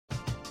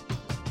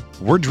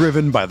We're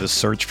driven by the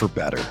search for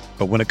better.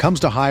 But when it comes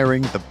to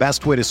hiring, the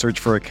best way to search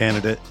for a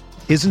candidate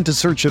isn't to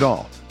search at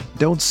all.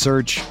 Don't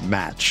search,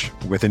 match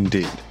with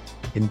Indeed.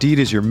 Indeed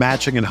is your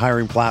matching and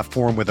hiring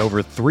platform with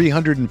over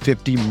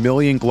 350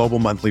 million global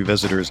monthly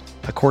visitors,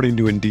 according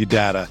to Indeed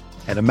data,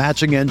 and a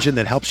matching engine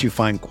that helps you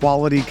find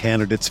quality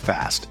candidates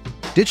fast.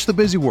 Ditch the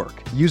busy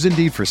work. Use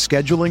Indeed for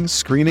scheduling,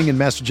 screening, and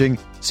messaging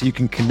so you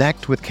can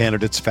connect with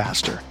candidates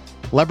faster.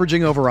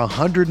 Leveraging over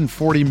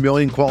 140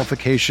 million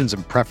qualifications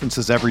and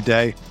preferences every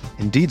day,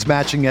 Indeed's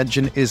matching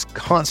engine is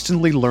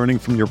constantly learning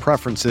from your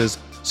preferences,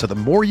 so the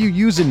more you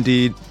use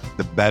Indeed,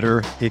 the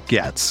better it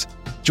gets.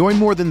 Join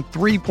more than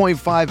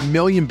 3.5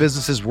 million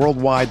businesses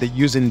worldwide that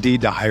use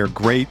Indeed to hire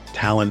great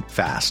talent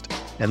fast.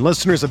 And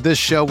listeners of this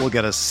show will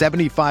get a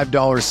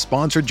 $75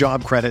 sponsored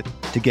job credit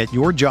to get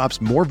your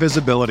jobs more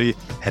visibility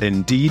at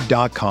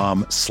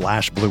Indeed.com/Blue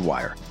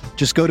Wire.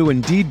 Just go to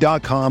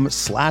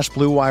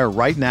Indeed.com/Blue Wire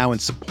right now and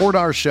support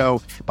our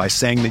show by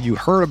saying that you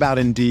heard about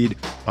Indeed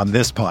on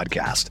this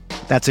podcast.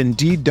 That's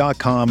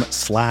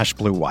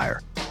Indeed.com/Blue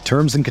Wire.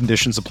 Terms and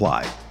conditions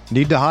apply.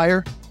 Need to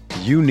hire?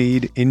 You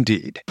need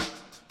Indeed.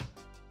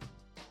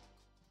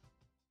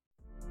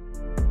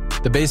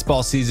 The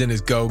baseball season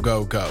is go,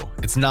 go, go.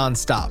 It's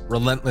nonstop,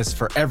 relentless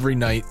for every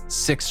night,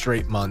 6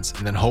 straight months,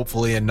 and then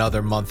hopefully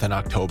another month in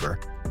October.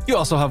 You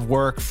also have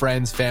work,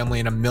 friends, family,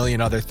 and a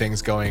million other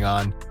things going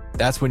on.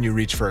 That's when you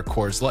reach for a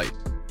Coors Light.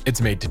 It's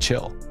made to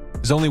chill.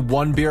 There's only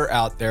one beer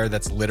out there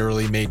that's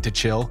literally made to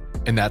chill,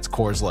 and that's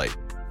Coors Light.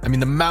 I mean,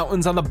 the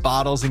mountains on the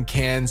bottles and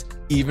cans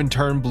even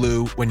turn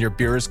blue when your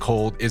beer is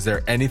cold. Is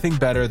there anything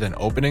better than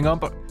opening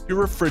up your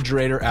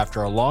refrigerator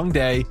after a long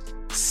day,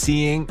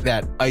 seeing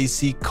that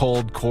icy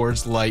cold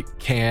Coors Light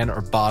can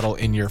or bottle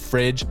in your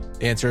fridge?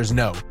 The answer is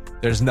no.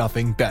 There's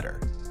nothing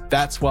better.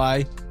 That's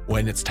why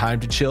when it's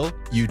time to chill,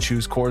 you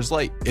choose Coors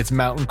Light. It's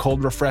mountain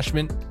cold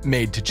refreshment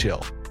made to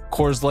chill.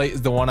 Coors Light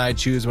is the one I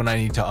choose when I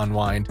need to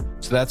unwind.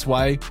 So that's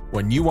why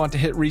when you want to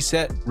hit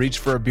reset, reach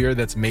for a beer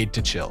that's made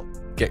to chill.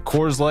 Get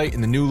Coors Light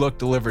in the new look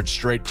delivered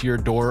straight to your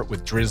door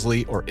with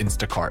Drizzly or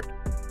Instacart.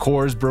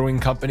 Coors Brewing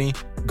Company,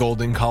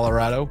 Golden,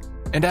 Colorado.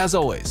 And as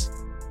always,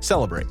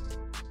 celebrate.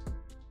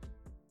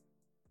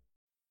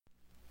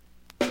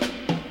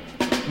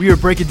 We are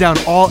breaking down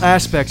all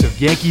aspects of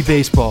Yankee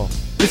baseball.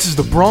 This is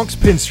the Bronx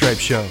Pinstripe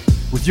Show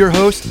with your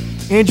hosts,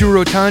 Andrew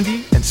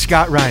Rotondi and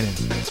Scott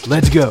Reinen.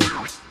 Let's go.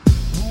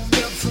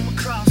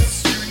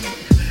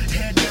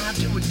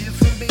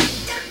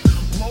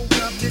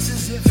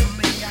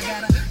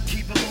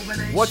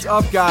 What's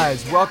up,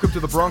 guys? Welcome to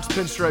the Bronx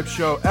Pinstripe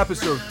Show,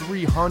 episode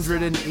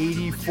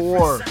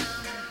 384.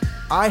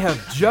 I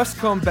have just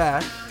come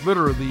back,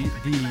 literally,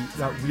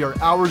 we are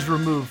hours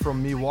removed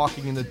from me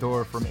walking in the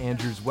door from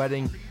Andrew's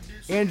wedding.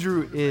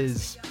 Andrew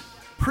is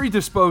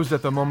predisposed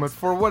at the moment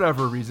for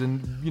whatever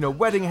reason,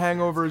 wedding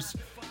hangovers,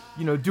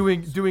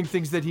 doing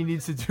things that he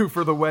needs to do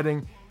for the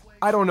wedding.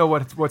 I don't know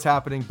what's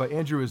happening, but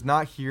Andrew is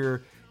not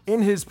here.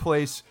 In his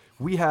place,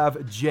 we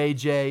have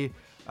JJ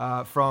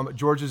from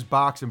George's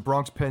Box and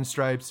Bronx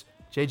Pinstripes.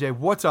 JJ,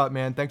 what's up,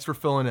 man? Thanks for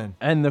filling in.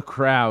 And the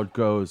crowd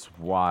goes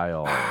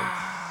wild.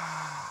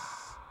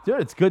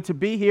 Dude, it's good to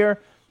be here.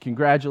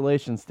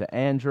 Congratulations to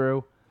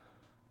Andrew.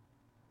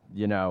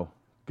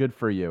 Good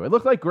for you. It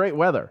looked like great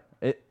weather.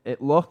 It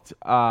looked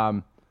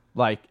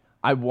like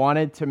I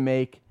wanted to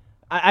make...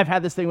 I've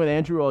had this thing with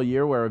Andrew all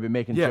year where I've been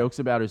making jokes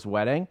about his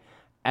wedding,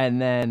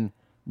 and then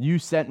you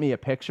sent me a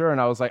picture, and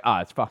I was like,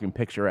 it's fucking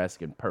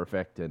picturesque and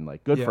perfect, and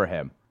good for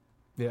him.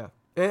 Yeah.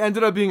 It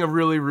ended up being a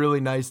really, really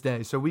nice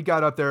day. So we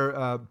got up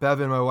there, Bev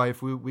and my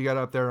wife, we got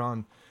up there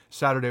on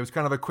Saturday. It was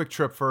kind of a quick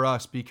trip for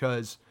us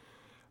because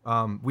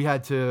we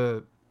had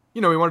to,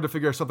 we wanted to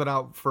figure something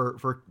out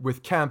for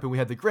with Kemp, and we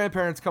had the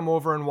grandparents come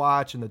over and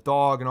watch, and the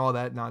dog and all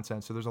that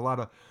nonsense. So there's a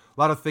lot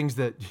of things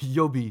that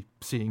you'll be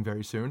seeing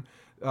very soon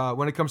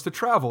when it comes to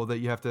travel that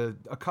you have to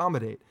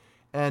accommodate.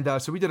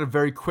 And so we did a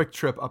very quick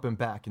trip up and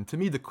back. And to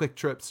me, the quick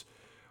trips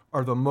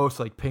are the most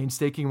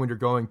painstaking when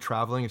you're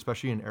traveling,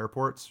 especially in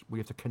airports. We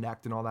have to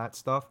connect and all that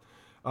stuff.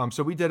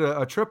 So we did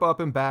a trip up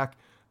and back.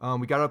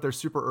 We got out there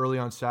super early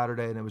on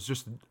Saturday, and it was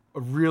just a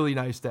really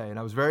nice day. And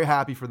I was very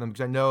happy for them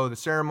because I know the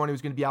ceremony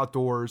was going to be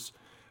outdoors.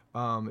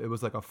 It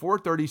was like a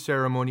 4:30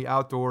 ceremony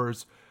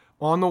outdoors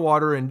on the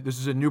water, and this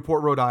is in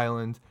Newport, Rhode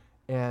Island.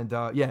 And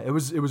it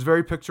was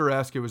very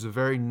picturesque. It was a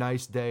very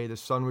nice day. The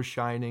sun was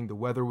shining. The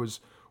weather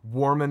was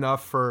warm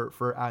enough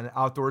for an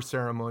outdoor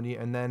ceremony.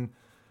 And then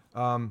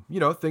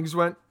things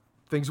went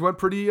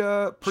pretty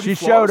She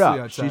showed up.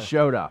 I'd say.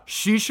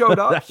 She showed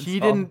up. He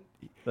didn't.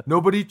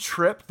 Nobody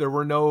tripped. There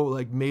were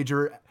no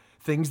major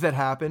things that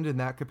happened in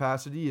that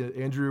capacity.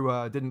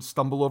 Andrew didn't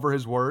stumble over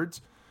his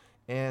words,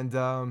 and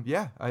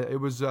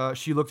it was.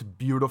 She looked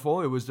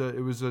beautiful. It was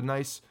a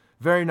nice,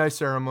 very nice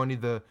ceremony.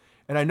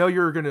 And I know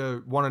you're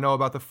gonna want to know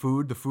about the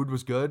food. The food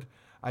was good.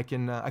 I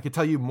can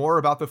tell you more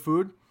about the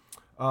food.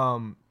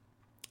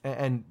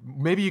 And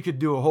maybe you could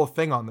do a whole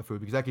thing on the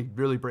food because I could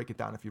really break it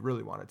down if you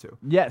really wanted to.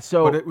 Yeah,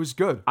 but it was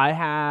good.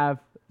 I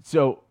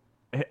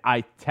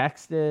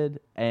texted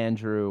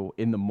Andrew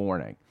in the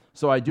morning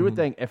So I do a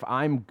thing. If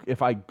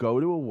I go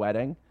to a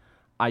wedding,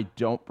 I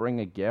don't bring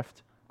a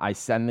gift. I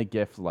send the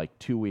gift like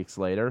 2 weeks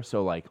later.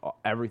 So like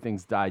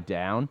everything's died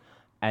down,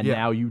 and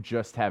now you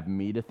just have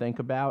me to think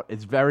about.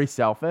 It's very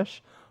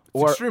selfish.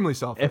 It's extremely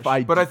selfish.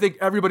 But I think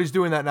everybody's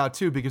doing that now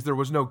too, because there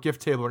was no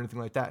gift table or anything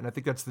like that. And I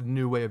think that's the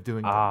new way of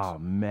doing things. Oh,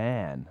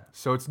 man.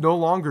 So it's no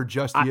longer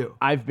just you.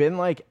 I've been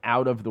like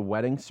out of the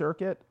wedding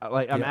circuit.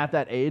 Like I'm at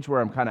that age where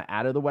I'm kind of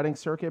out of the wedding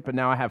circuit, but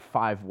now I have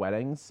 5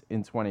 weddings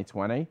in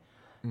 2020.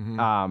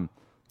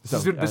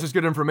 This is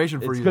good information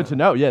for you. It's good to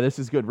know. Yeah, this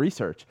is good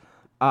research.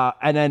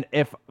 And then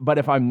if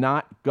I'm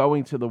not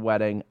going to the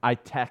wedding, I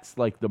text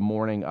like the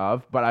morning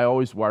of, but I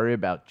always worry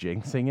about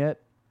jinxing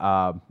it.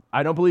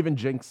 I don't believe in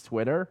jinx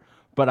Twitter,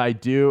 but I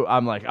do.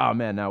 I'm like, oh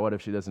man, now what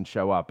if she doesn't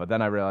show up? But then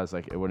I realized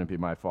like it wouldn't be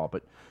my fault.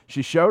 But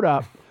she showed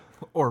up.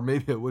 Or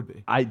maybe it would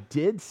be. I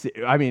did see.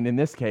 I mean, in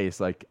this case,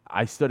 like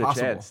I stood a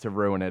chance to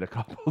ruin it a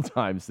couple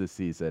times this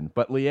season.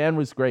 But Leanne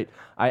was great.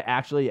 I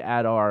actually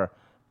at our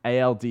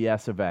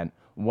ALDS event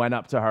went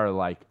up to her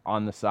like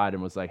on the side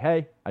and was like,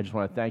 hey, I just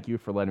want to thank you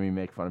for letting me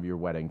make fun of your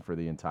wedding for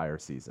the entire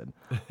season.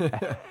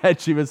 And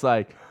she was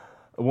like,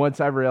 once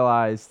I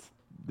realized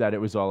that it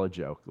was all a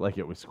joke, like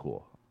it was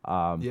cool.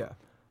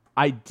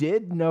 I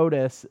did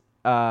notice,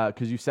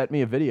 because you sent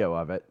me a video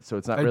of it, so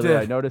it's not really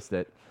I noticed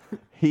it.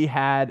 He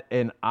had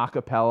an a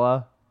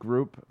cappella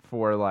group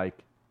for like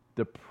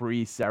the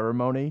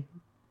pre-ceremony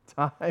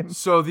time.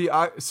 So the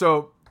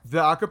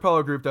a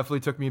cappella group definitely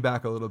took me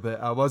back a little bit.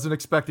 I wasn't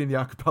expecting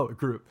the a cappella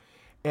group.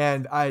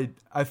 And I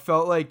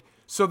felt like,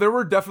 so there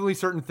were definitely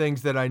certain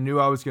things that I knew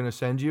I was going to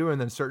send you,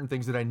 and then certain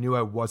things that I knew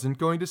I wasn't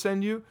going to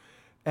send you.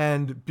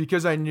 And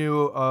because I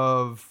knew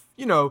of,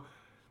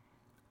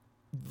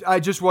 I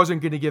just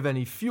wasn't going to give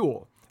any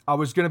fuel. I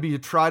was going to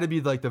try to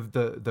be like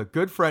the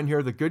good friend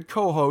here, the good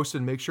co-host,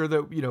 and make sure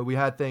that, we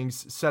had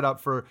things set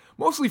up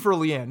mostly for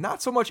Leanne,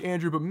 not so much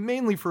Andrew, but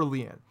mainly for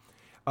Leanne.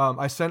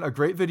 I sent a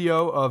great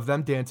video of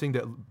them dancing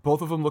that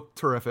both of them looked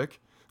terrific.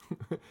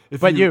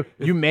 But you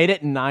made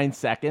it in 9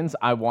 seconds.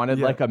 I wanted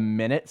like a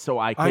minute so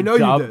I could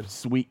dub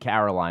Sweet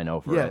Caroline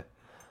over it.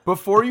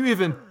 Before you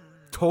even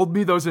told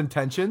me those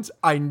intentions,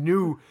 I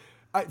knew,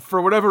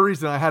 for whatever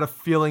reason, I had a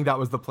feeling that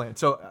was the plan.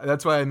 So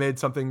that's why I made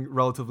something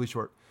relatively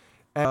short.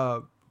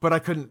 But I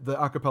couldn't. The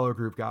a cappella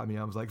group got me.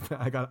 I was like,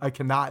 I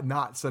cannot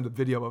not send a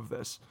video of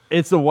this.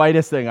 It's the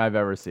whitest thing I've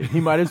ever seen. He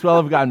might as well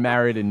have gotten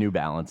married in New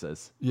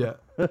Balances. Yeah,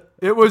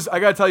 it was. I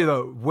gotta tell you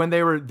though, when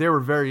they were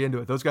very into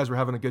it. Those guys were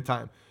having a good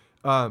time.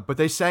 But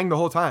they sang the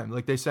whole time.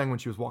 Like they sang when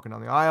she was walking down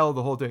the aisle,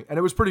 the whole thing, and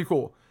it was pretty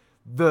cool.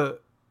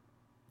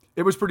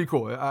 It was pretty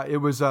cool. It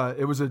was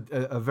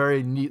a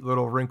very neat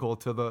little wrinkle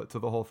to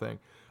the whole thing.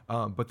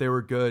 But they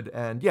were good,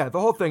 and the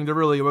whole thing. There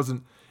really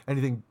wasn't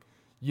anything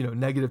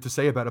negative to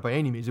say about it by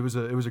any means. It was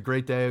a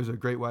great day. It was a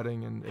great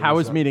wedding. And how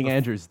was meeting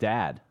Andrew's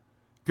dad?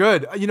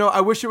 Good.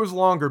 I wish it was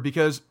longer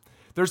because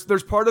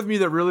there's part of me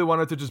that really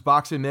wanted to just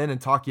box him in and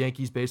talk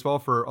Yankees baseball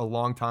for a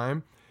long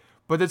time.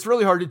 But it's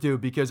really hard to do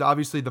because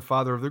obviously the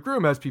father of the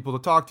groom has people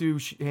to talk to,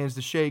 hands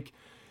to shake,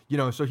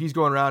 so he's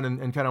going around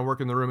and kind of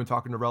working the room and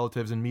talking to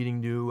relatives and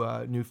meeting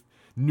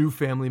new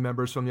family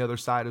members from the other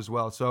side as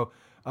well. So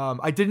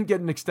I didn't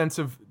get an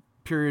extensive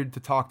period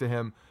to talk to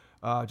him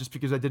just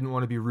because I didn't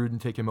want to be rude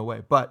and take him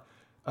away. But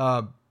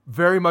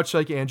very much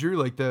like Andrew,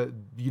 like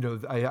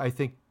I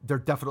think they're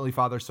definitely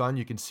father-son.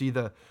 You can see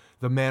the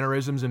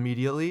mannerisms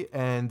immediately,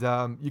 and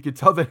you could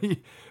tell that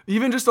he,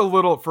 even just a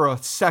little, for a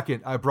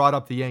second, I brought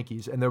up the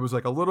Yankees, and there was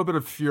like a little bit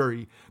of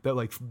fury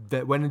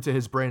that went into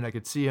his brain. I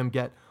could see him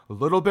get a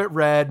little bit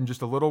red and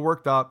just a little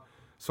worked up.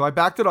 So I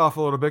backed it off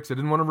a little bit because I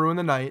didn't want to ruin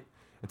the night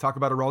and talk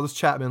about Aroldis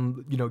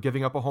Chapman,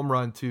 giving up a home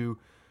run to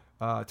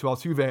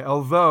Altuve.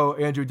 Although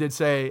Andrew did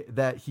say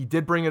that he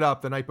did bring it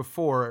up the night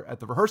before at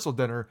the rehearsal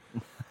dinner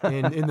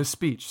in the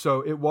speech.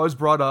 So it was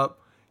brought up.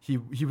 He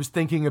was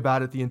thinking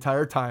about it the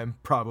entire time,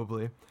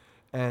 probably.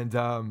 And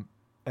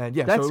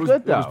yeah, that's so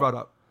good though. It was brought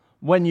up.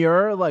 When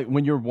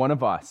you're one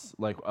of us,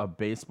 like a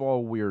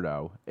baseball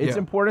weirdo, it's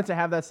important to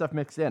have that stuff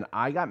mixed in.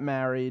 I got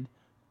married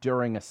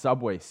during a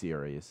Subway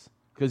Series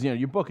because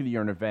you book it a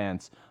year in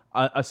advance.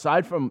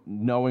 Aside from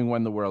knowing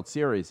when the World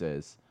Series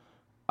is,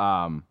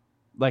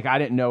 like I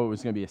didn't know it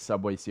was going to be a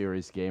Subway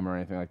Series game or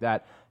anything like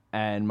that.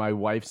 And my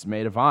wife's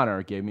maid of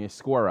honor gave me a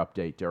score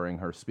update during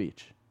her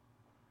speech.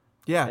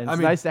 Yeah, and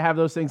it's nice to have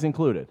those things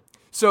included.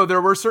 So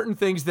there were certain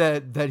things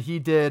that he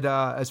did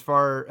as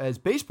far as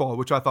baseball,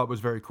 which I thought was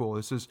very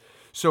cool.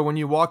 So when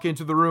you walk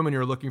into the room and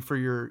you're looking for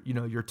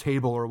your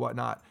table or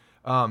whatnot,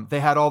 they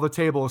had all the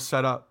tables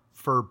set up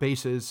for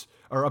bases,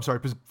 or I'm sorry,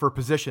 for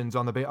positions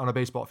on a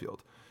baseball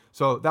field.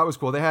 So that was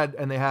cool.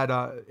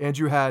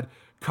 Andrew had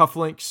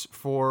cufflinks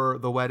for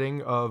the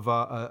wedding of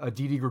a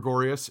Didi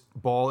Gregorius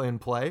ball in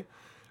play.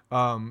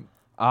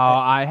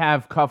 I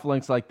have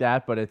cufflinks like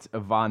that, but it's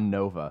Ivan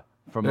Nova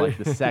from like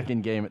the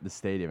second game at the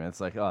stadium. And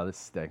it's like, oh, this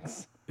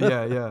stinks.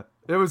 Yeah.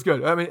 It was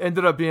good. I mean, it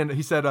ended up being,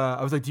 he said,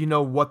 I was like, do you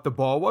know what the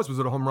ball was? Was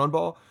it a home run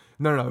ball?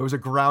 No. It was a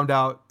ground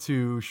out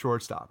to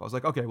shortstop. I was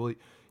like, okay, well,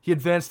 he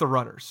advanced the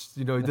runners.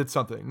 He did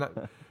something.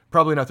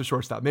 Probably not the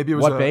shortstop. Maybe it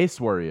was what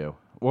base were you?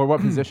 Or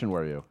what position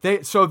were you?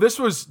 So this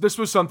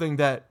was something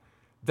that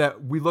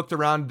we looked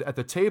around at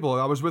the table.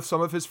 I was with some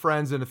of his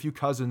friends and a few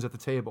cousins at the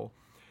table,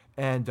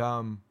 and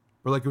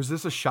we're like, "Was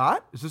this a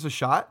shot? Is this a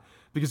shot?"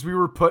 Because we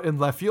were put in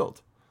left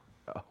field.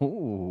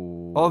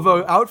 Oh.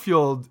 Although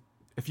outfield,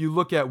 if you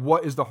look at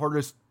what is the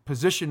hardest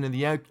position in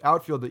the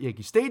outfield at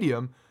Yankee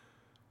Stadium,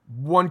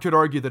 one could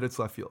argue that it's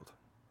left field.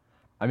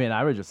 I mean,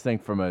 I would just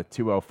think from a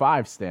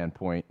 205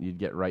 standpoint, you'd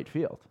get right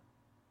field.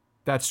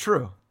 That's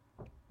true.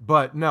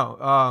 But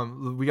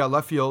no, we got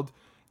left field.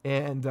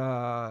 And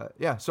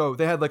so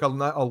they had like a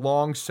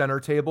long center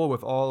table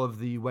with all of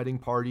the wedding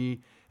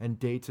party and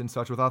dates and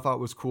such, which I thought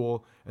was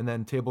cool. And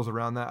then tables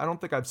around that. I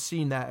don't think I've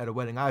seen that at a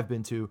wedding I've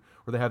been to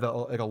where they have that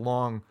like a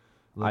long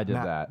I did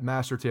that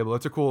master table.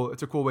 It's a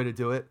cool way to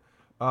do it.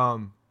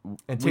 And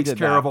takes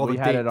care of all the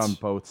dates. We had it on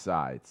both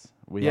sides.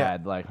 We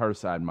had like her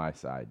side, my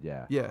side.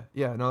 Yeah.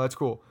 Yeah. No, that's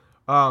cool.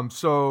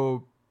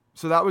 So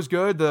that was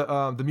good.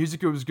 The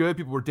music was good.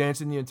 People were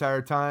dancing the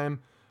entire time.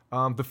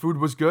 The food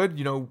was good.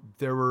 You know,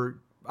 there were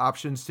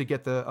options to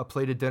get a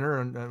plated dinner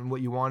and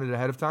what you wanted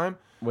ahead of time.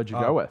 What'd you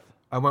go with?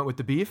 I went with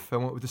the beef. I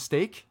went with the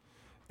steak.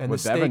 And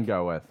what'd Devin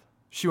go with?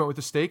 She went with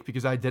the steak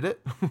because I did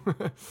it.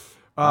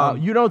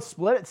 You don't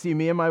split it. See,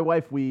 me and my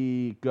wife,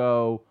 we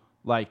go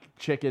like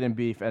chicken and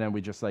beef, and then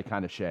we just like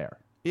kind of share.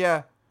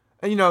 Yeah.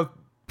 And,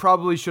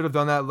 probably should have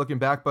done that looking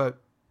back, but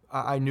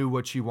I knew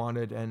what she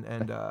wanted.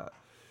 And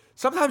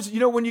sometimes,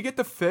 when you get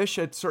the fish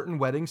at certain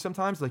weddings,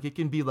 sometimes like it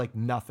can be like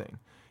nothing.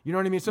 You know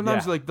what I mean?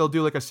 Sometimes like they'll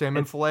do like a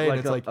salmon fillet like and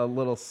it's like a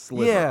little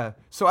sliver. Yeah.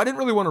 So I didn't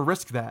really want to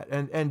risk that.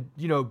 And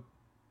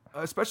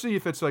especially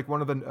if it's like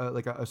one of the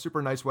like a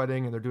super nice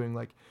wedding and they're doing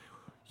like,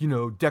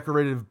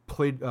 decorative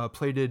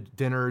plated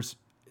dinners.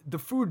 The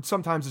food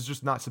sometimes is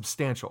just not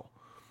substantial.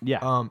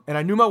 Yeah. And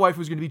I knew my wife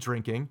was going to be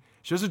drinking.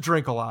 She doesn't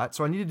drink a lot,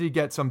 so I needed to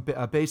get some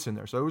base in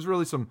there. So it was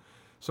really some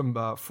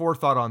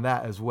forethought on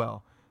that as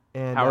well.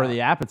 And how are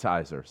the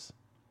appetizers?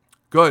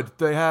 Good.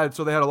 They had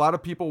a lot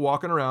of people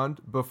walking around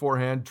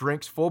beforehand.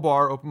 Drinks, full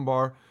bar, open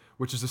bar,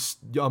 which is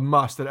a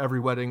must at every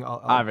wedding.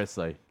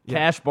 Obviously,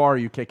 cash bar,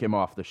 you kick him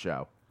off the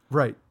show.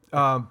 Right.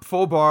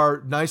 Full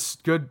bar, nice,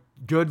 good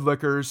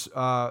liquors.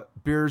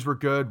 Beers were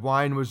good.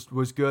 Wine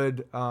was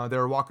good. They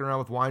were walking around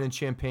with wine and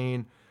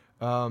champagne.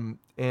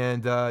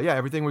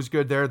 Everything was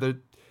good there. The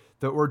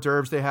hors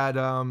d'oeuvres, they had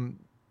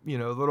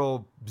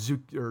little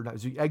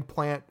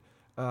eggplant,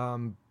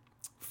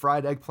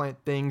 fried eggplant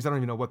things. I don't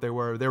even know what they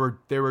were. They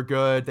were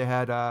good. They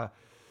had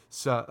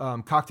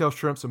cocktail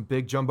shrimp, some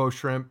big jumbo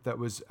shrimp that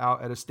was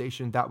out at a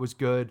station. That was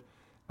good.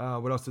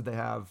 What else did they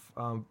have?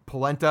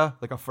 Polenta,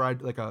 like a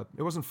fried,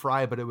 it wasn't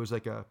fried, but it was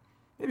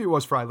maybe it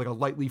was fried, like a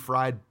lightly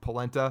fried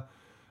polenta.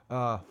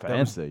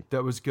 Fancy.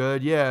 That was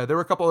good. Yeah, there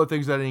were a couple other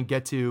things that I didn't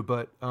get to,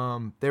 but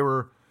they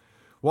were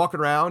walking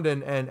around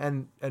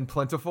and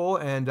plentiful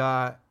and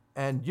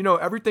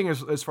everything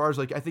is, as far as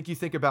like I think you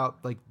think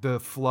about like the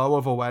flow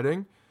of a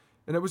wedding,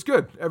 and it was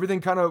good. Everything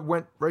kind of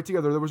went right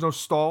together. There was no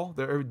stall.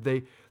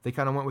 They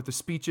kind of went with the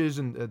speeches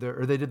and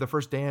they did the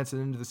first dance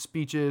and into the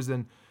speeches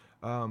and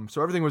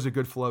so everything was a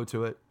good flow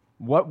to it.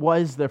 What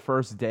was their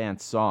first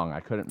dance song? I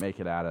couldn't make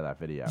it out of that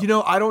video.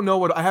 I don't know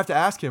what I have to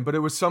ask him, but it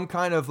was some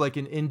kind of like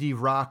an indie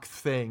rock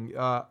thing.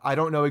 I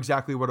don't know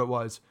exactly what it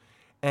was,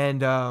 and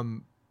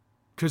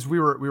because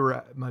we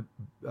were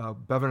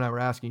Bevan and I were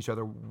asking each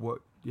other what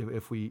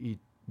if we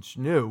each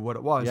knew what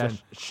it was. Yeah,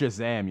 and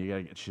Shazam! You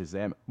gotta get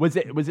Shazam. Was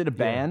it a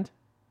band?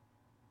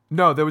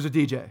 No, there was a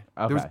DJ.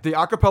 Okay.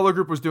 The a cappella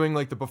group was doing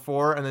like the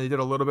before, and then they did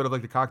a little bit of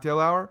like the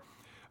cocktail hour,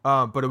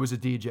 but it was a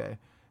DJ.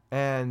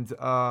 And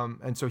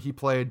so he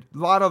played a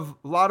lot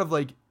of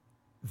like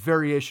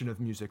variation of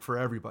music for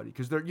everybody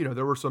because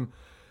there were some,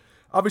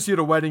 obviously at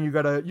a wedding you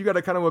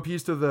gotta kind of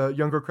appease to the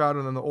younger crowd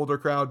and then the older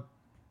crowd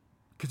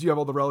because you have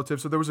all the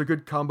relatives. So there was a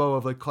good combo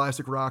of like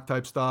classic rock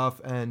type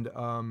stuff and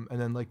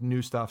then like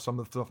new stuff. Some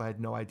of the stuff I had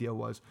no idea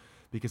was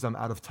because I'm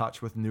out of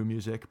touch with new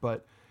music,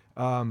 but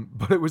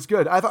it was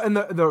good. I thought and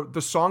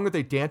the song that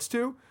they danced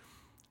to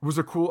was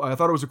I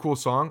thought it was a cool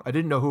song. I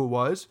didn't know who it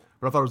was,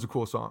 but I thought it was a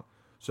cool song.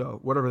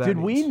 So whatever that means.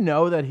 Did we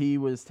know that he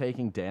was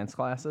taking dance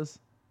classes?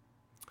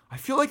 I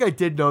feel like I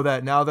did know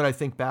that now that I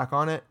think back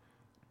on it,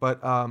 but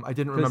I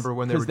didn't remember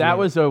when they were doing it. Because that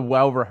was a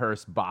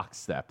well-rehearsed box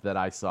step that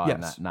I saw in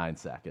that 9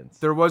 seconds.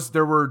 There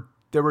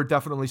were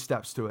definitely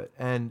steps to it,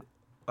 and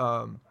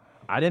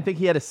I didn't think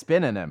he had a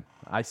spin in him.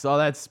 I saw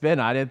that spin.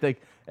 I didn't think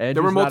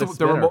there were multiple.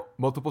 There were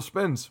multiple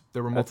spins.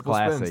 There were multiple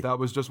spins. That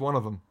was just one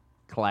of them.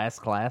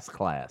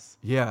 Class.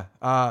 Yeah.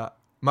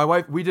 My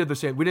wife, we did the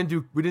same. We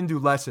didn't do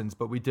lessons,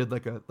 but we did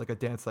like a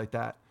dance like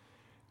that.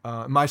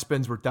 My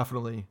spins were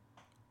definitely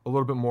a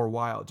little bit more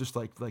wild, just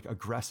like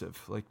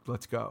aggressive. Like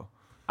let's go.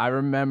 I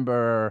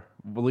remember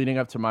leading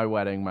up to my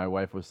wedding, my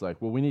wife was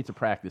like, "Well, we need to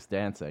practice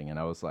dancing," and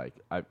I was like,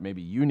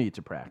 "Maybe you need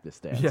to practice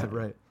dancing." Yeah,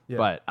 right. Yeah.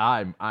 But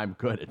I'm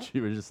good. And she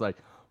was just like,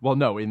 "Well,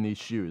 no, in these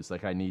shoes,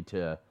 like I need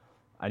to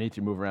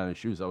move around in these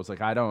shoes." I was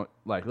like, "I don't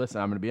like.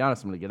 Listen, I'm gonna be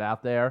honest. I'm gonna get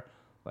out there.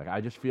 Like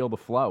I just feel the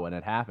flow, and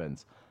it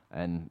happens."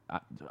 And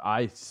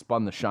I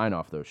spun the shine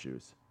off those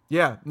shoes.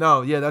 Yeah,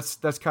 no, yeah,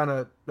 that's kind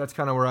of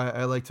where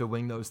I like to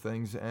wing those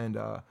things, and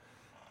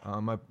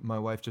my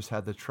wife just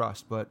had the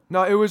trust. But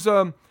no, it was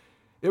a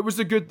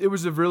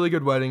really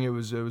good wedding. It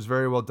was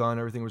very well done.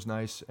 Everything was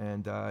nice,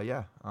 and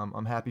yeah,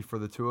 I'm happy for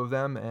the two of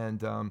them.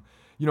 And I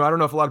don't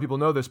know if a lot of people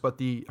know this, but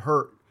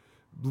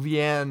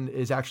Leanne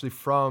is actually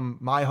from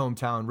my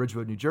hometown,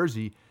 Ridgewood, New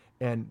Jersey,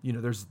 and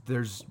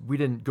we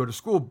didn't go to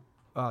school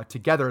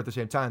together at the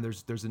same time.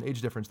 There's an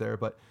age difference there,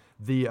 but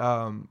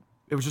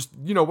it was just,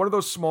 one of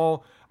those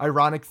small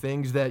ironic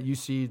things that you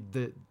see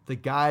the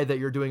guy that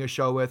you're doing a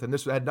show with, and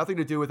this had nothing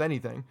to do with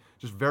anything,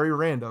 just very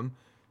random,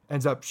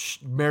 ends up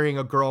marrying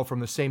a girl from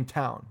the same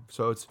town.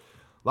 So it's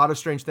a lot of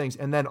strange things.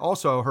 And then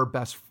also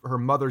her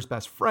mother's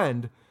best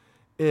friend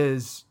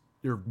is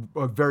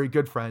a very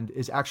good friend,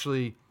 is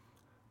actually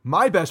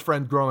my best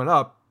friend growing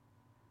up,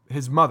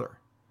 his mother.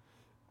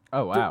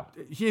 Oh, wow.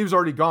 He was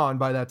already gone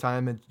by that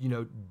time, and,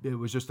 it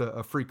was just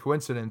a freak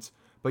coincidence.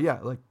 But yeah,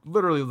 like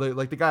literally,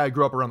 like the guy I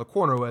grew up around the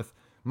corner with,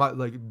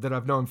 that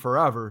I've known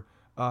forever,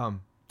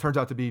 turns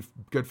out to be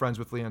good friends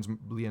with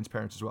Leanne's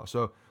parents as well.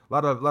 So a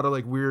lot of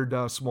like weird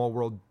small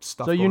world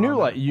stuff. So you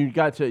knew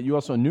you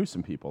also knew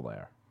some people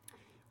there.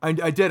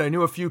 I did. I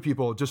knew a few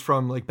people just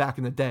from like back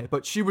in the day,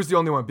 but she was the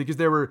only one because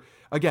they were,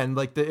 again,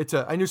 like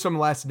I knew some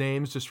last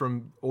names just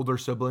from older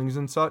siblings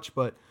and such,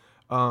 but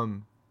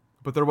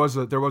there was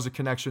a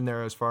connection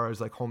there as far as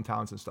like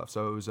hometowns and stuff.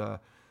 So it was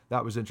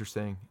that was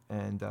interesting,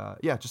 and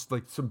yeah, just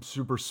like some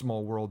super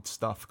small world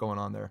stuff going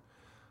on there.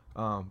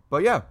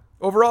 But yeah,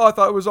 overall, I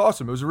thought it was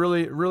awesome. It was a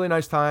really, really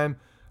nice time,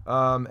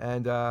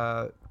 and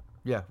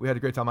yeah, we had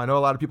a great time. I know a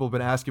lot of people have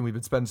been asking. We've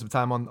been spending some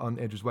time on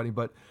Andrew's wedding,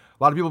 but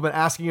a lot of people have been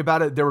asking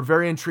about it. They were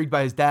very intrigued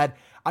by his dad.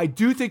 I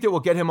do think that we'll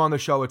get him on the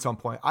show at some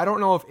point. I don't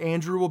know if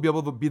Andrew will be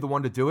able to be the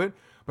one to do it,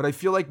 but I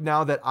feel like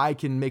now that I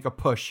can make a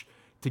push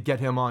to get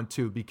him on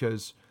too,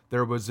 because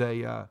there was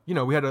we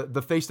had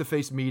the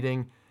face-to-face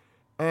meeting,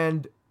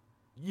 and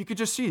you could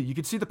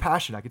see the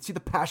passion. I could see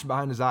the passion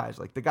behind his eyes.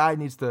 Like the guy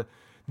needs to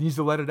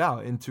let it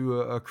out into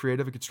a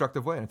creative and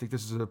constructive way. And I think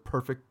this is a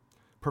perfect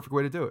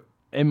way to do it.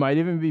 It might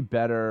even be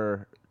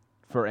better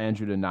for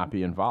Andrew to not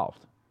be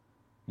involved.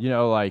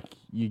 Like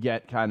you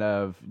get kind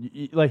of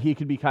like he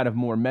could be kind of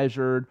more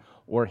measured,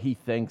 or he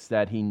thinks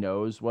that he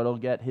knows what'll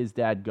get his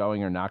dad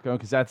going or not going.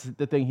 Because that's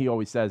the thing he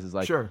always says is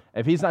like, sure,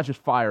 if he's not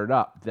just fired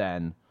up,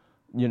 then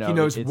he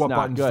knows what not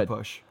buttons good. to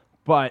push.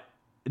 But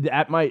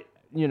that might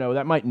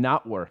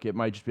not work. It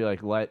might just be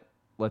like let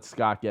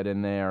Scott get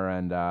in there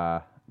and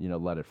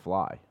let it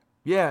fly.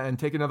 Yeah, and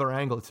take another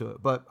angle to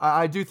it. But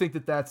I do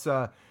think that's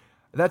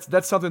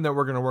something that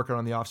we're going to work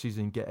on the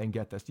offseason and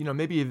get this.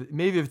 Maybe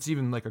if it's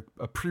even like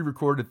a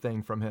pre-recorded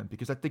thing from him,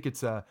 because I think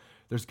it's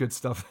there's good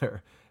stuff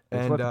there.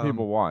 It's what the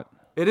people want.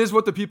 It is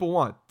what the people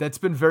want. That's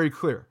been very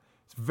clear.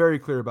 It's very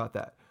clear about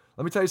that.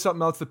 Let me tell you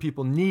something else that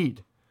people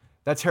need.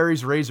 That's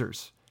Harry's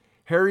Razors.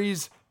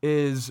 Harry's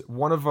is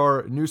one of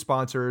our new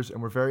sponsors,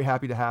 and we're very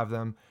happy to have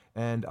them.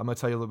 And I'm going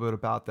to tell you a little bit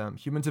about them.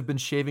 Humans have been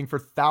shaving for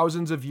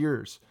thousands of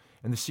years.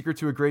 And the secret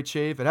to a great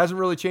shave, it hasn't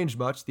really changed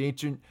much. The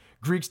ancient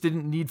Greeks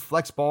didn't need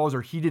flex balls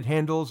or heated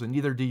handles, and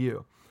neither do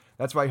you.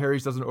 That's why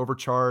Harry's doesn't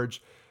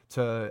overcharge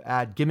to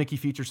add gimmicky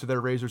features to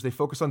their razors. They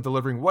focus on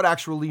delivering what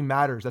actually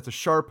matters. That's a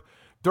sharp,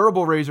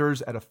 durable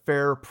razors at a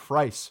fair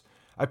price.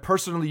 I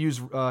personally use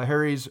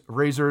Harry's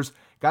razors.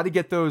 Got to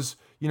get those,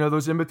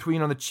 those in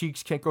between on the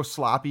cheeks, can't go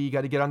sloppy. You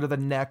got to get under the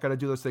neck, got to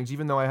do those things.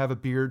 Even though I have a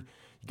beard,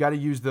 you got to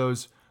use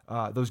those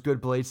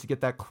good blades to get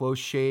that close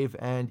shave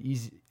and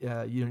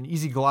an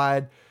easy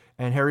glide.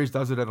 And Harry's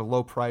does it at a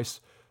low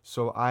price.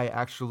 So I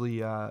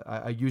actually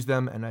I use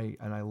them and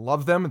I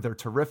love them. They're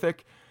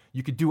terrific.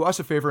 You could do us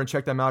a favor and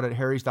check them out at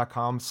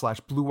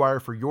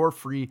harrys.com/bluewire for your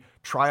free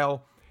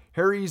trial.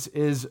 Harry's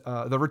is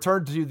the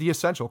return to the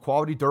essential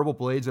quality durable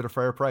blades at a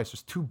fair price.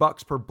 It's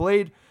 $2 per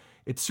blade.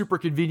 It's super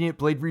convenient.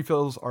 Blade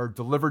refills are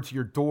delivered to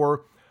your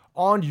door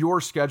on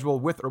your schedule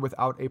with or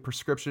without a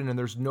prescription, and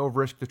there's no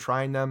risk to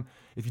trying them.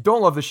 If you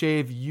don't love the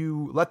shave,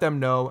 you let them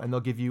know and they'll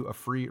give you a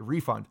free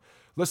refund.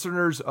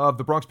 Listeners of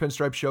the Bronx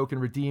Pinstripe Show can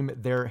redeem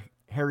their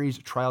Harry's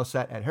trial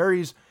set at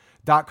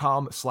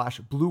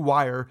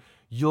harrys.com/bluewire.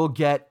 You'll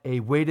get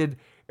a weighted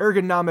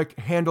ergonomic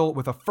handle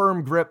with a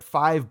firm grip,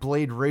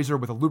 5-blade razor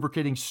with a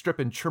lubricating strip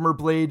and trimmer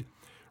blade,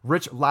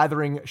 rich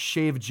lathering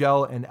shave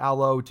gel and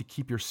aloe to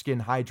keep your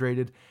skin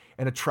hydrated,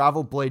 and a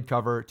travel blade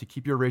cover to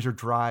keep your razor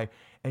dry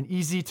and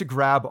easy to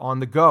grab on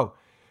the go.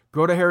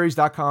 Go to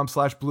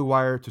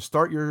harrys.com/bluewire to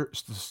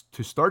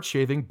start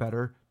shaving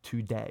better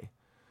today.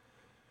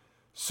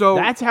 So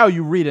that's how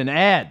you read an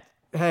ad.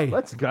 Hey,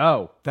 let's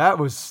go. That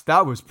was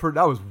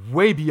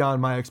way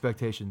beyond my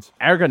expectations.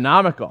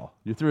 Ergonomical.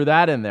 You threw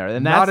that in there,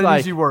 and that's not an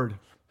easy word.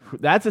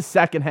 That's a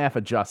second half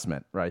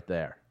adjustment right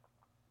there.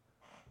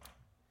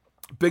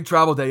 Big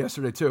travel day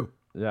yesterday too.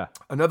 Yeah.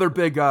 Another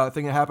big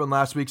thing that happened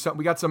last week.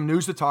 We got some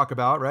news to talk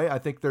about, right? I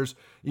think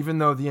even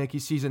though the Yankee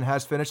season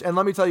has finished, and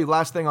let me tell you,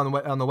 last thing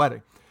on the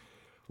wedding,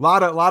 a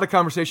lot of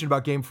conversation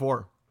about Game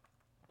 4.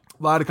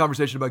 A lot of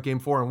conversation about Game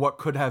 4 and what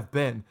could have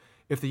been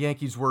if the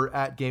Yankees were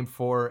at Game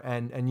 4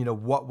 and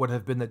what would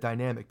have been the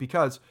dynamic.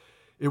 Because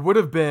it would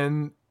have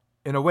been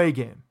an away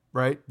game,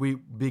 right?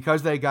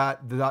 Because they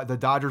got the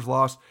Dodgers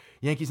lost,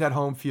 Yankees had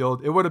home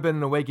field. It would have been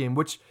an away game,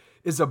 which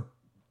is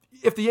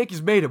if the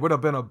Yankees made it, would have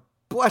been a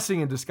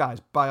blessing in disguise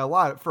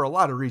for a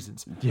lot of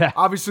reasons. Yeah.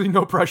 Obviously,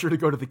 no pressure to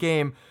go to the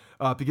game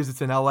because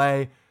it's in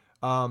LA.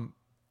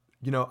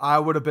 I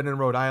would have been in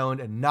Rhode Island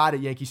and not at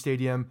Yankee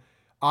Stadium.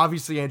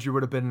 Obviously, Andrew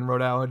would have been in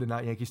Rhode Island and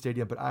not Yankee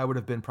Stadium, but I would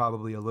have been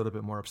probably a little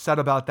bit more upset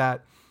about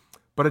that.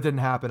 But it didn't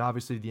happen.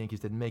 Obviously, the Yankees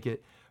didn't make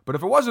it. But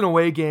if it was an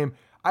away game,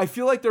 I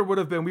feel like there would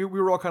have been, we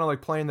were all kind of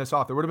like playing this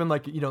off. There would have been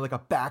like a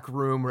back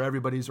room where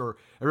everybody would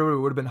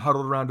have been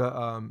huddled around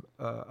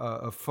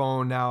a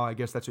phone now. I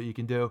guess that's what you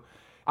can do.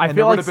 I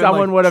feel like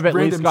someone would have at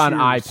least gone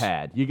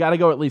iPad. You got to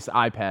go at least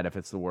iPad if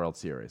it's the World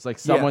Series. Like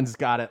someone's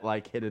got it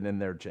like hidden in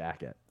their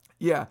jacket.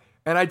 Yeah.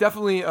 And I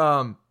definitely,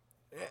 I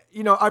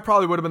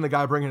probably would have been the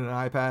guy bringing an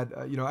iPad.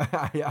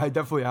 I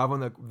definitely have one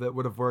that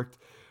would have worked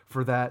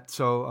for that.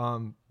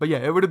 So, but yeah,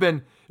 it would have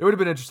been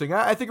interesting.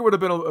 I think it would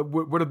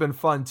have been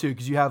fun too,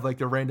 because you have like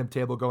the random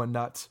table going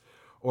nuts,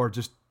 or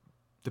just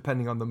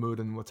depending on the mood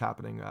and what's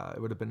happening,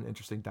 it would have been an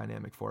interesting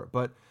dynamic for it.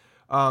 But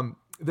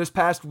this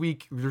past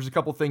week, there's a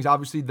couple things.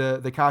 Obviously,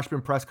 the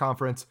Cashman press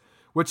conference,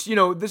 which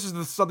this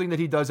is something that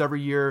he does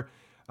every year.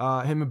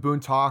 Him and Boone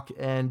talk,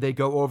 and they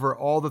go over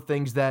all the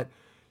things that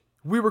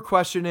we were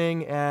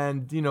questioning,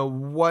 and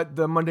what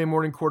the Monday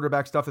morning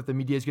quarterback stuff that the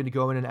media is going to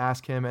go in and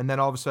ask him, and then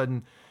all of a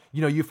sudden,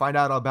 you find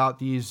out about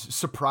these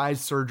surprise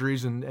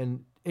surgeries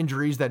and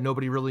injuries that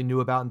nobody really knew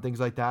about and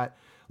things like that.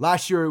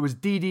 Last year it was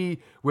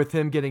Didi with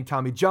him getting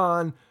Tommy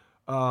John.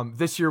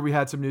 This year we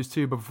had some news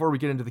too, but before we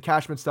get into the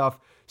Cashman stuff,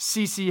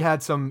 CC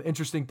had some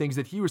interesting things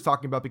that he was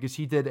talking about, because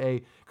he did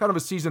a kind of a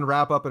season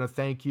wrap up and a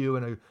thank you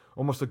and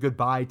almost a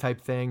goodbye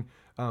type thing,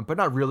 but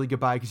not really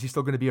goodbye because he's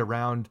still going to be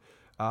around.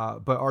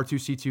 But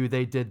R2C2,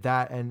 they did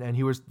that, and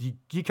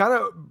he kind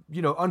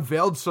of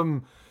unveiled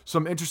some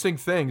interesting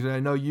things, and I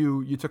know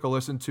you took a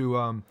listen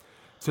to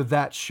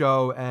that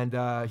show,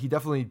 and he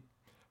definitely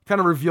kind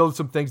of revealed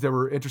some things that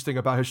were interesting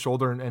about his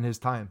shoulder and his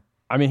time.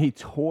 I mean, he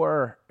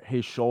tore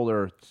his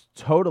shoulder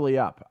totally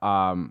up.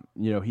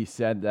 He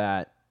said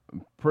that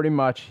pretty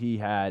much he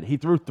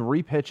threw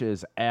 3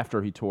 pitches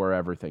after he tore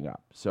everything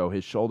up. So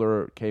his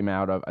shoulder came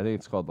out of, I think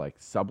it's called like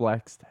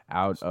sublexed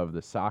out of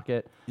the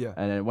socket. Yeah.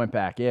 And then it went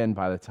back in.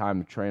 By the time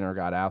the trainer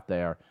got out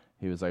there,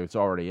 he was like, it's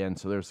already in.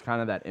 So there's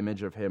kind of that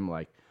image of him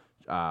like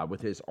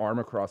with his arm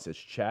across his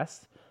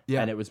chest.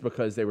 Yeah. And it was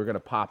because they were going to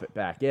pop it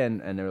back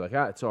in, and they were like,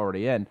 it's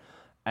already in.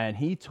 And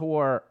he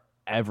tore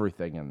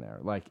everything in there.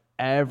 Like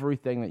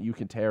everything that you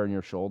can tear in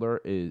your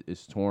shoulder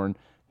is torn.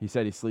 He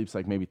said he sleeps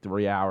like maybe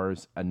 3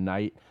 hours a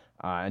night.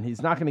 And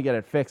he's not going to get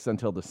it fixed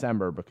until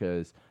December,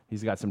 because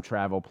he's got some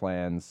travel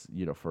plans,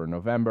 for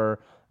November.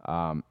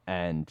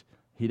 And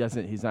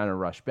he's not in a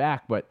rush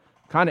back. But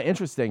kind of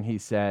interesting, he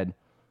said,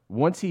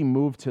 once he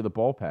moved to the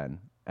bullpen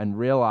and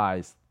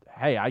realized,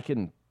 hey, I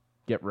can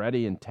get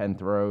ready in 10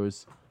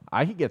 throws.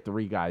 I could get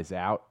 3 guys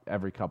out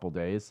every couple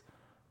days.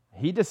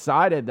 He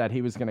decided that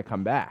he was going to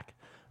come back.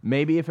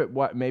 Maybe it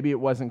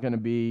wasn't going to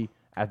be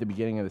at the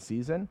beginning of the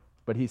season,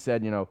 but he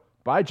said,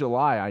 by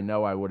July, I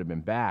know I would have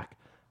been back.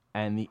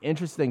 And the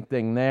interesting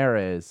thing there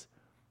is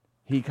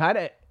he kind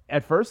of,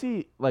 at first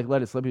he like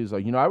let it slip. He was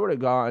like, I would have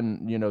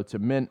gone, to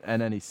Mint,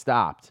 and then he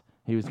stopped.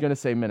 He was going to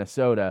say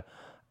Minnesota.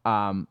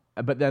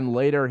 But then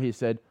later he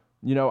said,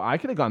 I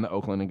could have gone to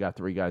Oakland and got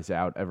 3 guys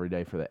out every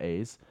day for the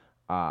A's.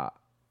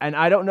 And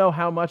I don't know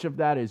how much of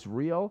that is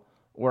real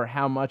or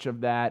how much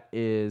of that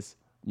is,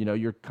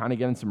 you're kind of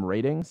getting some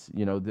ratings.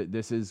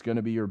 This is going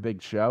to be your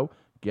big show.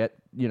 Get,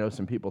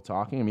 some people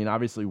talking. I mean,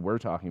 obviously we're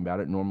talking about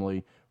it.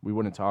 Normally we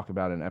wouldn't talk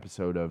about an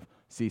episode of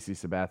CC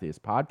Sabathia's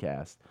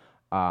podcast.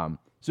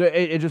 So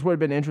it just would have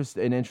been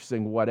an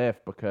interesting what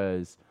if,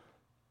 because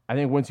I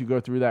think once you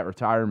go through that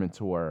retirement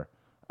tour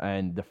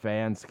and the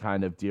fans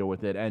kind of deal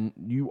with it, and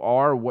you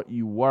are what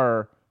you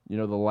were,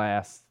 the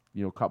last,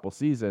 couple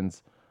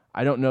seasons,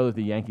 I don't know that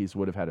the Yankees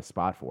would have had a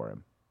spot for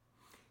him.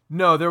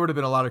 No, there would have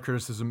been a lot of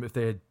criticism if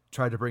they had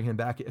tried to bring him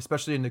back,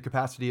 especially in the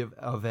capacity of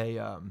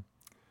a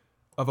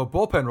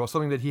bullpen role,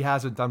 something that he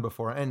hasn't done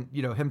before. And,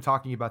 him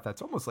talking about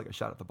that's almost like a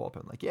shot at the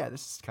bullpen. Like, yeah,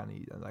 this is kind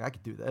of like, I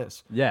could do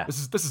this. Yeah.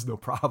 This is no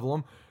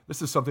problem.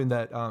 This is something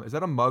that, is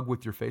that a mug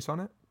with your face on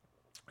it?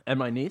 And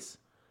my niece.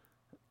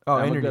 Oh,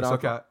 and your niece.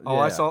 Okay. All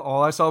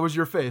I saw was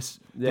your face.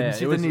 Yeah. Didn't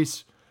see the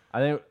niece. I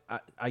think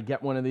I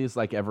get one of these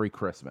like every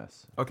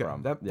Christmas. Okay.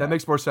 That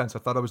makes more sense. I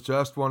thought it was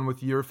just one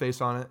with your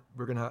face on it.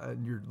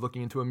 You're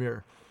looking into a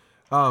mirror.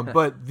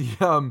 But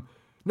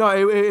no,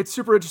 it's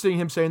super interesting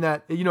him saying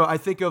that. I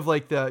think of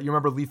like you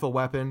remember Lethal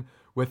Weapon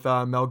with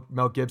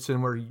Mel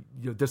Gibson, where he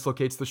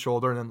dislocates the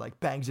shoulder and then like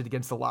bangs it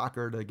against the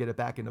locker to get it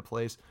back into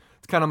place.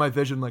 It's kind of my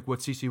vision, like what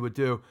CC would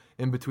do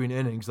in between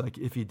innings. Like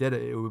if he did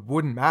it, it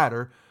wouldn't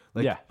matter.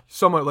 Like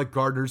someone like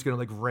Gardner's gonna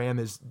like ram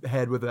his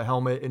head with a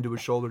helmet into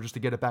his shoulder just to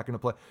get it back into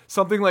play.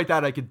 Something like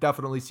that, I could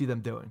definitely see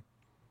them doing.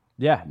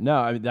 Yeah, no,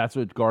 I mean that's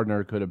what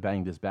Gardner could have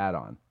banged his bat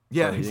on.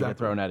 Yeah, so he didn't get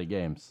thrown out of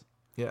games.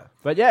 Yeah,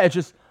 but yeah, it's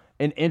just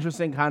an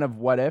interesting kind of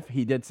what if.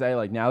 He did say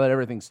like now that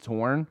everything's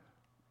torn,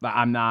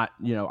 I'm not,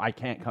 I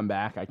can't come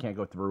back. I can't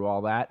go through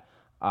all that.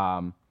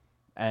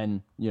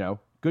 And,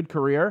 good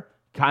career.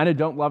 Kind of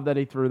don't love that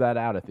he threw that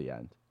out at the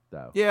end,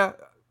 though. Yeah,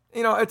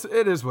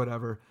 it is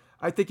whatever.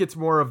 I think it's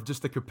more of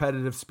just the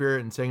competitive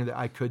spirit and saying that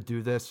I could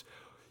do this.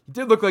 He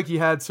did look like he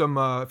had some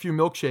few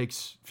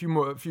milkshakes, few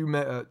more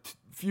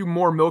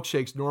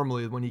milkshakes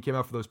normally when he came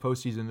out for those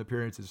postseason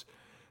appearances.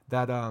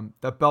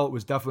 That belt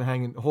was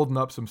definitely holding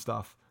up some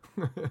stuff.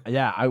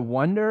 Yeah, I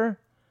wonder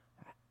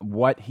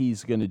what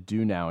he's going to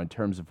do now in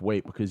terms of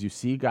weight, because you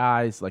see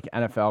guys like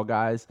NFL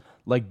guys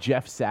like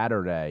Jeff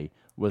Saturday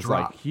was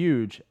like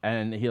huge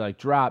and he like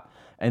dropped,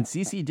 and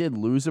CeCe did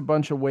lose a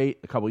bunch of weight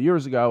a couple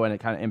years ago and it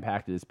kind of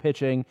impacted his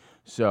pitching.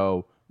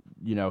 So,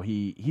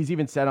 he's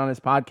even said on his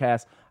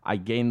podcast, I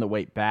gained the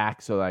weight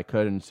back so that I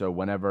could. And so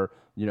whenever,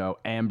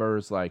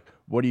 Amber's like,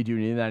 what do you do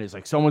to that? He's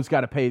like, someone's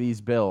got to pay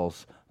these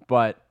bills.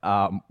 But,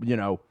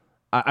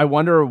 I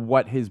wonder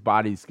what his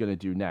body's going to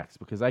do next,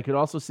 because I could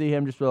also see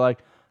him just be like,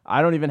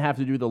 I don't even have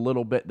to do the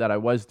little bit that I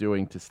was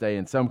doing to stay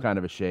in some kind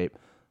of a shape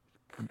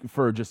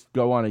for just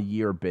go on a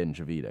year binge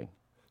of eating.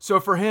 So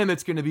for him,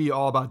 it's going to be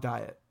all about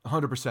diet,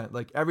 100%.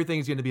 Like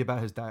everything's going to be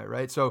about his diet,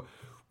 right? So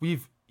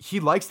he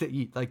likes to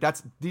eat. Like I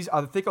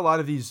think a lot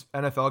of these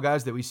NFL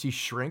guys that we see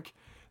shrink,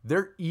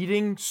 they're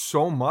eating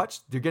so much,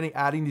 they're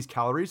adding these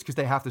calories because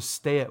they have to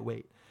stay at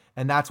weight.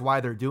 And that's why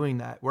they're doing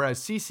that. Whereas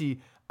CeCe,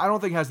 I don't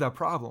think has that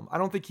problem.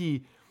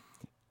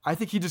 I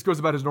think he just goes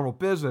about his normal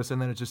business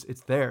and then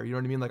it's there. You know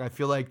what I mean? Like, I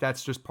feel like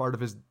that's just part of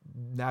his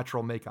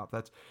natural makeup.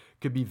 That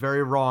could be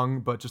very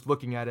wrong, but just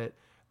looking at it,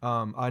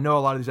 I know a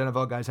lot of these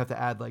NFL guys have to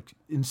add like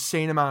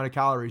insane amount of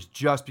calories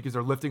just because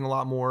they're lifting a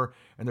lot more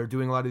and they're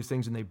doing a lot of these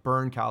things and they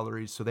burn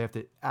calories. So they have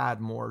to add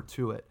more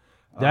to it.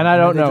 Then I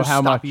don't know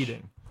how much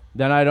eating.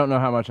 Then I don't know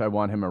how much I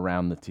want him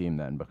around the team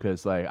then,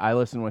 because like I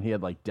listened when he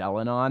had like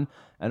Dellen on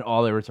and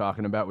all they were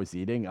talking about was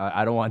eating.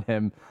 I don't want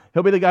him.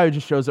 He'll be the guy who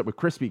just shows up with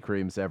Krispy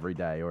Kremes every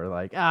day, or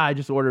like, I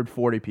just ordered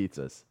 40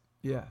 pizzas.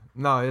 Yeah,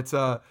 no,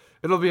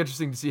 it'll be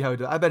interesting to see how he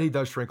does. I bet he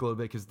does shrink a little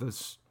bit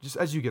because just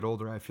as you get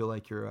older, I feel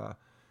like your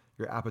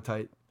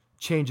appetite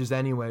changes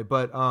anyway.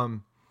 But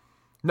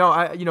no,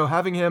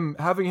 having him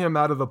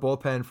out of the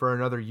bullpen for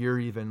another year,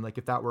 even like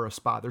if that were a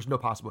spot, there's no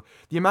possible.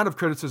 The amount of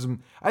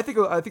criticism, I think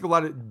a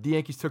lot of the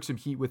Yankees took some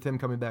heat with him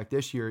coming back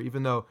this year,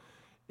 even though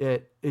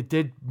it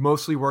did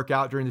mostly work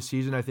out during the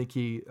season. I think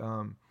he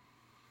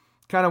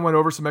kind of went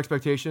over some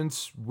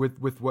expectations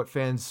with what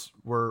fans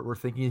were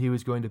thinking he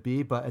was going to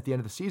be, but at the end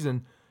of the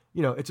season,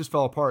 it just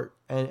fell apart,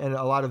 and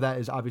a lot of that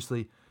is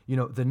obviously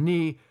the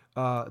knee,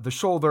 the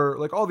shoulder,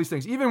 like all these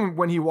things. Even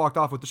when he walked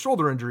off with the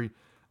shoulder injury,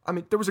 I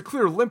mean, there was a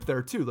clear limp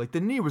there too. Like the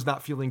knee was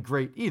not feeling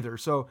great either.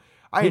 So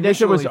I think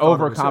it was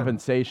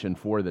overcompensation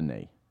for the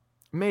knee.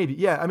 Maybe,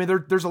 yeah. I mean,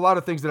 there's a lot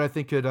of things that I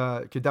think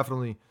could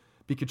definitely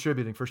be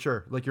contributing for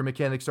sure. Like your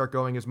mechanics start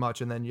going as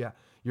much, and then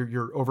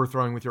you're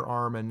overthrowing with your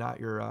arm and not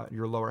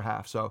your lower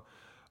half. So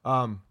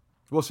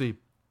we'll see.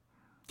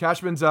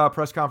 Cashman's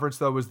press conference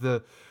though was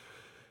the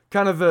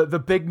kind of the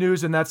big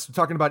news, and that's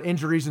talking about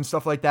injuries and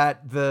stuff like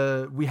that.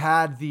 We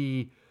had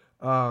the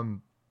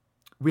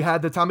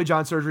Tommy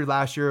John surgery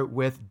last year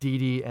with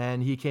Didi,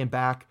 and he came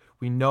back.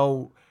 We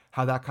know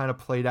how that kind of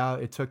played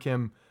out. It took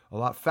him a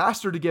lot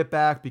faster to get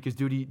back because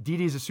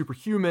Didi is a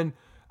superhuman,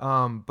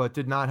 but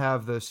did not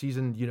have the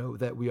season,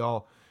 that we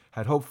all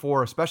had hoped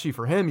for, especially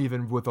for him,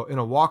 even in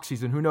a walk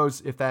season. Who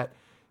knows if that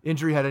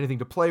injury had anything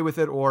to play with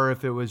it or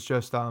if it was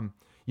just, him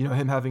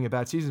having a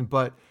bad season.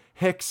 But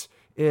Hicks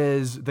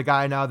is the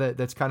guy now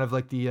that's kind of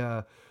like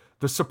the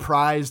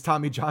surprise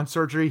Tommy John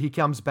surgery. He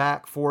comes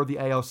back for the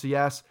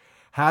ALCS,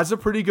 has a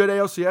pretty good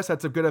ALCS,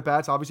 had some good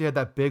at-bats, obviously had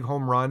that big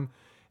home run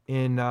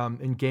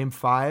in Game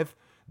 5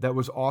 that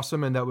was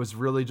awesome, and that was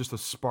really just a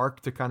spark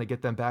to kind of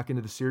get them back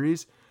into the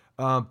series.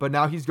 But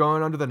now he's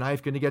going under the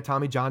knife, going to get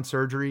Tommy John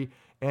surgery,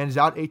 and is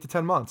out 8 to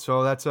 10 months.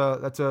 So that's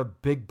a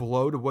big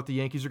blow to what the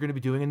Yankees are going to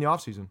be doing in the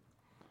offseason.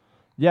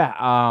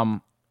 Yeah.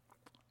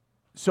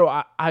 So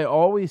I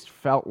always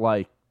felt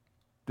like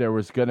there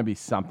was going to be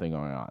something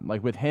going on.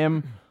 Like with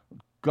him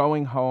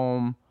going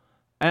home,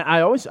 and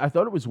I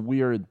thought it was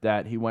weird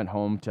that he went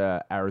home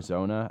to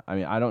Arizona. I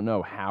mean, I don't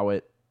know how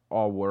it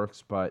all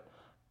works, but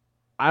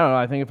I don't know.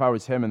 I think if I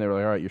was him and they were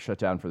like, all right, you're shut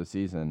down for the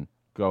season,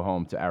 go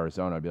home to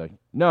Arizona, I'd be like,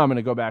 no, I'm going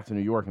to go back to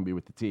New York and be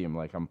with the team.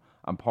 Like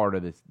I'm part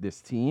of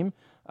this team.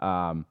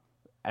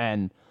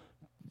 And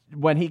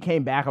when he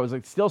came back, I was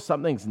like, still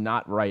something's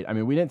not right. I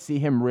mean, we didn't see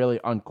him really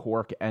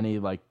uncork any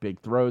like big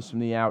throws from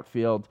the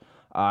outfield.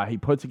 He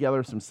put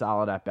together some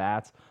solid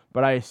at-bats,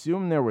 but I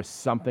assume there was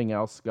something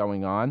else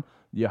going on.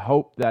 You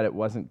hope that it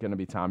wasn't going to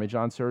be Tommy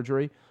John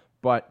surgery,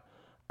 but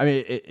I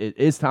mean, it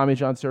is Tommy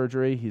John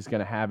surgery. He's going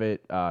to have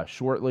it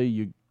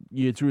shortly.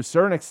 You to a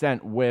certain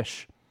extent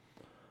wish,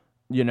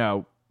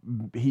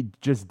 he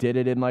just did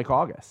it in like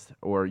August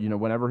or,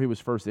 whenever he was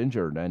first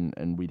injured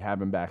and we'd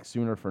have him back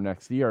sooner for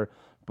next year.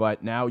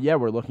 But now,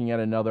 we're looking at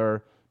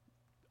another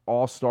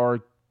all-star,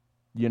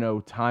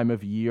 time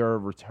of year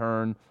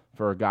return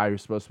for a guy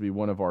who's supposed to be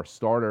one of our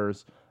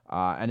starters.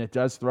 And it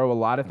does throw a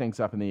lot of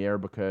things up in the air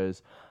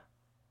because,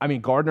 I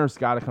mean, Gardner's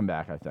got to come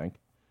back, I think.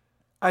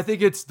 I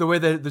think it's the way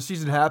that the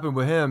season happened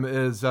with him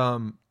is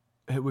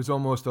it was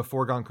almost a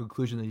foregone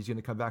conclusion that he's going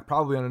to come back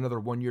probably on another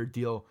 1-year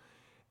deal,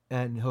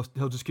 and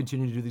he'll just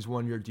continue to do these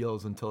 1-year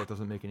deals until it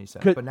doesn't make any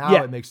sense. But now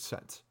it makes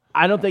sense.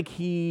 I don't think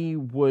he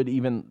would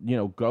even,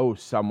 go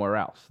somewhere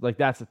else. Like,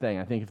 that's the thing.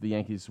 I think if the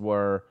Yankees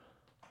were,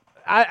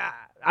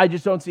 I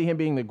just don't see him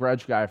being the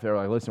grudge guy if they're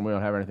like, listen, we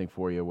don't have anything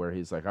for you, where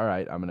he's like, all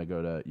right, I'm going to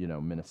go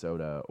to,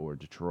 Minnesota or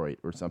Detroit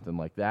or something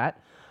like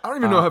that. I don't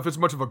even know if it's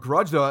much of a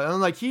grudge though. And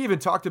like he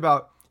did talk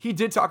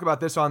about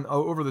this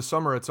over the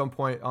summer at some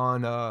point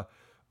on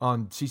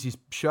CC's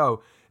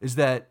show, is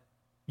that,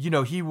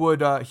 he would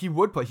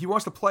play. He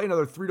wants to play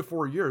another 3 to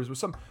 4 years with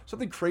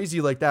something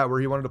crazy like that, where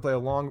he wanted to play a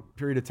long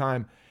period of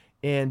time.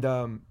 And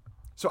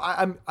so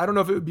I don't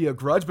know if it would be a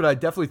grudge, but I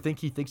definitely think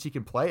he thinks he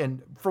can play.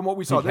 And from what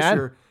we saw this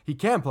year, he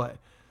can play.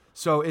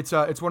 So it's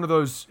one of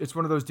those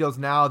deals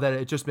now that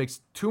it just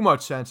makes too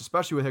much sense,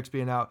 especially with Hicks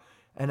being out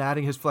and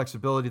adding his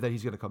flexibility that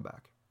he's going to come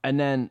back. And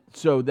then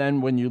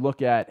when you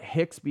look at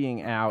Hicks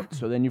being out,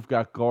 so then you've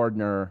got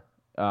Gardner.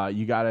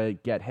 You got to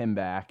get him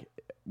back.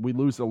 We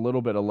lose a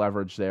little bit of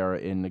leverage there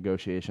in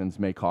negotiations.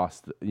 May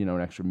cost an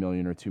extra $1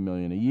 million or $2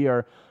 million a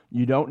year.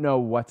 You don't know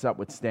what's up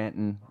with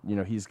Stanton.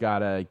 He's got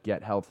to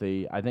get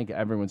healthy. I think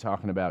everyone's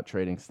talking about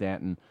trading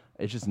Stanton.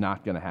 It's just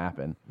not going to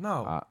happen.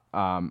 No.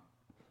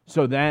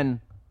 So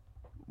then,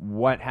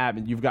 what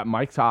happened? You've got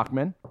Mike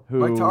Tauchman.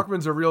 Mike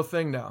Tauchman's a real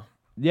thing now.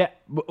 Yeah.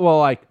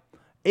 Well,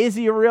 is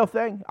he a real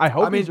thing? I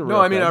hope he's a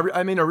real thing.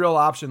 I mean a real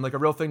option, like a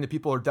real thing that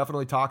people are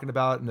definitely talking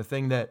about, and the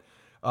thing that,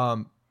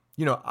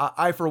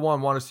 I for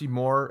one want to see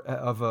more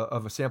of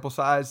a sample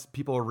size.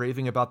 People are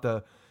raving about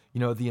the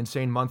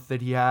insane month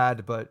that he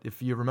had, but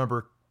if you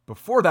remember,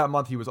 before that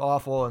month he was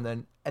awful, and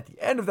then at the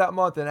end of that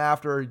month and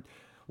after,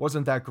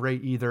 wasn't that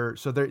great either.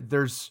 So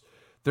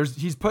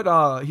he's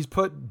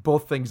put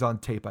both things on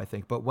tape, I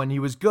think. But when he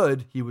was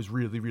good, he was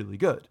really, really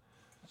good.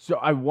 So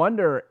I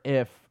wonder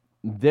if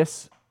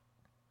this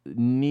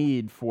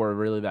need for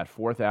really that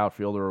fourth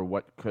outfielder, or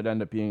what could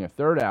end up being a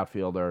third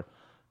outfielder,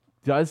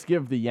 does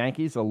give the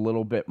Yankees a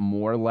little bit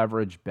more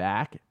leverage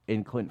back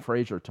in Clint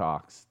Frazier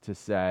talks to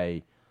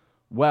say,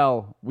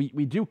 well, we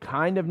do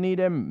kind of need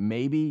him.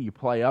 Maybe you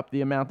play up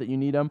the amount that you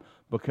need him,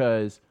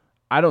 because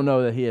I don't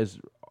know that he has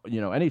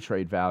any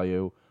trade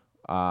value.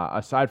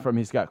 Aside from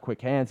he's got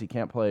quick hands, he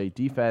can't play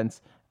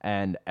defense,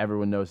 and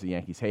everyone knows the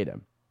Yankees hate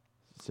him.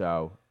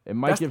 So it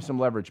might give some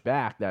leverage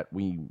back that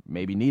we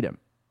maybe need him.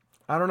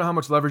 I don't know how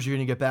much leverage you're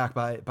going to get back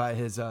by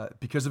his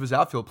because of his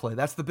outfield play.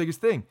 That's the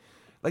biggest thing.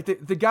 Like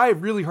the guy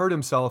really hurt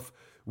himself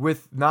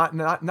with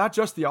not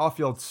just the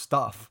outfield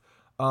stuff,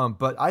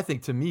 but I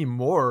think to me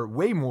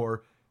way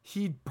more,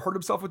 he hurt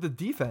himself with the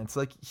defense.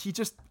 Like he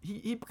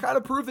kind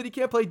of proved that he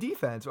can't play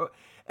defense,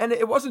 and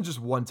it wasn't just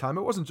one time.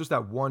 It wasn't just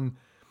that one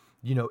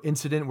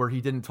incident where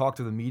he didn't talk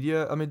to the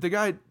media. I mean, the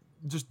guy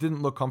just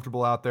didn't look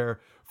comfortable out there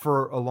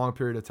for a long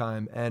period of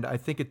time, and I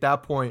think at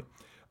that point,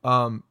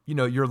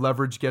 your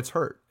leverage gets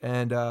hurt,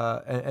 and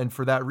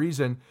for that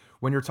reason,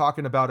 when you're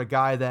talking about a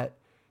guy that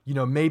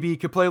maybe he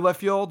could play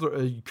left field,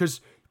 because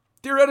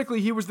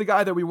theoretically he was the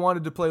guy that we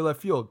wanted to play left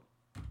field,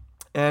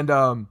 and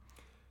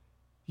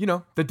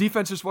the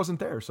defense just wasn't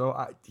there. So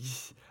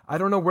I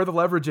don't know where the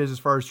leverage is as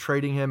far as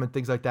trading him and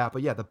things like that.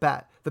 But yeah, the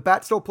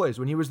bat still plays.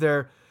 When he was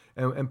there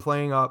and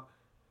playing up,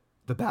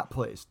 the bat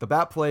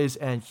plays,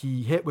 and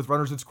he hit with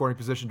runners in scoring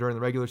position during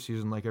the regular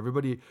season, like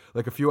everybody,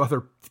 like a few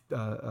other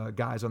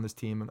guys on this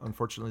team. And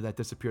unfortunately, that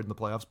disappeared in the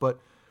playoffs. But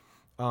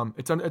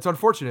it's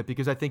unfortunate,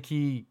 because I think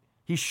he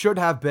should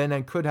have been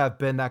and could have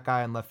been that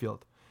guy in left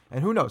field.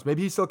 And who knows?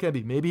 Maybe he still can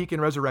be. Maybe he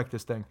can resurrect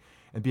this thing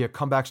and be a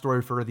comeback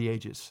story for the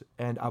ages.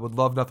 And I would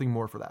love nothing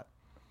more for that.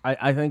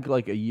 I think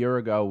like a year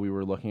ago, we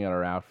were looking at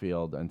our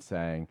outfield and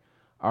saying,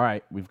 all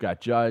right, we've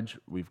got Judge,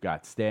 we've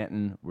got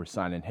Stanton, we're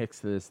signing Hicks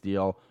to this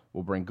deal.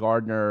 We'll bring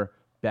Gardner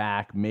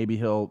back. Maybe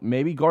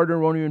Gardner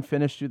won't even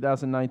finish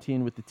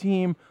 2019 with the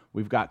team.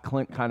 We've got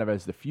Clint kind of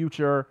as the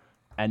future.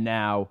 And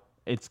now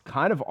it's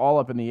kind of all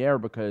up in the air,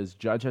 because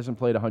Judge hasn't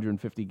played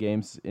 150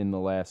 games in the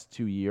last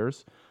 2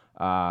 years.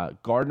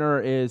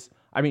 Gardner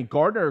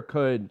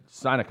could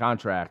sign a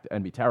contract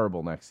and be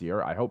terrible next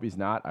year. I hope he's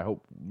not. I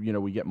hope,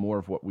 we get more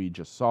of what we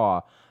just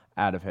saw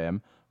out of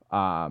him.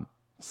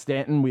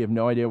 Stanton, we have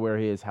no idea where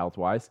he is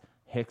health-wise.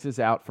 Hicks is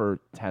out for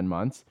 10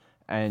 months,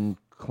 and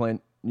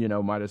Clint,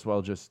 might as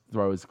well just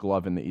throw his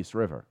glove in the East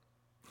River.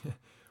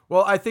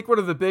 Well, I think one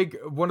of the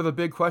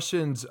big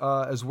questions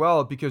as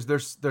well, because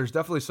there's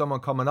definitely someone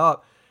coming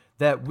up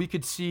that we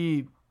could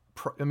see.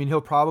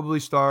 He'll probably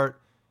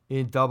start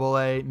in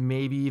Double-A,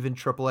 maybe even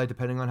Triple-A,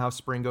 depending on how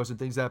spring goes and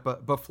things like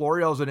that. But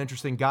Florial's an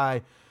interesting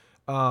guy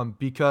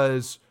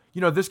because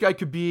this guy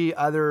could be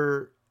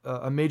either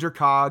a major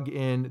cog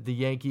in the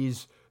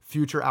Yankees'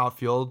 future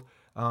outfield,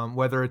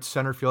 whether it's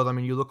center field. I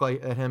mean, you look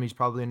at him; he's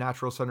probably a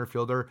natural center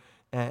fielder.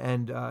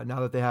 And now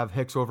that they have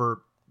Hicks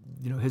over,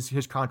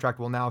 his contract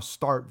will now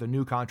start, the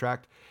new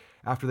contract,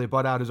 after they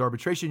butt out his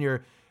arbitration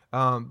year.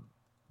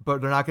 But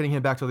they're not getting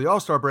him back till the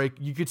All-Star break.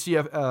 You could see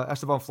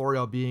Esteban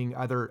Florial being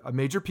either a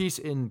major piece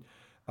in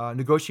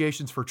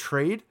negotiations for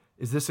trade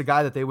Is this a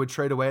guy that they would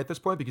trade away at this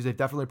point? Because they've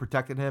definitely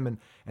protected him and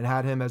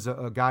had him as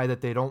a guy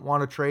that they don't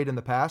want to trade in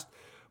the past.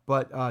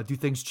 But do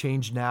things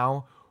change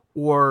now?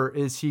 Or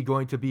is he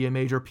going to be a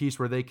major piece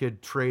where they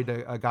could trade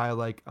a guy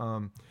like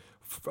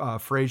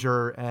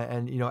Frazier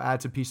and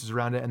add some pieces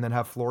around it and then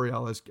have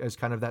Florial as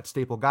kind of that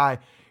staple guy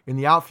in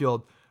the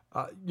outfield?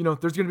 There's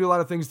going to be a lot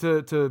of things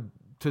to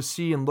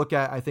see and look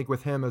at, I think,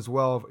 with him as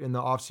well in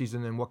the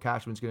offseason and what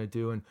Cashman's going to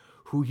do and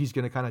who he's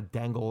going to kind of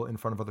dangle in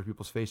front of other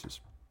people's faces.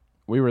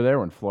 We were there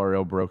when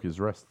Florial broke his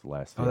wrist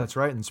last year. Oh, that's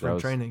right, in spring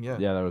training, yeah.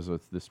 Yeah, that was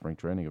the spring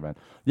training event.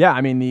 Yeah,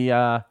 I mean,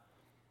 the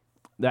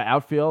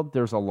outfield,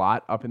 there's a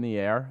lot up in the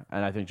air,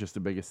 and I think just the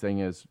biggest thing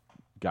is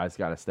guys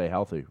got to stay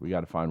healthy. We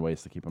got to find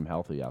ways to keep them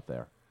healthy out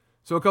there.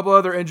 So a couple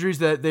other injuries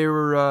that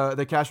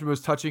that Cashman was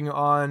touching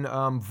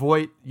on.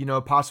 Voit,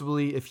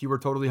 possibly if he were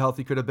totally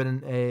healthy, could have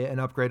been an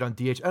upgrade on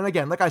DH. And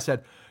again, like I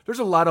said, there's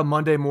a lot of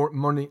Monday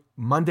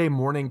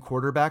morning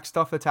quarterback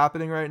stuff that's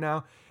happening right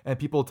now, and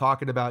people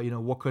talking about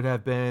what could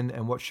have been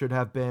and what should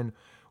have been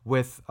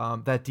with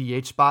that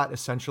DH spot.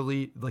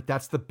 Essentially, like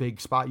that's the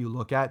big spot you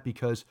look at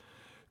because,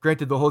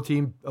 granted, the whole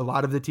team, a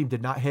lot of the team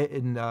did not hit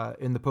in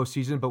the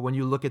postseason, but when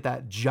you look at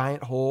that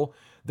giant hole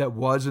that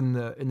was in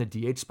the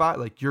DH spot,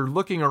 like you're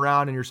looking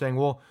around and you're saying,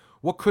 well,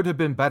 what could have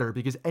been better?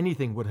 Because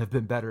anything would have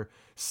been better.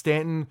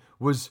 Stanton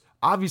was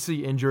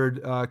obviously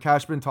injured.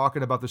 Cashman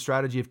talking about the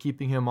strategy of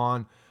keeping him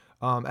on,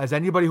 as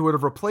anybody who would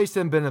have replaced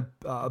him been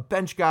a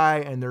bench guy,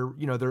 and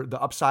the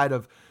upside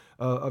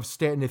of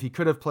Stanton, if he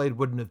could have played,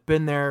 wouldn't have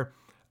been there.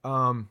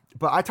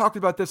 But I talked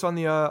about this on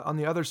the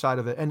other side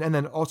of it, and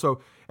then also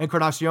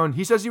Encarnacion.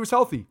 He says he was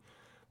healthy.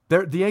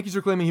 The Yankees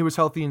are claiming he was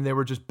healthy and they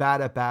were just bad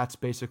at bats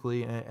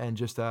basically, and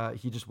just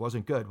he just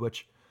wasn't good.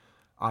 Which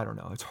I don't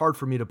know. It's hard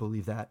for me to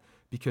believe that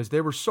because they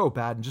were so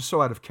bad and just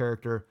so out of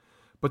character.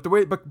 But the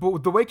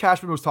way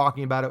Cashman was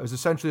talking about it was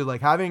essentially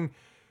like having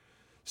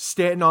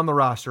Stanton on the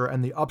roster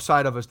and the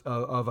upside of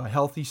a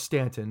healthy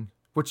Stanton,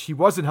 which he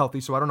wasn't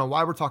healthy. So I don't know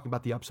why we're talking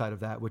about the upside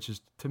of that, which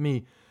is to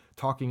me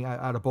talking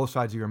out of both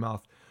sides of your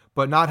mouth.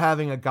 But not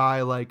having a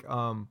guy like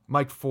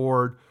Mike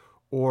Ford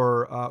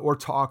or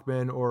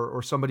Talkman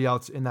or somebody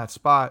else in that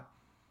spot,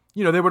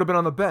 they would have been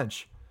on the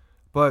bench.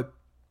 But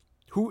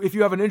if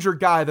you have an injured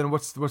guy, then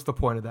what's the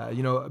point of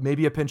that?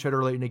 Maybe a pinch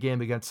hitter late in the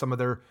game against some of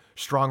their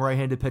strong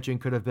right-handed pitching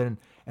could have been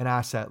an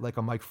asset like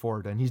a Mike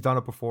Ford, and he's done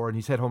it before, and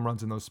he's hit home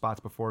runs in those spots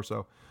before.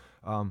 So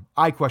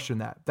I question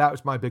that. That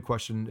was my big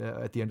question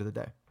at the end of the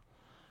day.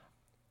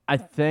 I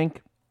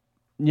think,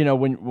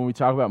 when we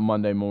talk about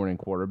Monday morning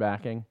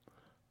quarterbacking,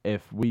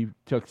 if we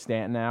took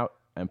Stanton out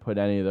and put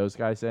any of those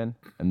guys in,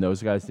 and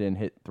those guys didn't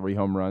hit 3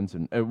 home runs,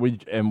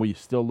 and we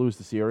still lose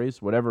the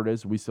series, whatever it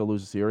is, we still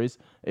lose the series,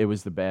 it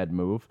was the bad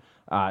move.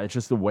 It's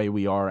just the way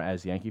we are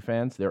as Yankee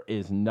fans. There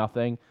is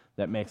nothing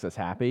that makes us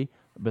happy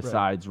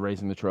besides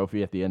raising the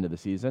trophy at the end of the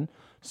season.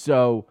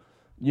 So,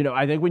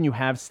 I think when you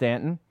have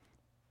Stanton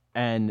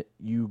and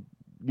you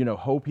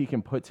hope he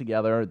can put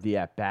together the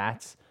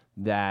at-bats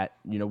that,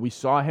 we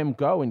saw him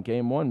go in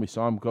game 1. We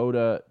saw him go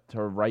to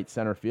right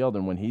center field.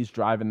 And when he's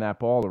driving that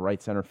ball to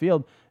right center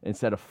field,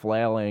 instead of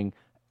flailing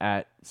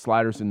at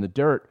sliders in the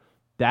dirt,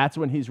 that's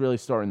when he's really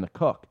starting to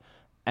cook.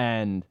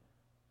 And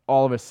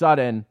all of a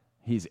sudden,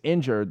 he's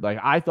injured. Like,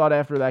 I thought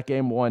after that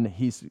game 1,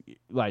 he's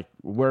like,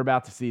 we're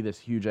about to see this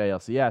huge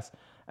ALCS.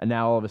 And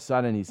now all of a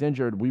sudden he's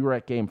injured. We were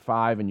at game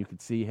 5 and you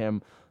could see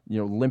him,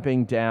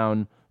 limping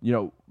down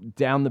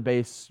the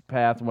base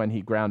path when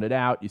he grounded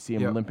out. You see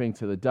him limping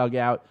to the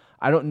dugout.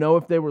 I don't know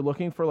if they were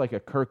looking for like a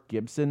Kirk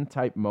Gibson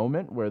type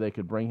moment where they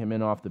could bring him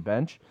in off the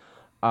bench.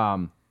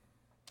 I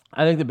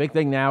think the big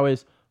thing now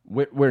is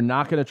we're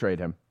not going to trade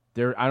him.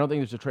 I don't think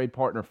there's a trade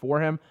partner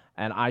for him,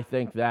 and I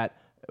think that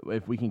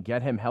if we can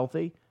get him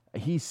healthy,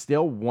 he's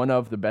still one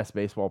of the best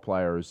baseball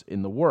players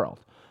in the world.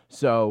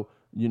 So,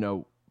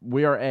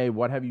 we are a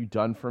what have you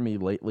done for me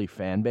lately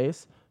fan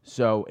base.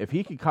 So if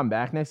he could come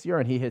back next year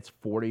and he hits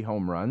 40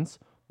 home runs,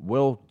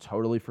 we'll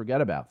totally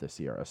forget about this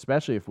year,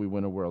 especially if we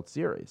win a World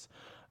Series.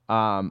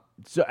 And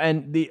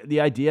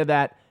the idea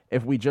that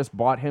if we just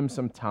bought him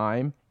some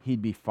time,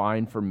 he'd be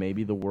fine for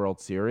maybe the World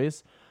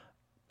Series,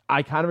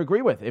 I kind of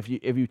agree with. If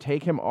you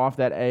take him off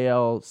that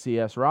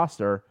ALCS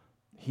roster,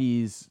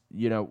 he's,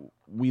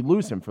 we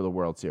lose him for the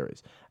World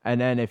Series. And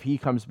then if he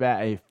comes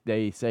back, if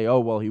they say, oh,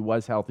 well, he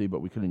was healthy,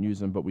 but we couldn't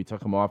use him, but we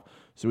took him off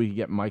so we could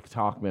get Mike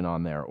Talkman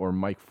on there or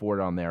Mike Ford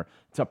on there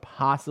to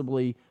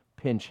possibly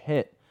pinch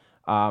hit.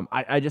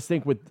 I just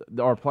think with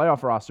our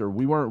playoff roster,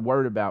 we weren't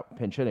worried about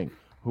pinch hitting.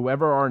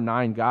 Whoever our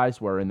 9 guys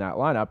were in that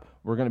lineup,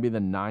 we're going to be the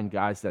 9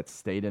 guys that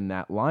stayed in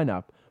that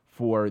lineup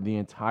for the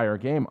entire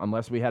game,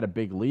 unless we had a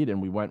big lead and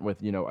we went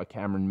with, a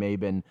Cameron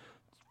Maben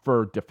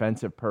for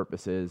defensive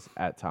purposes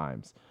at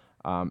times.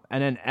 And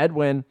then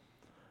Edwin,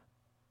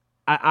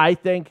 I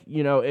think,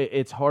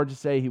 it's hard to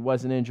say he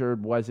was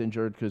injured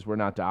because we're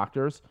not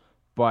doctors.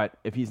 But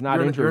if he's not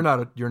injured,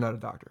 you're not a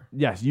doctor.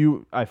 Yes,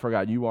 I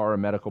forgot you are a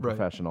medical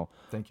professional.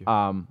 Thank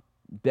you.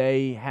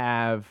 They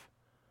have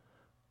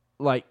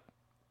like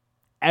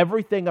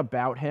everything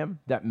about him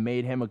that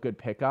made him a good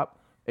pickup.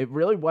 It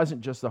really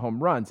wasn't just the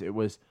home runs. It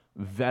was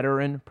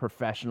veteran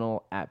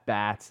professional at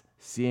bats,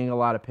 seeing a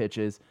lot of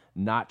pitches,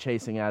 not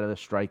chasing out of the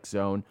strike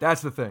zone.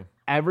 That's the thing.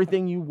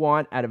 Everything you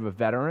want out of a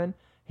veteran.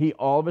 He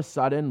all of a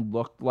sudden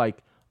looked like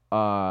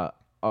a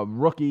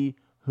rookie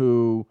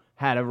who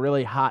had a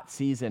really hot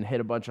season,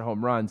 hit a bunch of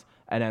home runs,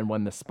 and then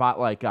when the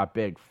spotlight got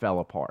big, fell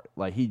apart.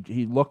 Like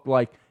he looked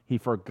like he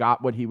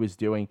forgot what he was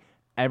doing.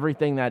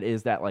 Everything that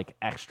is that like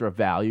extra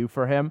value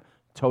for him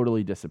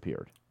totally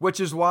disappeared. Which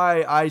is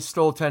why I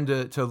still tend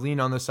to lean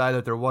on the side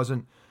that there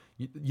wasn't,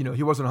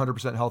 he wasn't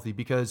 100% healthy,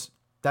 because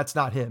that's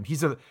not him.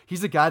 He's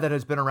a guy that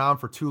has been around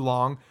for too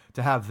long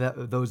to have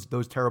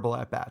those terrible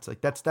at bats.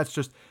 Like that's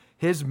just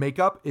his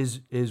makeup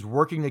is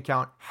working the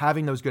count,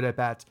 having those good at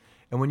bats.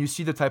 And when you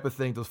see the type of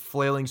thing, those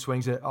flailing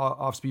swings at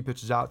off speed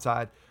pitches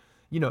outside,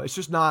 it's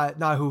just not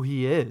who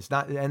he is,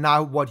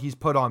 not what he's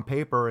put on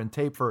paper and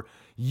tape for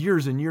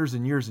years and years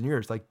and years and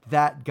years. Like,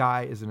 that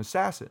guy is an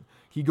assassin.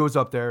 He goes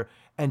up there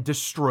and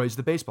destroys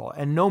the baseball,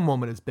 and no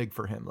moment is big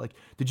for him. Like,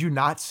 did you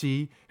not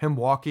see him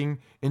walking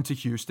into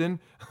Houston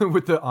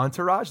with the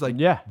entourage? Like,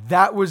 yeah,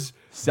 that was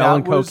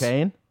selling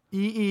cocaine.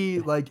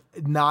 Like,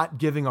 not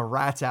giving a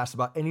rat's ass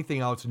about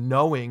anything else,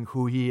 knowing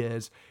who he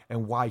is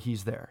and why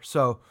he's there.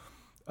 So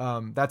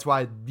that's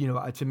why,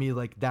 to me,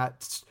 like,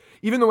 that's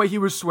even the way he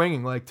was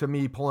swinging, like, to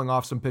me, pulling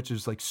off some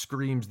pitches, like,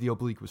 screams the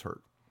oblique was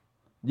hurt.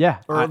 Yeah.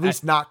 Or at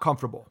least not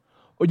comfortable.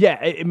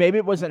 Yeah, maybe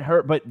it wasn't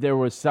hurt, but there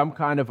was some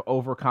kind of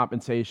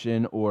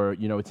overcompensation, or,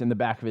 it's in the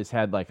back of his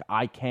head, like,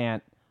 I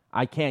can't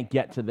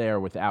get to there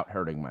without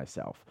hurting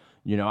myself.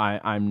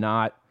 I'm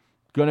not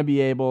going to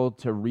be able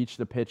to reach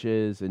the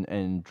pitches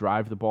and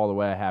drive the ball the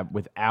way I have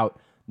without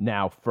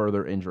now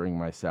further injuring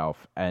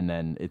myself, and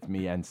then it's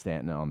me and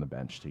Stanton on the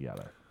bench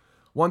together.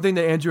 One thing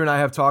that Andrew and I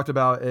have talked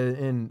about at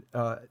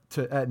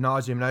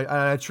nauseum, and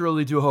I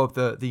truly do hope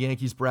the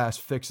Yankees brass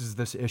fixes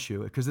this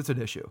issue, because it's an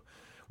issue.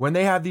 When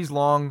they have these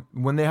long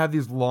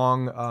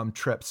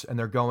trips and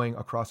they're going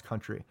across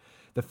country,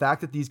 the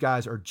fact that these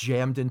guys are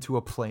jammed into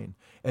a plane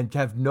and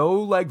have no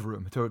leg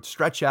room to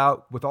stretch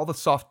out with all the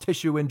soft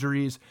tissue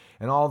injuries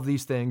and all of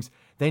these things,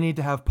 they need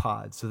to have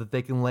pods so that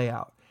they can lay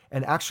out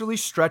and actually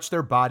stretch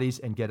their bodies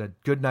and get a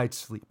good night's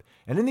sleep.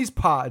 And in these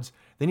pods,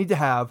 they need to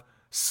have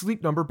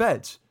Sleep Number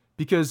beds.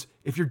 Because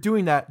if you're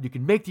doing that, you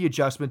can make the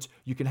adjustments,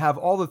 you can have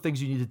all the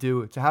things you need to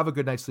do to have a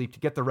good night's sleep, to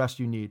get the rest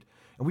you need.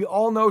 And we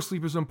all know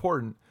sleep is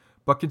important,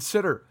 but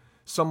consider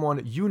someone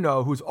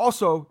who's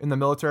also in the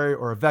military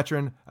or a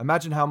veteran.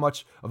 Imagine how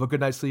much of a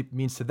good night's sleep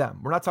means to them.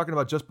 We're not talking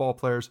about just ball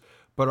players,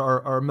 but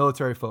our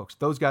military folks.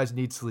 Those guys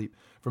need sleep.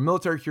 From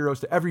military heroes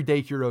to everyday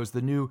heroes,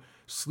 the new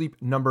Sleep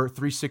Number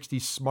 360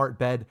 smart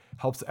bed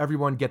helps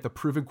everyone get the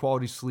proven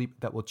quality sleep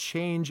that will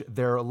change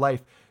their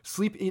life.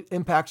 Sleep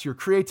impacts your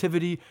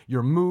creativity,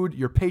 your mood,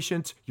 your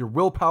patience, your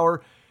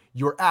willpower,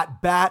 your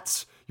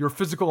at-bats, your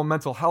physical and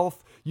mental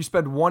health. You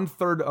spend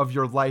 1/3 of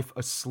your life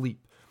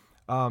asleep.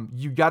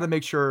 You got to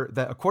make sure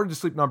that, according to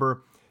Sleep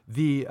Number,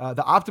 the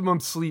optimum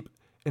sleep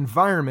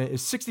environment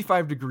is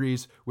 65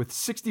 degrees with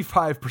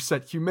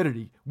 65%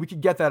 humidity. We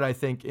could get that, I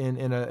think,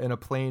 in a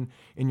plane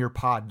in your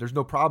pod. There's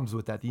no problems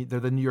with that. They're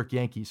the New York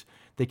Yankees.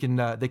 They can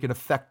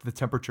affect the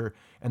temperature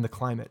and the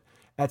climate.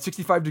 At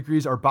 65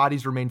 degrees, our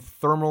bodies remain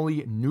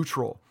thermally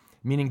neutral,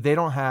 meaning they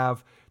don't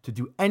have to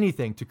do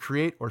anything to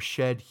create or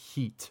shed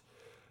heat.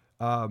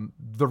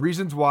 The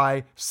reasons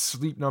why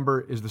Sleep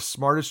Number is the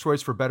smartest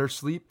choice for better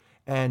sleep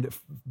and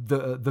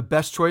the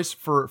best choice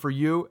for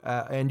you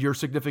and your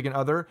significant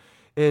other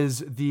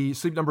is the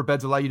Sleep Number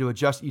beds allow you to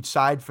adjust each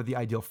side for the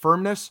ideal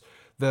firmness.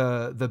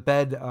 The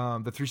bed, the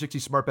 360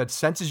 smart bed,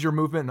 senses your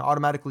movement and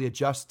automatically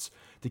adjusts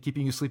to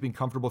keeping you sleeping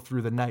comfortable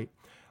through the night.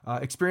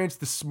 Experience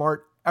the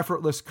smart,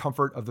 effortless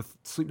comfort of the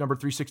Sleep Number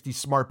 360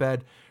 smart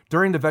bed.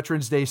 During the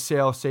Veterans Day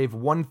sale, save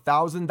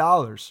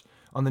 $1,000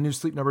 on the new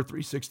Sleep Number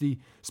 360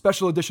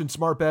 special edition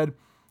smart bed,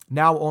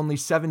 now only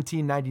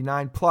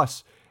 $17.99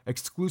 plus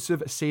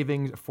exclusive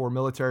savings for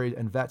military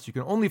and vets. You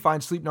can only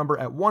find Sleep Number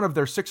at one of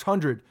their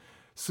 600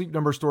 Sleep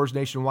Number stores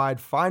nationwide.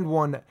 Find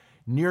one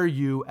near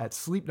you at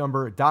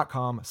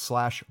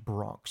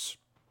sleepnumber.com/Bronx.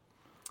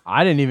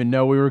 I didn't even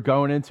know we were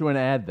going into an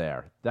ad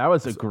there. That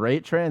was a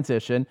great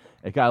transition.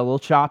 It got a little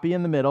choppy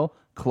in the middle,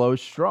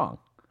 closed strong.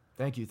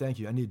 Thank you. I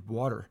need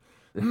water.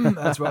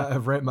 That's why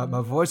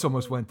my voice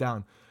almost went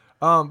down.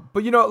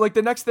 But like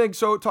the next thing,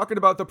 so talking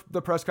about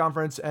the press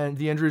conference, and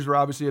the injuries were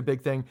obviously a big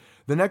thing.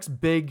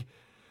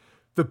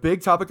 The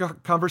big topic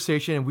of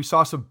conversation, and we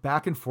saw some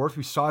back and forth.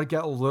 We saw it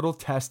get a little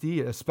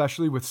testy,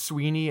 especially with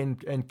Sweeney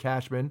and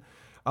Cashman.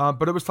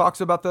 But it was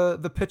talks about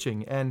the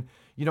pitching. And,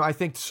 I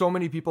think so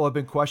many people have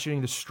been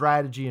questioning the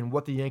strategy and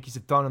what the Yankees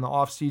have done in the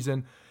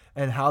offseason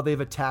and how they've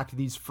attacked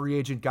these free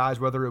agent guys,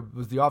 whether it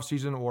was the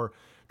offseason or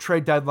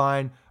trade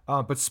deadline,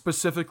 but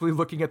specifically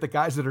looking at the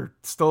guys that are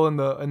still in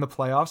the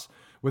playoffs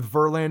with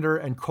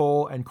Verlander and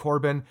Cole and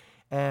Corbin,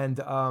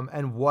 and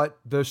what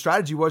the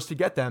strategy was to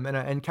get them.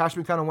 And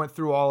Cashman kind of went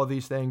through all of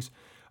these things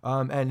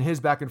and his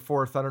back and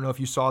forth. I don't know if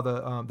you saw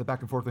the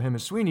back and forth with him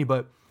and Sweeney,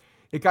 but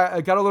it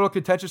got a little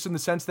contentious in the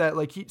sense that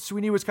like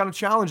Sweeney was kind of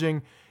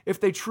challenging if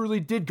they truly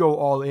did go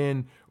all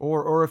in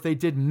or if they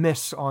did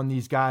miss on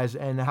these guys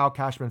and how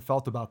Cashman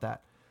felt about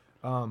that.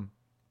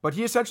 But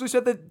he essentially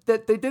said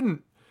that they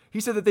didn't. He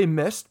said that they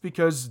missed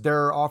because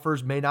their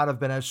offers may not have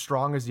been as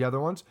strong as the other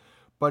ones,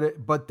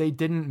 but they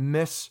didn't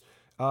miss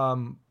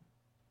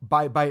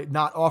by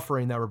not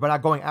offering them or by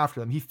not going after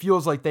them. He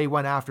feels like they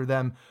went after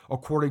them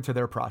according to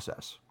their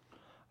process.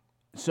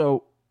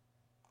 So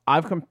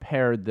I've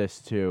compared this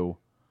to,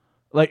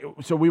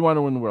 so we want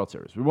to win the World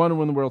Series. We want to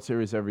win the World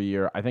Series every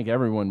year. I think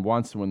everyone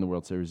wants to win the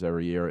World Series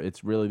every year.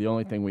 It's really the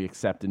only thing we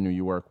accept in New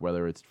York,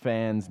 whether it's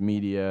fans,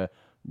 media,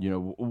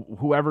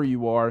 whoever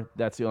you are,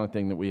 that's the only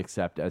thing that we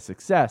accept as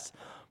success.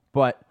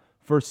 But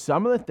for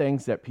some of the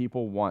things that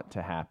people want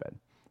to happen,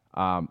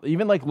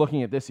 even like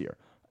looking at this year,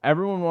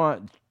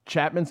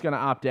 Chapman's going to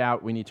opt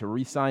out. We need to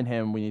re-sign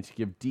him. We need to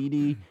give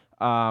Didi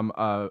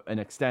an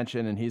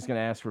extension, and he's going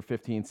to ask for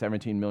 $15,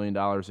 $17 million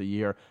a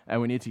year,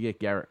 and we need to get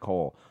Garrett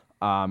Cole.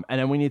 And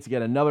then we need to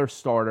get another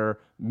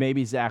starter,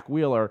 maybe Zach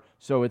Wheeler.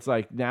 So it's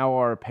like now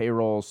our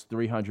payroll's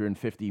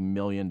 $350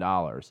 million.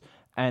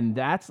 And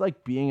that's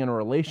like being in a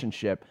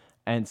relationship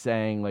and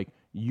saying, like,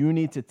 you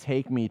need to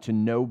take me to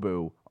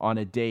Nobu on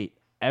a date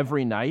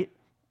every night,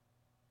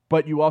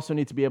 but you also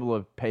need to be able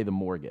to pay the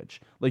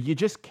mortgage. Like, you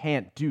just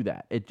can't do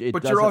that.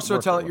 But you're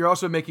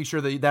also making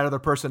sure that other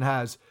person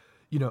has,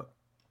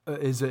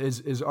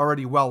 is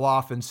already well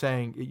off and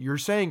saying, you're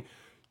saying,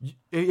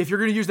 if you're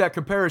going to use that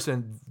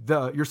comparison,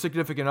 your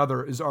significant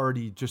other is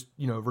already just,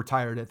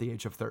 retired at the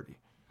age of 30.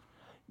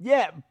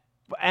 Yeah.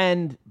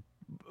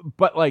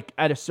 But like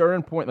at a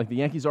certain point, like the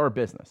Yankees are a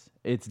business.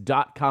 It's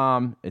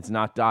 .com. It's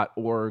not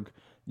 .org.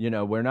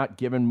 We're not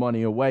giving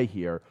money away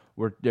here.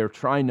 They're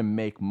trying to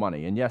make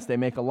money. And yes, they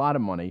make a lot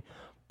of money.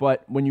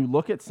 But when you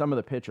look at some of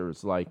the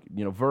pitchers, like,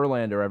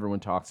 Verlander, everyone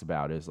talks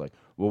about is like,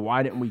 well,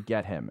 why didn't we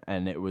get him?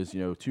 And it was,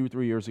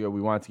 2-3 years ago,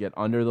 we wanted to get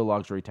under the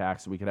luxury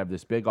tax so we could have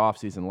this big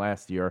offseason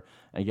last year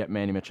and get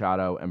Manny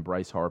Machado and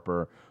Bryce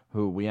Harper,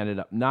 who we ended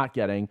up not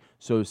getting.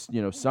 So,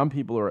 some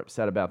people are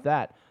upset about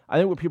that. I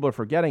think what people are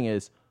forgetting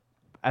is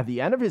at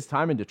the end of his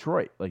time in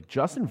Detroit, like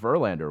Justin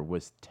Verlander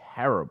was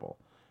terrible.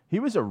 He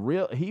was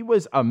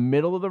a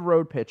middle of the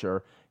road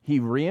pitcher. He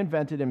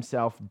reinvented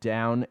himself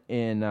down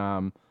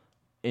in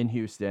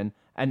Houston,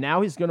 and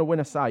now he's going to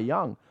win a Cy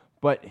Young.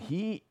 But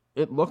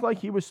it looked like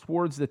he was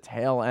towards the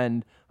tail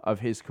end of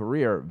his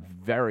career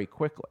very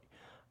quickly.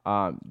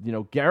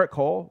 Garrett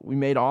Cole, we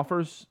made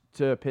offers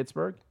to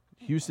Pittsburgh.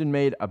 Houston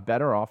made a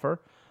better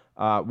offer.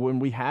 When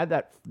we had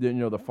that,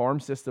 the farm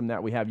system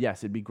that we have, yes,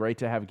 it'd be great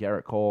to have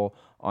Garrett Cole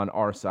on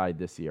our side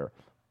this year.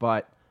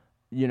 But,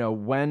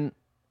 when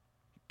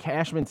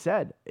Cashman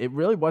said, it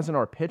really wasn't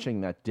our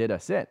pitching that did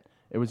us in.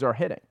 It was our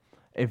hitting.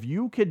 If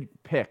you could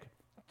pick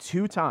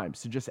 2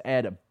 times to just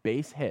add a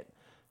base hit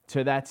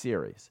to that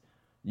series,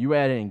 you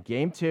add in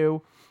game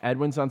 2,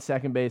 Edwin's on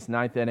second base,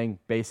 9th inning,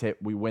 base hit,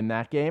 we win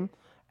that game.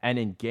 And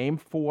in game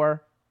 3,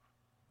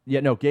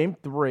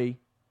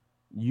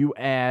 you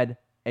add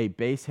a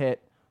base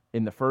hit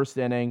in the first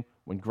inning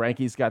when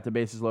Greinke's got the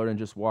bases loaded and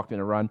just walked in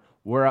a run.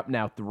 We're up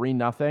now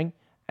 3-0,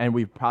 and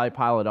we probably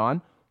pile it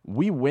on.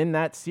 We win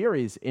that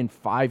series in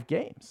 5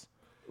 games.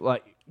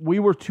 Like, we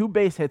were 2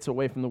 base hits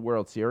away from the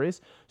World Series.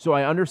 So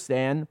I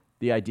understand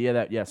the idea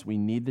that, yes, we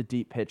need the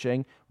deep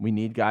pitching. We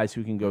need guys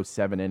who can go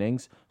 7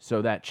 innings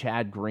so that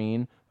Chad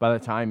Green, by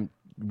the time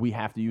we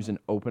have to use an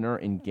opener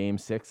in Game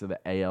 6 of the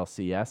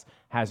ALCS,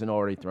 hasn't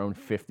already thrown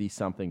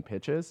 50-something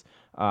pitches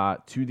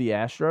to the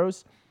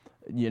Astros,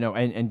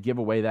 and give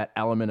away that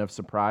element of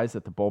surprise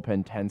that the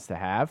bullpen tends to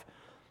have.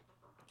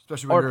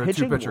 Especially when you're a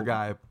 2-pitcher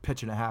guy, a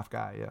pitch-and-a-half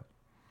guy, yeah.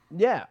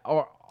 Yeah,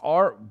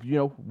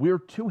 we're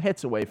 2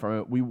 hits away from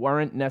it. We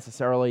weren't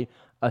necessarily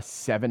a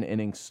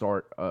 7-inning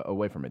start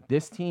away from it.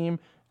 This team,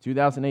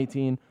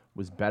 2018,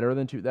 was better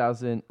than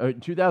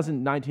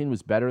 2019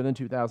 was better than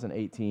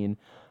 2018.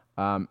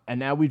 And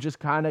now we just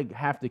kind of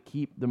have to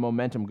keep the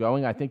momentum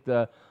going. I think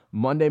the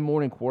Monday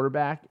morning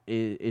quarterback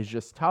is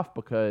just tough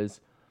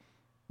because,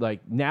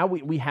 like, now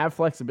we have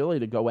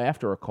flexibility to go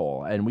after a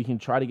Cole, and we can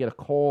try to get a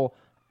Cole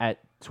at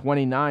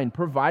 29,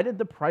 provided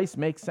the price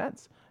makes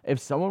sense. If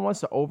someone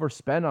wants to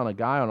overspend on a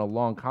guy on a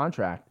long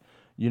contract,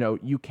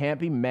 you can't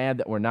be mad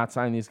that we're not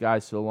signing these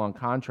guys to the long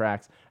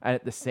contracts and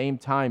at the same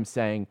time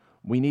saying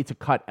we need to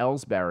cut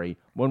Ellsbury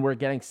when we're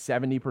getting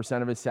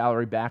 70% of his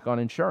salary back on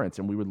insurance,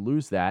 and we would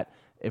lose that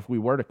if we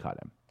were to cut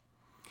him.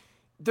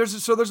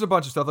 There's a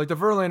bunch of stuff. Like the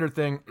Verlander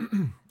thing,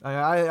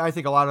 I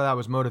think a lot of that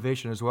was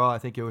motivation as well. I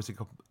think it was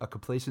a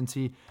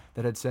complacency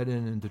that had set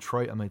in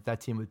Detroit. I mean,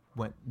 that team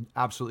went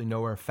absolutely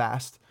nowhere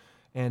fast.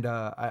 And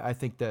I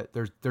think that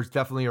there's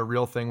definitely a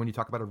real thing when you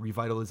talk about a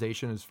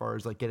revitalization as far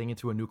as like getting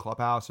into a new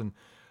clubhouse. And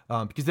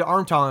because the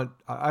arm talent,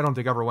 I don't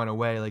think ever went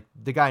away. Like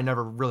the guy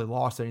never really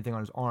lost anything on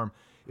his arm.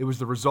 It was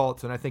the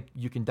results. And I think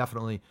you can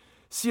definitely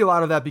see a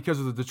lot of that because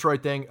of the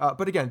Detroit thing.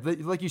 But again,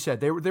 like you said,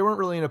 they weren't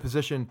really in a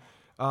position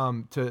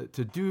to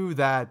do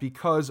that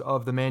because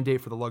of the mandate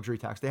for the luxury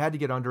tax. They had to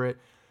get under it.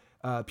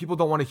 People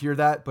don't want to hear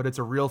that, but it's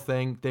a real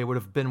thing. They would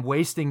have been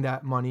wasting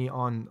that money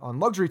on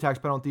luxury tax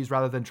penalties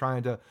rather than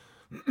trying to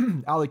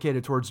allocate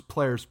it towards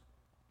players.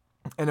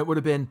 And it would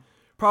have been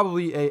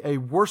probably a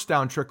worse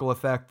down trickle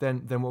effect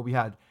than what we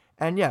had.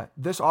 And yeah,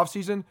 this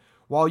postseason,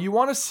 while you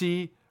want to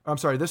see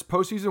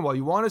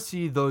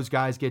those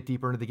guys get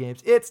deeper into the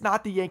games, it's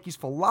not the Yankees'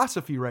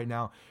 philosophy right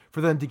now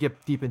for them to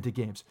get deep into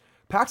games.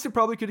 Paxton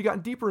probably could have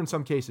gotten deeper in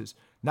some cases.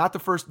 Not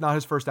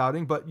his first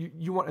outing, but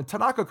and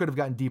Tanaka could have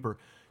gotten deeper.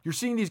 You're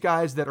seeing these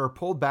guys that are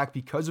pulled back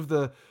because of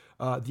the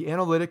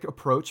analytic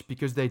approach,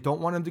 because they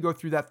don't want him to go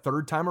through that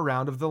third time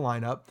around of the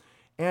lineup.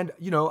 And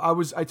I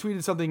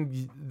tweeted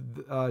something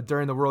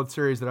during the World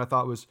Series that I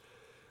thought was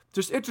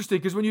just interesting,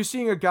 because when you're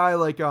seeing a guy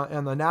like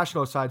on the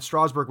National side,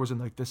 Strasburg was in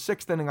like the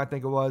 6th inning, I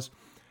think it was.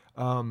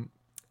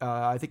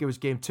 I think it was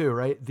game 2,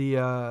 right?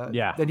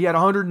 Then he had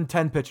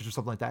 110 pitches or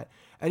something like that,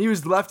 and he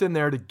was left in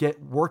there to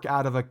get work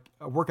out of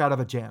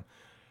a jam.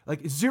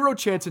 Like, zero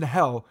chance in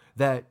hell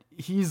that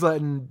he's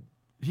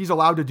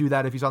allowed to do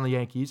that if he's on the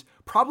Yankees.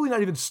 Probably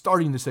not even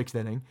starting the 6th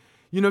inning.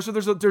 So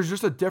there's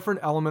just a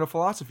different element of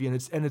philosophy, and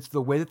it's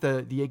the way that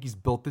the Yankees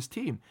built this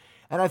team.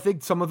 And I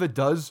think some of it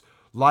does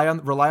rely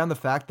on the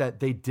fact that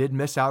they did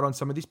miss out on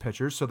some of these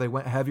pitchers, so they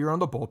went heavier on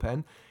the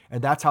bullpen,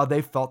 and that's how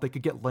they felt they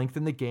could get length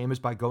in the game, is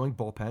by going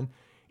bullpen.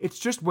 It's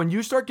just when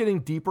you start getting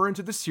deeper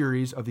into the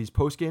series of these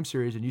post-game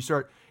series, and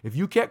if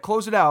you can't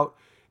close it out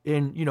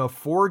in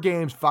 4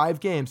 games, 5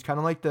 games, kind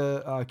of like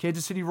the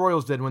Kansas City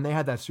Royals did when they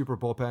had that super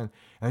bullpen,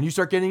 and you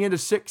start getting into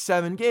 6,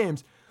 7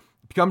 games,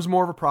 it becomes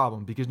more of a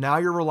problem, because now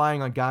you're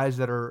relying on guys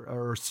that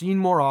are seen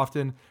more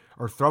often,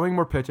 are throwing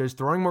more pitches,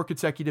 throwing more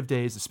consecutive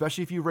days,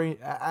 especially if you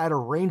add a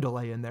rain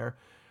delay in there.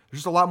 There's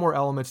just a lot more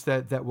elements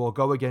that will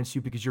go against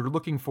you, because you're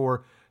looking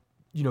for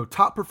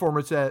top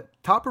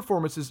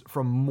performances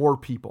from more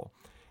people.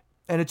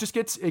 And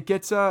it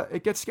gets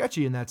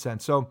sketchy in that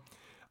sense. So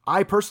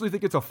I personally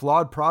think it's a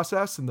flawed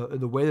process in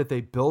the way that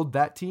they build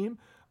that team.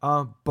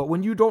 But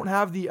when you don't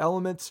have the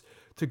elements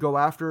to go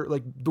after,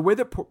 like the way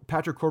that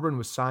Patrick Corbin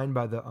was signed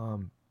by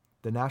the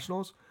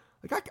Nationals,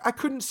 like I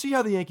couldn't see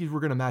how the Yankees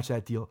were going to match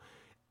that deal.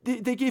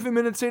 They gave him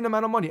an insane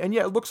amount of money. And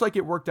yeah, it looks like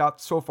it worked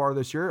out so far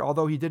this year,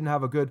 although he didn't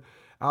have a good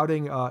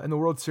outing in the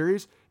World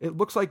Series. It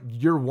looks like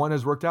year 1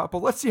 has worked out,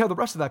 but let's see how the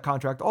rest of that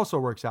contract also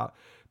works out,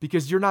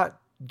 because you're not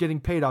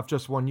getting paid off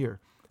just 1 year.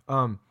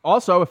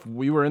 Also, if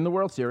we were in the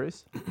World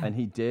Series and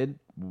he did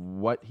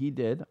what he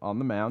did on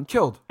the mound,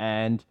 killed,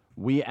 and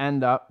we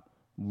end up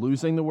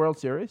losing the World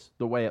Series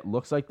the way it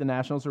looks like the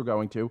Nationals are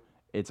going to,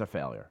 it's a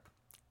failure.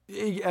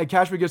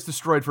 Cashman gets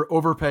destroyed for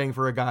overpaying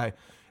for a guy,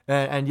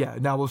 and yeah,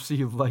 now we'll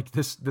see like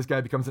this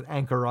guy becomes an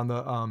anchor on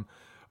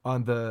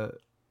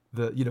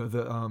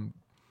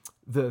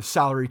the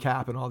salary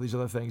cap and all these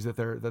other things that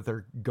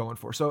they're going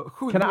for. So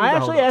can I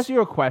actually ask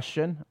you a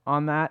question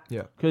on that?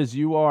 Yeah. Because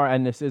you are,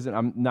 and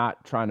I'm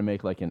not trying to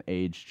make like an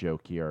age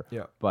joke here.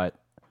 Yeah. But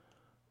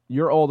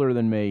you're older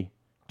than me.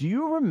 Do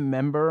you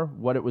remember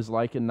what it was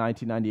like in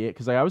 1998?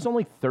 Because I was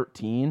only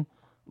 13.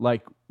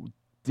 Like,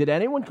 did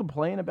anyone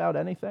complain about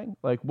anything?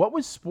 Like, what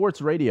was sports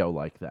radio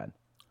like then?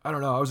 I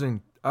don't know.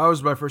 I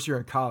was my first year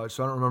in college,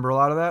 so I don't remember a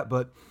lot of that.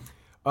 But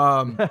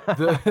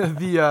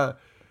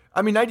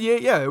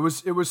 98, yeah, it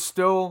was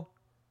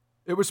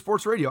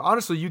sports radio.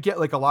 Honestly, you get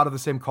like a lot of the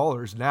same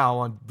callers now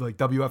on like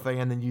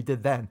WFAN than you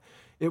did then.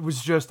 It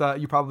was just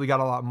you probably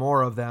got a lot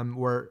more of them,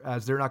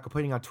 whereas they're not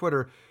complaining on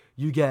Twitter.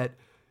 You get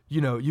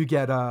Vinny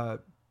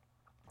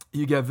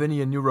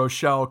and New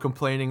Rochelle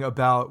complaining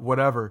about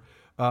whatever,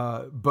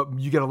 but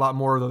you get a lot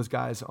more of those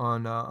guys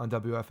on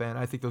WFAN.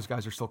 I think those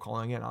guys are still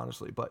calling in,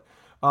 honestly, but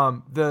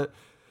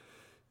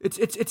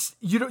It's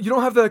you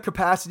don't have the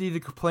capacity to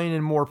complain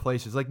in more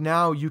places. Like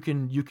now you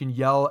can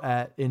yell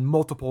in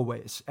multiple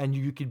ways, and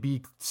you could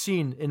be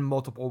seen in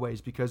multiple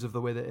ways because of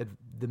the way that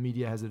the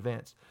media has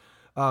advanced.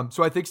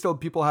 So I think still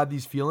people had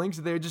these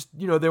feelings. They just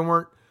they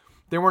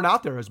weren't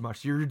out there as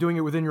much. You're doing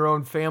it within your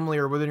own family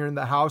or within in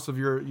the house of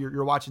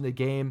you're watching the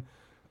game.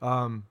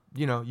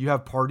 You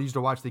have parties to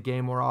watch the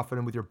game more often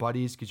and with your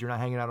buddies because you're not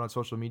hanging out on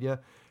social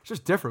media. It's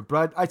just different.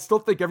 But I still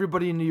think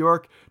everybody in New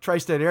York,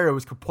 tri-state area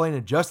was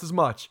complaining just as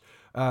much.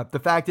 The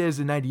fact is,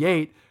 in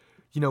 98,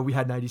 we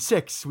had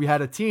 96. We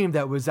had a team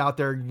that was out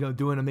there,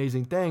 doing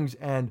amazing things.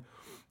 And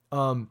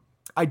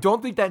I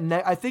don't think that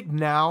I think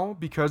now,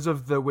 because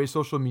of the way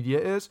social media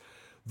is,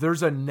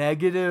 there's a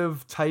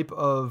negative type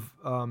of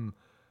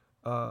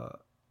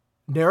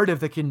narrative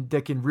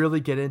that can really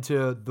get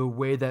into the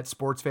way that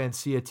sports fans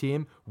see a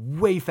team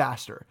way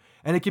faster.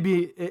 And it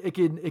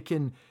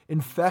can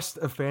infest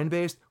a fan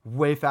base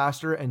way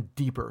faster and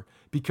deeper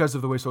because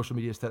of the way social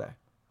media is today.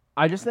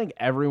 I just think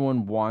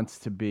everyone wants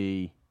to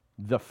be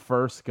the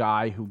first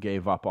guy who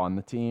gave up on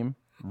the team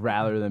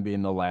rather than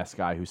being the last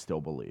guy who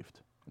still believed.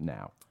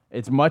 Now,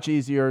 it's much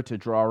easier to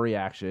draw a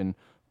reaction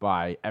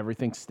by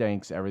everything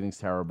stinks, everything's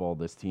terrible,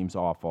 this team's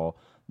awful,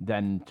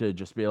 than to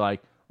just be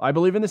like, I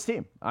believe in this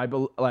team. I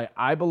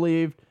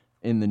believed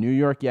in the New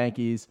York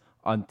Yankees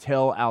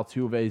until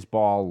Altuve's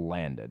ball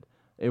landed.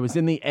 It was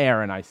in the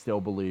air, and I still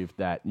believed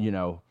that,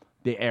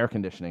 the air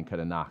conditioning could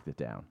have knocked it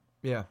down.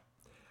 Yeah.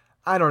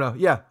 I don't know.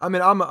 Yeah, I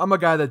mean, I'm a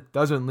guy that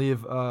doesn't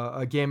leave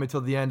a game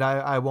until the end.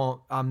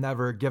 I'm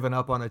never giving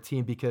up on a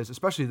team because,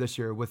 especially this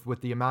year,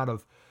 with the amount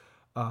of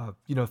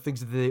things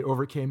that they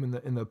overcame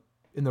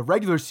in the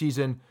regular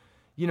season.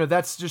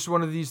 That's just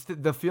one of these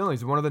the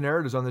feelings, one of the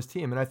narratives on this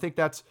team, and I think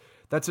that's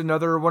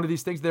another one of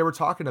these things they were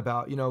talking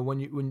about.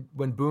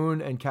 When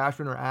Boone and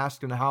Cashman are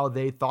asked and how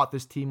they thought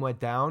this team went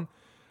down,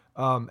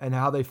 and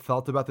how they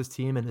felt about this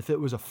team, and if it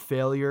was a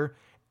failure.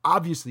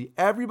 Obviously,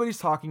 everybody's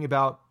talking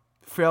about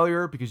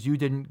failure because you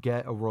didn't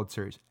get a World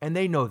Series, and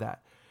they know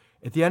that.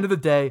 At the end of the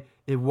day,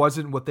 it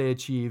wasn't what they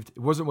achieved.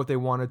 It wasn't what they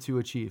wanted to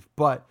achieve,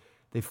 but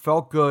they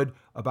felt good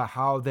about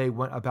how they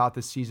went about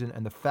this season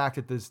and the fact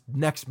that this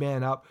next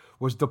man up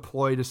was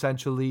deployed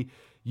essentially,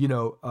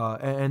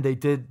 and they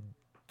did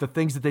the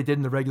things that they did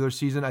in the regular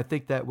season. I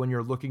think that when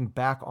you're looking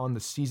back on the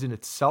season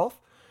itself,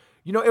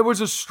 it was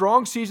a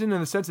strong season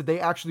in the sense that they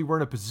actually were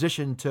in a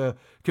position to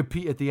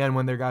compete at the end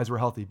when their guys were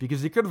healthy,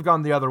 because it could have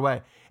gone the other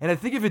way. And I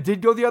think if it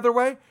did go the other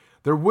way,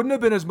 there wouldn't have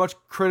been as much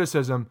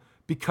criticism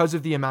because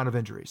of the amount of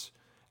injuries.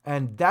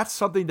 And that's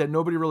something that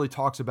nobody really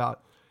talks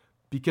about,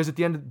 because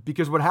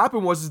because what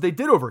happened was they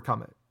did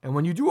overcome it. And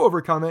when you do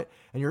overcome it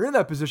and you're in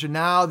that position,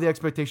 now the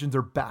expectations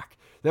are back.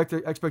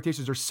 The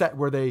expectations are set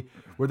where they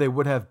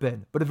would have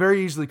been, but it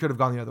very easily could have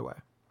gone the other way.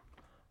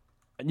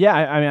 Yeah,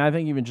 I mean, I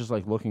think even just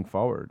like looking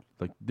forward,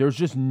 like there's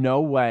just no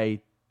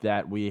way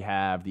that we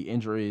have the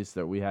injuries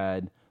that we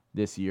had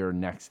this year,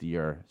 next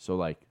year. So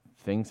like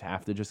things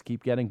have to just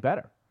keep getting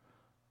better.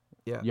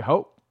 Yeah. You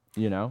hope,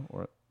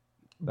 or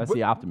that's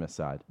the optimist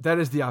side. That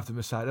is the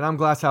optimist side. And I'm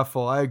glass half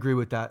full. I agree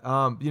with that.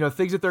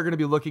 Things that they're going to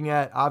be looking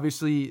at,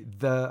 obviously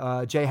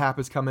the J Happ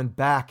is coming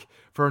back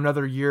for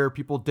another year.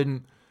 People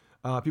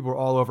were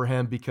all over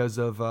him because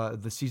of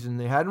the season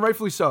they had, and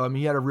rightfully so. I mean,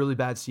 he had a really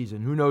bad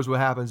season. Who knows what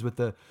happens with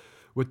the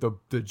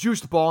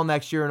juiced ball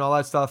next year and all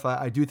that stuff.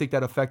 I do think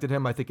that affected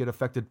him. I think it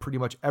affected pretty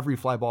much every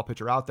fly ball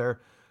pitcher out there.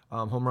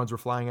 Home runs were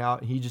flying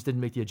out. He just didn't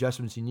make the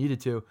adjustments he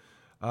needed to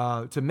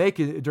make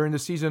it during the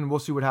season. We'll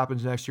see what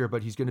happens next year,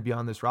 but he's going to be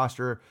on this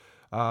roster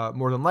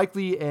more than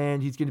likely,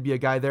 and he's going to be a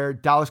guy there.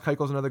 Dallas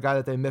Keuchel's another guy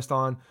that they missed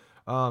on.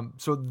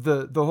 So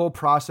the whole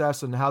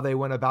process and how they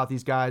went about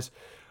these guys,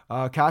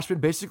 Cashman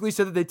basically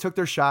said that they took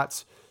their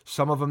shots.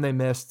 Some of them they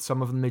missed,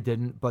 some of them they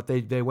didn't, but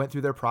they went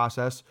through their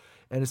process.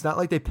 And it's not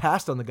like they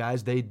passed on the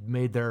guys. They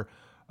made their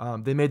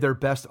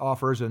best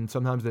offers, and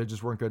sometimes they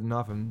just weren't good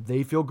enough, and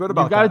they feel good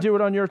about that. You've got to do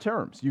it on your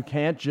terms. You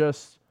can't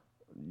just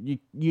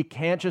you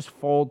can't just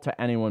fold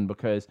to anyone,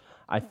 because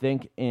I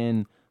think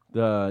in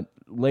the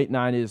late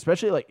 90s,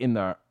 especially like in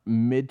the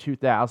mid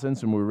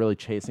 2000s when we were really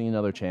chasing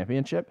another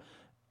championship,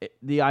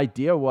 the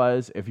idea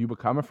was if you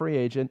become a free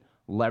agent,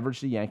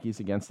 leverage the Yankees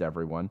against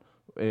everyone.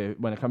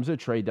 When it comes to a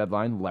trade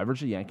deadline,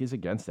 leverage the Yankees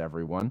against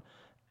everyone.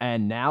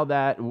 And now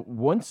that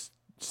once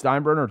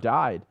Steinbrenner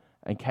died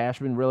and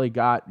Cashman really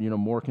got,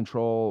 more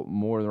control,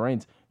 more of the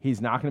reins,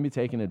 he's not going to be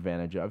taken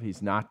advantage of.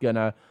 He's not going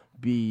to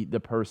be the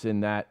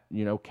person that,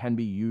 can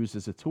be used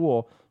as a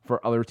tool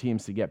for other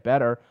teams to get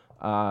better.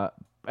 And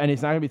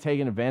he's not going to be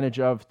taken advantage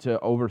of to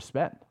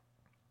overspend.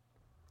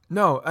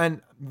 No,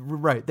 and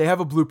right. They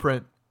have a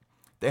blueprint.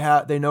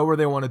 They know where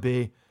they want to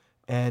be.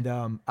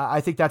 And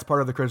I think that's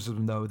part of the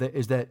criticism, though,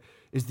 is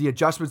the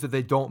adjustments that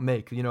they don't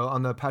make,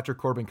 on the Patrick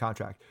Corbin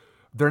contract.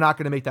 They're not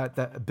going to make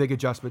that big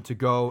adjustment to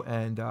go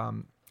and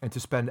to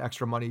spend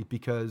extra money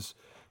because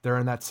they're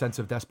in that sense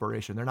of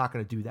desperation. They're not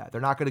going to do that.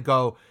 They're not going to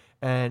go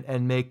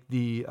and make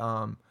the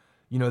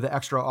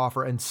extra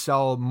offer and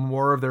sell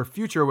more of their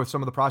future with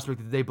some of the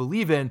prospects that they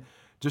believe in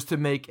just to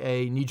make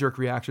a knee-jerk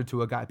reaction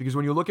to a guy. Because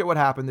when you look at what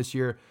happened this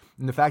year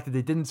and the fact that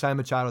they didn't sign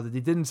Machado, that they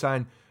didn't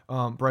sign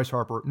Bryce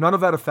Harper, none of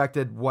that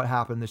affected what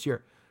happened this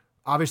year.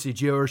 Obviously,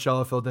 Gio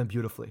Urshela filled in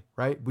beautifully,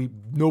 right?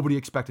 Nobody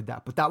expected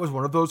that, but that was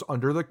one of those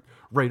under the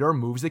radar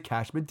moves that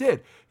Cashman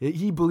did.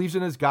 He believes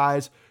in his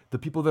guys, the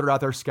people that are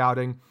out there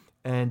scouting,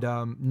 and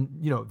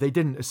they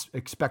didn't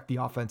expect the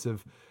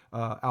offensive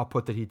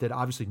output that he did.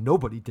 Obviously,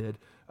 nobody did,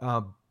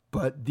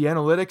 but the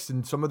analytics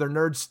and some of their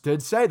nerds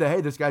did say that,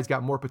 hey, this guy's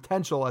got more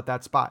potential at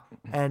that spot,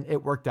 and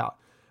it worked out.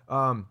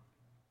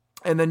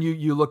 And then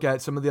you look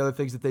at some of the other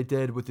things that they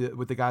did with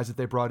the guys that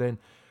they brought in.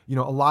 A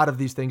lot of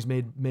these things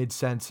made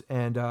sense.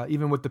 And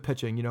even with the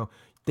pitching,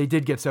 they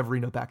did get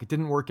Severino back. It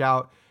didn't work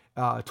out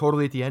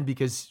totally at the end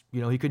because,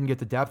 he couldn't get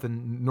the depth,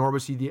 and nor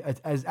was he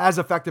as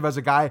effective as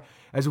a guy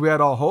as we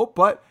had all hoped.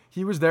 But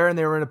he was there, and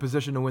they were in a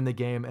position to win the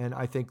game. And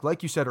I think,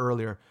 like you said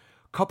earlier,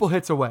 couple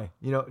hits away,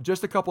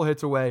 just a couple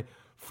hits away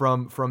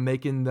from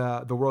making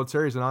the World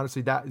Series. And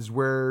honestly, that is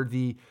where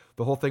the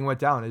whole thing went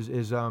down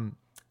is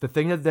the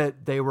thing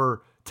that they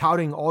were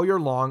touting all year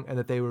long and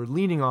that they were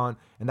leaning on,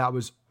 and that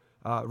was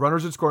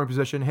runners in scoring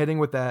position, hitting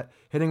with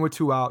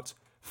 2 outs,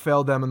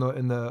 failed them in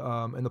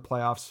the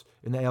playoffs,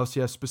 in the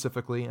ALCS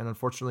specifically, and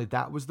unfortunately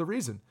that was the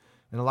reason.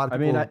 And a lot of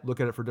people look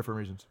at it for different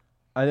reasons.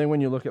 I think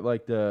when you look at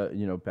like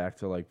back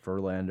to like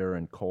Verlander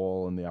and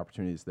Cole and the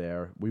opportunities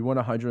there, we won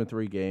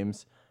 103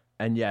 games,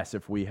 And yes,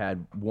 if we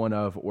had one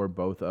of or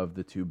both of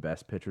the two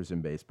best pitchers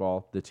in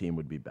baseball, the team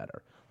would be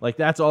better. Like,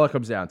 that's all it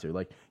comes down to.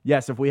 Like,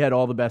 yes, if we had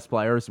all the best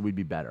players, we'd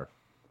be better.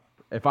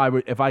 If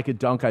I could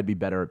dunk, I'd be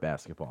better at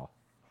basketball.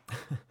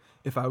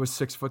 If I was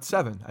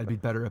 6'7", I'd be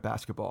better at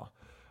basketball.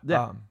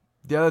 Yeah.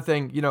 The other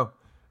thing,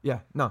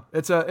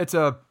 it's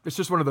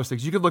just one of those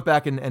things. You could look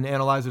back and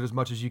analyze it as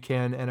much as you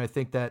can. And I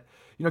think that,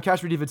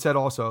 Cash Reed even said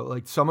also,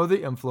 like, some of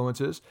the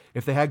influences,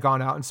 if they had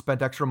gone out and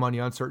spent extra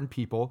money on certain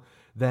people,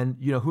 then,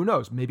 who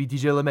knows? Maybe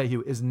DJ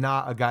LeMahieu is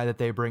not a guy that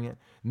they bring in.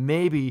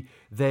 Maybe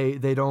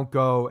they don't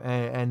go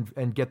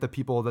and get the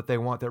people that they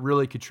want that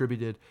really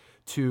contributed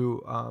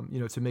to,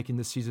 to making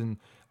this season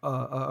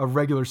a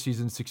regular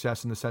season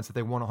success in the sense that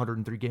they won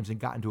 103 games and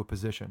got into a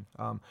position.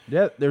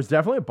 Yeah, there's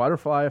definitely a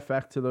butterfly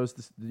effect to those,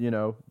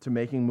 to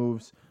making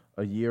moves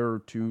a year or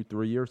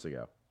 2-3 years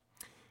ago.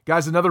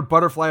 Guys, another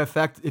butterfly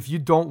effect, if you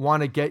don't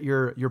want to get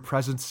your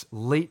presents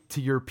late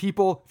to your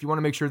people, if you want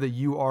to make sure that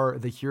you are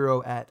the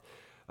hero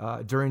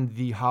during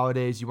the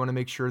holidays, you want to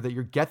make sure that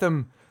you get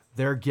them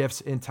their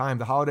gifts in time.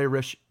 The holiday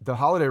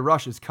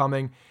rush is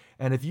coming.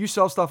 And if you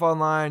sell stuff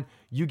online,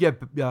 you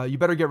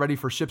better get ready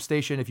for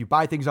ShipStation. If you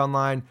buy things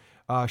online,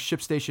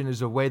 ShipStation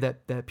is a way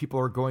that people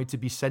are going to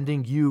be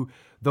sending you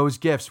those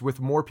gifts. With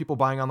more people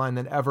buying online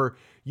than ever,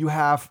 you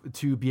have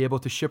to be able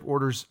to ship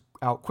orders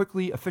out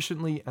quickly,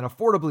 efficiently, and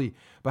affordably.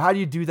 But how do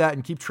you do that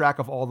and keep track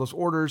of all those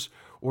orders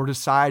or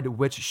decide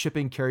which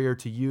shipping carrier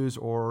to use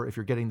or if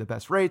you're getting the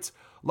best rates?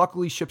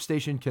 Luckily,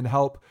 ShipStation can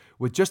help.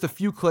 With just a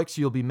few clicks,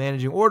 you'll be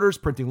managing orders,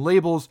 printing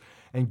labels,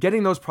 and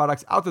getting those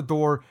products out the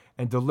door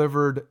and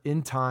delivered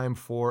in time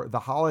for the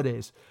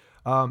holidays.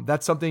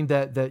 That's something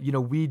that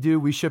we do.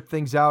 We ship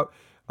things out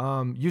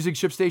using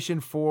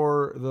ShipStation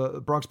for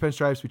the Bronx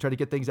Pinstripes. We try to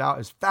get things out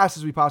as fast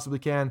as we possibly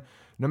can,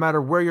 no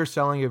matter where you're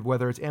selling it,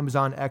 whether it's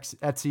Amazon,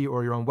 Etsy,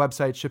 or your own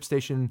website.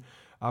 ShipStation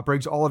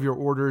brings all of your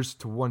orders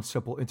to one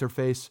simple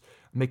interface,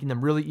 making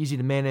them really easy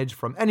to manage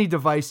from any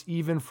device,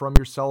 even from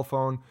your cell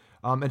phone.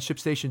 And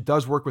ShipStation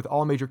does work with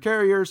all major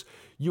carriers,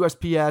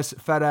 USPS,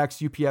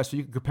 FedEx, UPS, so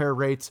you can compare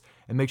rates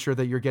and make sure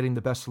that you're getting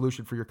the best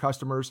solution for your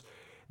customers.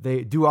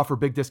 They do offer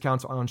big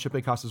discounts on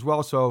shipping costs as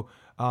well. So,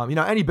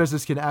 any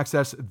business can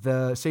access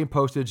the same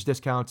postage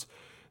discounts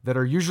that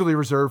are usually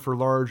reserved for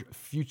large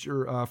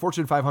future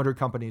Fortune 500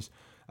 companies.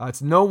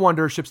 It's no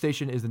wonder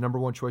ShipStation is the number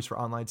one choice for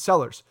online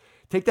sellers.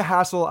 Take the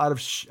hassle out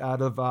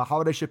of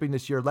holiday shipping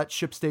this year. Let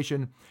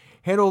ShipStation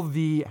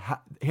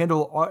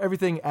handle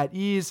everything at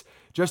ease.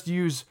 Just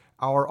use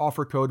our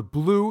offer code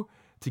BLUE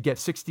to get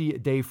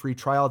 60-day free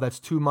trial.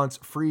 That's 2 months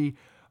free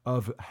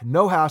of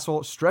no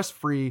hassle,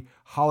 stress-free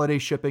holiday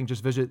shipping.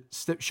 Just visit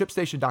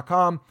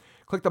ShipStation.com,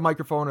 click the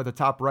microphone at the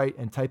top right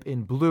and type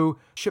in BLUE,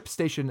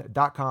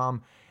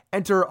 ShipStation.com.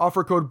 Enter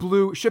offer code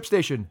BLUE,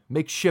 ShipStation.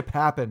 Make ship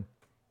happen.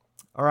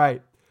 All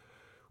right.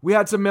 We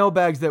had some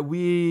mailbags that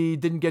we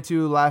didn't get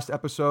to last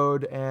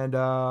episode, and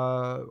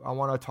I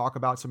want to talk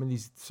about some of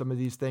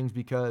these things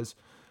because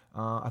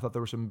I thought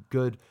there were some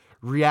good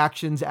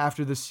reactions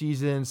after the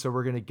season, so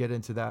we're going to get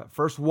into that.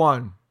 First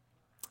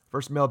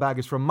mailbag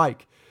is from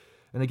Mike.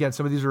 And again,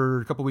 some of these are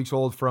a couple weeks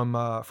old from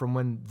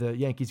when the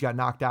Yankees got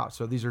knocked out.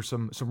 So these are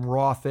some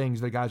raw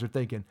things that guys are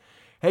thinking.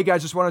 Hey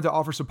guys, just wanted to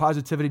offer some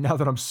positivity now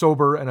that I'm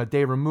sober and a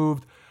day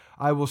removed.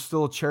 I will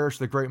still cherish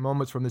the great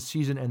moments from this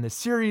season and this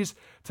series.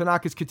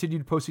 Tanaka's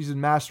continued postseason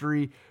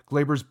mastery,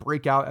 Gleyber's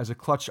breakout as a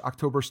clutch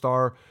October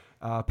star,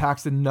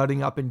 Paxton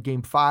nutting up in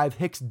Game 5,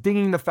 Hicks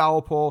dinging the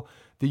foul pole,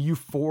 the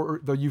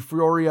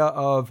euphoria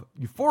of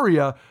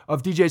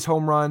DJ's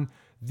home run.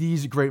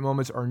 These great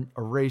moments are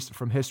erased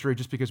from history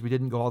just because we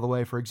didn't go all the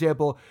way. For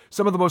example,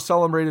 some of the most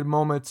celebrated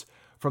moments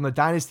from the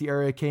Dynasty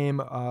era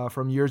came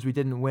from years we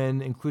didn't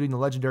win, including the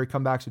legendary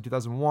comebacks in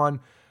 2001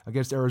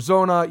 against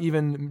Arizona.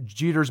 Even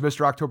Jeter's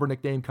Mr. October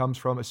nickname comes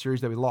from a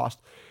series that we lost.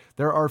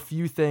 There are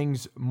few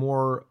things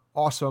more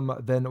awesome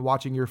than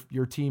watching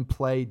your team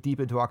play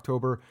deep into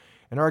October.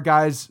 And our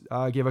guys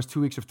gave us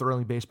 2 weeks of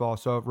thrilling baseball.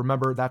 So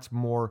remember, that's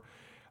more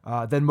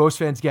than most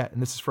fans get.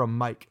 And this is from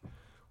Mike.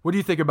 What do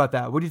you think about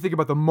that? What do you think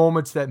about the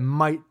moments that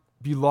might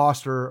be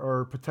lost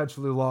or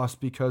potentially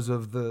lost because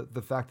of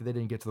the fact that they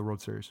didn't get to the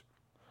World Series?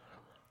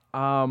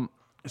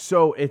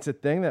 So it's a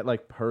thing that,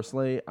 like,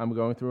 personally I'm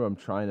going through. I'm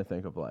trying to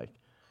think of, like,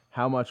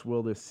 how much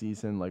will this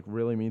season, like,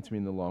 really mean to me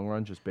in the long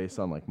run just based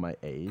on, like, my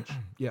age.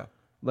 Yeah.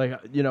 Like,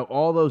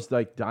 all those,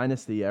 like,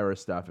 Dynasty era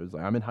stuff is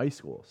like, I'm in high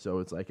school. So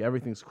it's like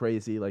everything's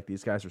crazy. Like,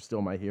 these guys are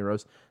still my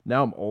heroes.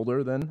 Now I'm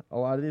older than a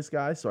lot of these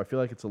guys. So I feel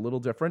like it's a little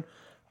different.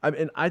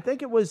 I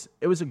think it was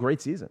a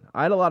great season.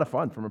 I had a lot of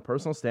fun. From a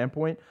personal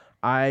standpoint,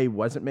 I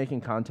wasn't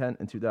making content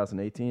in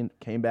 2018,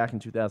 came back in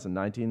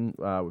 2019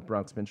 with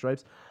Bronx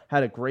Pinstripes,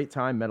 had a great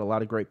time, met a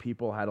lot of great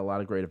people, had a lot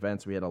of great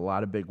events. We had a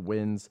lot of big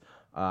wins.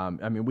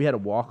 We had a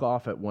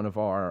walk-off at one of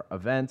our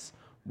events.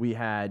 We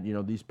had,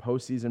 these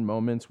postseason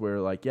moments where,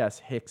 like, yes,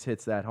 Hicks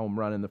hits that home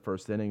run in the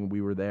first inning. We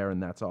were there,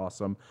 and that's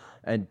awesome.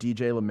 And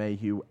DJ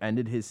LeMahieu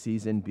ended his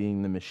season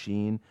being the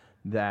machine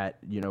that,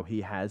 he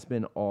has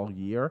been all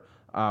year.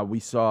 We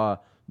saw,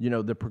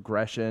 the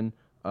progression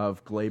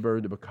of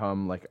Gleyber to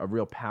become like a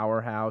real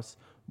powerhouse.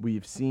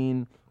 We've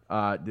seen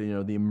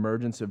the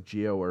emergence of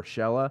Gio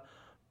Urshela.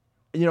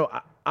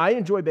 I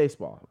enjoy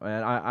baseball,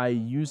 and I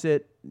use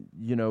it.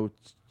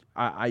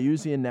 I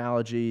use the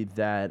analogy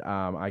that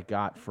I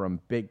got from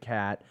Big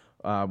Cat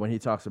when he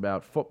talks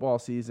about football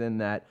season,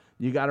 that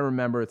you got to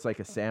remember it's like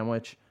a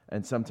sandwich.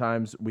 And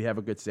sometimes we have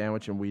a good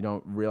sandwich and we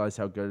don't realize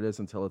how good it is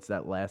until it's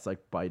that last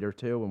bite or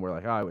two, and we're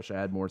like, oh, I wish I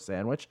had more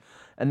sandwich.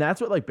 And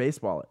that's what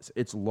baseball is.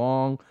 It's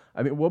long.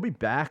 I mean, we'll be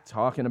back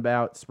talking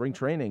about spring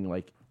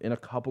training in a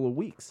couple of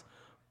weeks.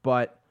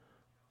 But,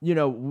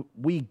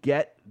 we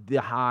get the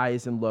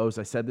highs and lows.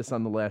 I said this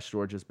on the last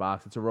George's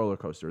Box. It's a roller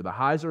coaster. The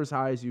highs are as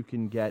high as you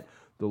can get.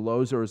 The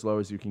lows are as low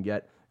as you can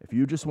get. If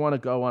you just want to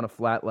go on a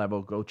flat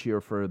level, go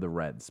cheer for the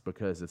Reds,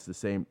 because it's the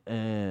same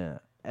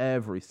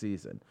every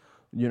season.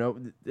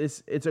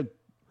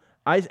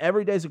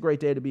 Every day's a great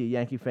day to be a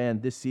Yankee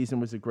fan. This season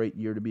was a great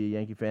year to be a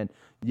Yankee fan.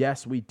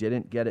 Yes, we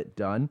didn't get it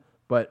done,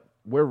 but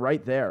we're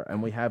right there,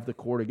 and we have the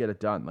core to get it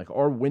done.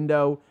 Our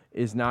window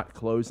is not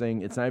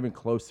closing. It's not even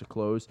close to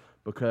close,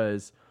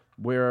 because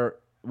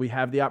we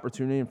have the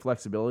opportunity and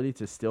flexibility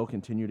to still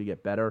continue to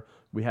get better.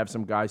 We have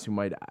some guys who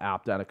might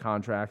opt out of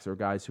contracts, or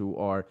guys who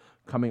are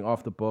coming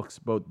off the books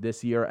both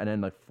this year and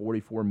then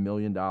 $44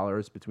 million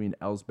between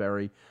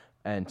Ellsbury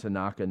and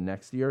Tanaka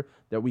next year,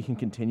 that we can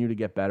continue to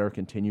get better,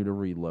 continue to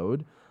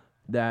reload.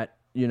 That,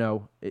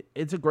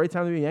 it's a great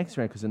time to be a Yankees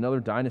fan, because another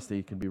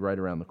dynasty can be right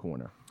around the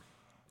corner.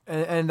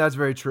 And that's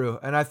very true.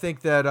 And I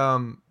think that,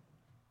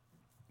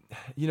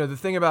 the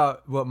thing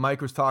about what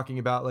Mike was talking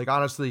about,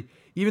 honestly,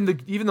 even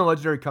the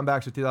legendary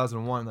comebacks of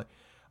 2001,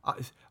 I'm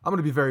going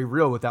to be very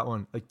real with that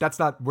one. That's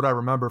not what I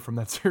remember from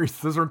that series.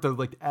 Those aren't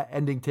the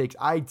ending takes.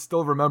 I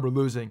still remember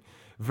losing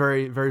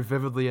very, very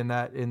vividly in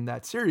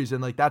that series.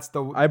 And that's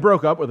I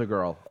broke up with a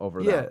girl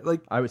over that. Yeah.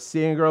 I was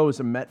seeing a girl who was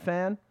a Met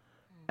fan,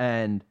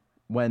 and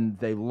when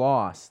they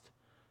lost,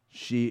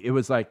 it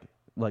was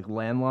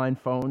landline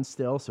phone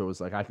still. So it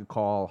was I could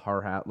call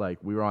her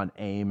we were on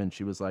AIM, and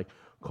she was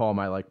call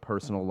my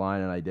personal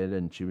line, and I did it,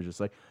 and she was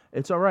just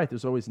it's all right,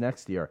 there's always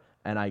next year.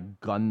 And I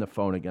gunned the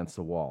phone against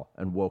the wall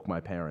and woke my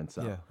parents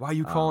up. Yeah. Why are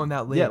you calling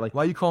that late? Yeah,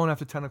 why are you calling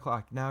after 10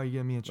 o'clock? Now you're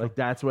getting me in trouble.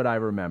 That's what I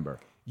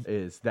remember,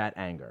 is that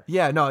anger.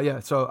 Yeah, no,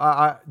 yeah. So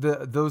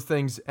those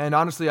things, and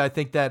honestly, I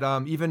think that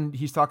even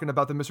he's talking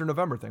about the Mr.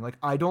 November thing.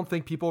 I don't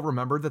think people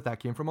remember that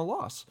came from a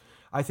loss.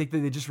 I think that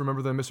they just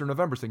remember the Mr.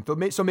 November thing.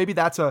 So maybe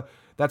that's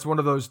one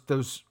of those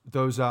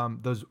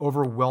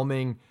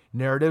overwhelming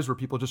narratives where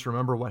people just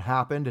remember what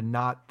happened and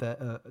not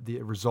the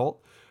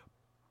result.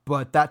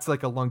 But that's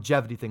a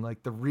longevity thing.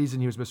 The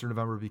reason he was Mr.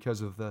 November,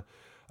 because of the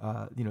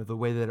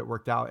way that it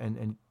worked out,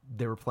 and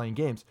they were playing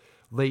games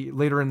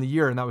later in the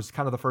year, and that was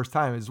kind of the first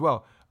time as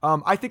well.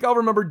 I think I'll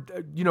remember,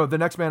 the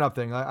next man up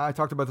thing. I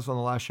talked about this on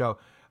the last show.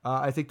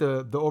 I think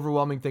the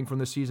overwhelming thing from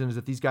this season is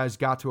that these guys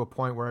got to a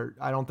point where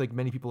I don't think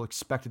many people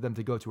expected them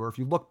to go to. Or if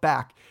you look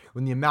back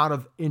when the amount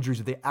of injuries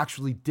that they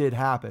actually did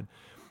happen,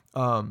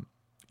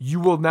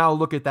 you will now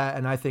look at that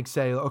and I think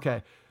say,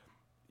 okay,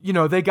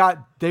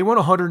 they won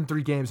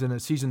 103 games in a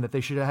season that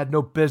they should have had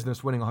no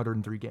business winning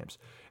 103 games,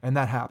 and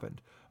that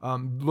happened.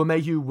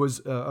 LeMahieu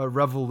was a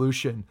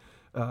revolution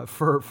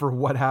for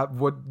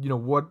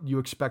what you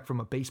expect from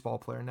a baseball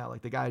player now.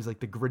 The guy's the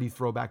gritty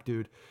throwback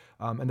dude,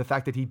 and the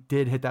fact that he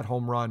did hit that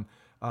home run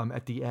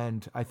at the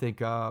end, I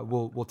think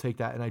we'll take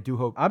that, and I do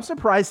hope. I'm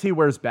surprised he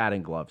wears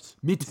batting gloves.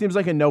 He seems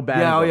like a no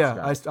batting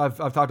gloves guy.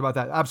 I've talked about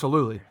that.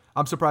 Absolutely,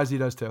 I'm surprised he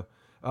does too.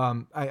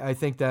 I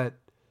think that.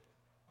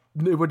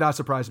 It would not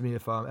surprise me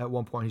if at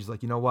one point he's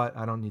like, you know what,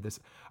 I don't need this.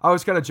 I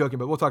was kind of joking,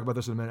 but we'll talk about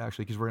this in a minute,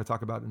 actually, because we're going to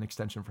talk about an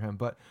extension for him.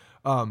 But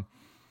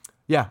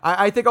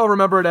I think I'll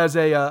remember it as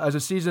a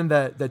season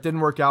that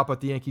didn't work out,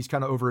 but the Yankees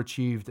kind of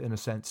overachieved in a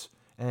sense.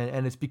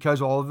 And it's because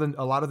a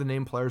lot of the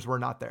named players were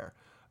not there.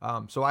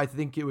 So I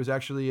think it was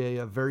actually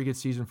a very good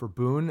season for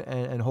Boone,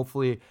 and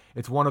hopefully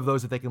it's one of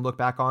those that they can look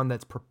back on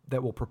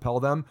that will propel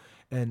them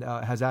and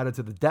has added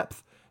to the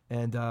depth,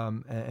 and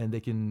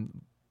they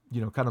can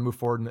kind of move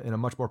forward in a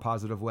much more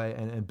positive way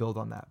and build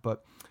on that.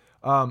 But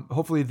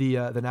hopefully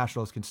the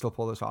Nationals can still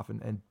pull this off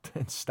and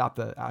stop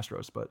the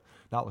Astros, but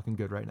not looking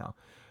good right now.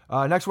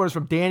 Next one is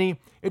from Danny.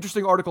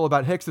 Interesting article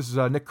about Hicks. This is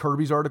Nick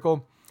Kirby's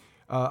article.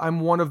 I'm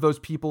one of those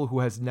people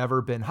who has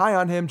never been high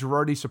on him.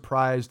 Girardi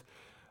surprised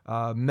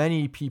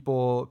many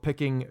people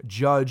picking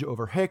Judge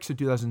over Hicks in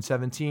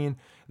 2017.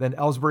 Then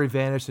Ellsbury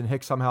vanished and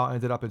Hicks somehow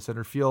ended up in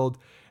center field.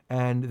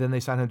 And then they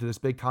signed him to this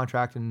big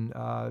contract, and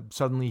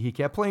suddenly he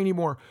can't play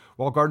anymore,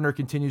 while Gardner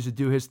continues to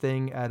do his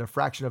thing at a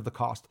fraction of the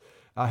cost.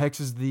 Hicks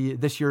is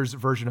this year's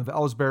version of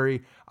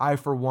Ellsbury. I,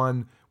 for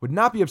one, would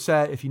not be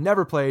upset if he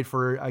never played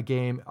for a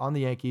game on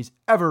the Yankees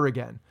ever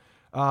again.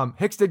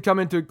 Hicks did come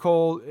into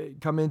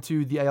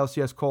the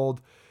ALCS cold,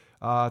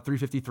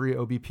 353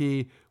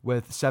 OBP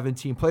with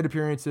 17 plate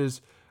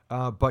appearances,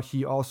 but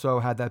he also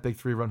had that big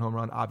 3-run home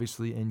run,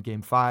 obviously, in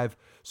Game 5.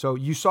 So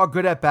you saw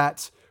good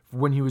at-bats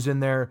when he was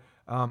in there.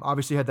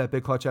 Obviously had that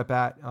big clutch at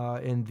bat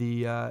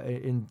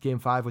in Game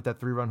 5 with that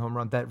 3-run home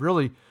run. That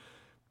really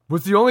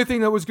was the only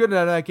thing that was good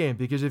out of that game,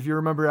 because if you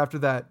remember after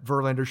that,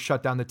 Verlander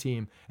shut down the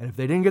team, and if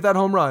they didn't get that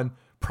home run,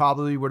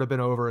 probably would have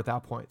been over at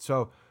that point.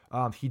 So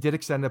he did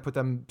extend it, put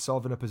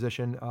themselves in a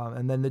position.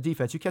 And then the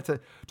defense, you can't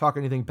talk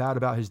anything bad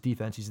about his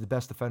defense. He's the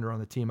best defender on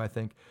the team, I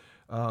think,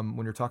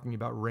 when you're talking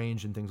about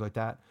range and things like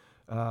that.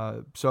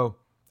 So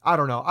I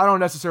don't know. I don't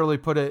necessarily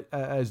put it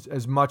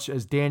as much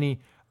as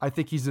Danny. I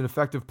think he's an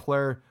effective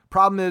player.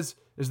 Problem is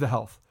the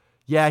health.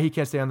 Yeah, he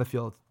can't stay on the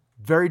field.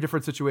 Very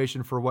different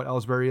situation for what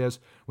Ellsbury is.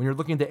 When you're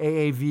looking at the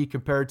AAV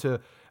compared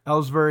to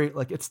Ellsbury,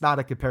 like, it's not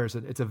a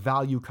comparison. It's a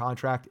value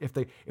contract. If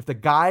the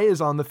guy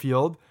is on the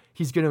field,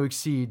 he's going to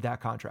exceed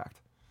that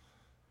contract.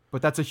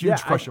 But that's a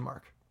huge question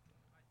mark.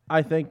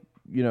 I think,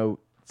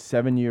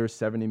 7 years,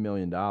 $70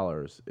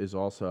 million is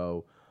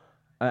also.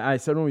 I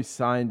said when we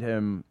signed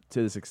him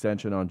to this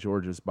extension on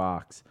George's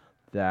box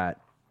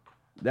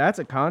that's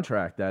a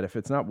contract that if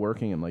it's not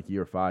working in like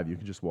year 5, you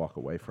can just walk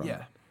away from.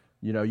 Yeah.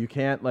 You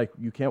can't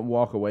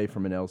walk away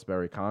from an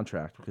Ellsbury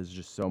contract because there's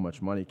just so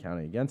much money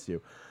counting against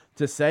you.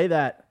 To say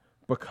that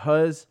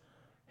because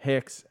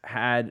Hicks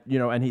had,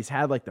 and he's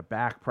had like the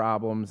back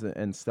problems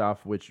and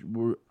stuff, which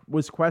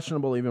was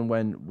questionable even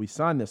when we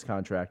signed this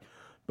contract.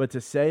 But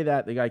to say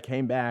that the guy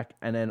came back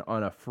and then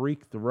on a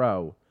freak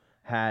throw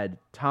had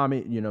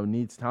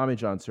needs Tommy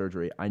John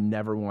surgery, I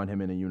never want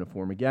him in a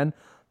uniform again.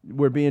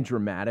 We're being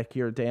dramatic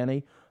here,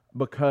 Danny,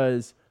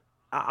 because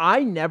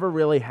I never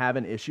really have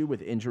an issue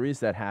with injuries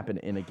that happen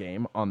in a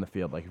game on the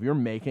field. Like if you're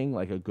making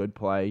like a good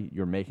play,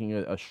 you're making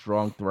a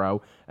strong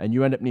throw, and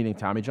you end up needing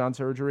Tommy John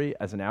surgery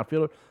as an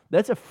outfielder,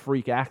 that's a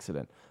freak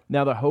accident.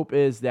 Now the hope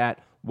is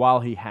that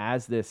while he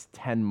has this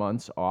 10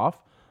 months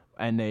off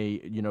and they're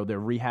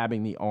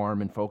rehabbing the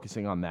arm and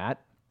focusing on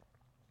that,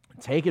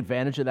 take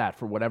advantage of that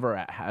for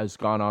whatever has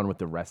gone on with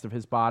the rest of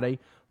his body,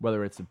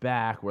 whether it's a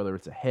back, whether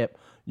it's a hip,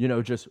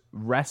 just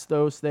rest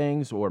those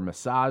things or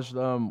massage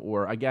them.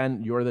 Or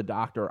again, you're the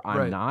doctor,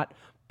 I'm not.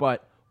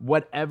 But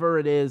whatever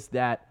it is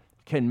that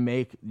can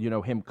make,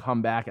 him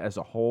come back as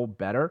a whole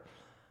better,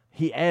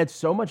 he adds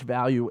so much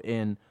value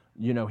in,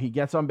 he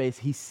gets on base.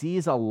 He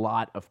sees a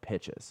lot of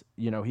pitches.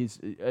 He's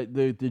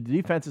the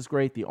defense is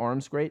great. The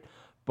arm's great.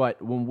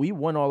 But when we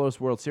won all those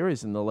World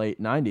Series in the late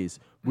 90s,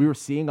 we were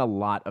seeing a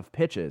lot of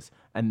pitches,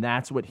 and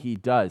that's what he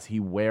does. He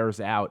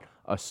wears out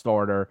a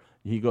starter.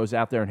 He goes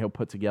out there and he'll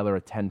put together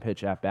a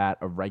 10-pitch at-bat,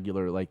 a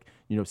regular,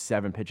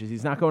 7 pitches.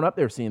 He's not going up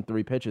there seeing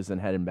 3 pitches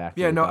and heading back.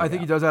 Yeah, no, I think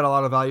he does add a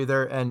lot of value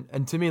there.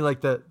 And to me, like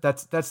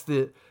that's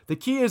the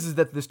key is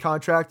that this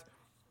contract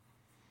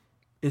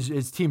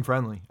is team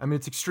friendly. I mean,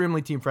 it's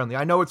extremely team friendly.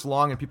 I know it's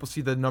long and people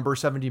see the number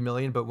 70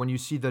 million, but when you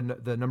see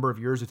the number of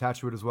years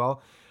attached to it as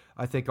well,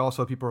 I think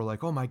also people are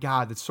like, oh my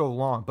God, it's so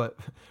long. But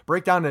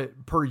break down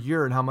it per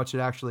year and how much it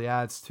actually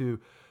adds to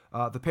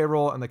the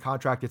payroll and the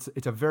contract. It's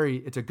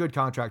a good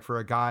contract for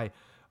a guy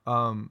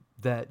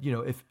that,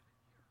 if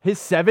his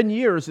 7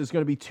 years is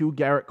going to be 2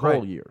 Garrett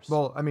Cole years.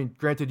 Well, I mean,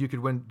 granted,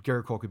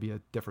 Garrett Cole could be a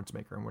difference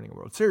maker in winning a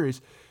World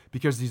Series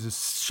because he's a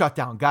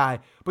shutdown guy.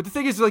 But the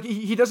thing is, like,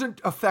 he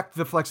doesn't affect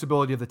the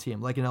flexibility of the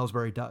team like an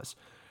Ellsbury does.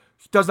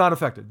 Does not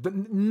affect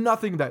it.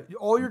 Nothing that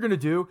all you're going to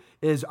do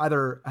is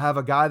either have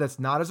a guy that's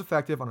not as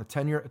effective on a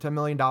 $10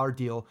 million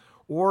deal,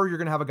 or you're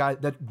going to have a guy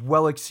that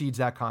well exceeds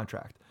that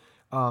contract.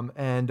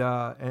 And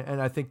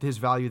I think his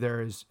value there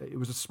it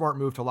was a smart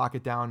move to lock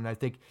it down. And I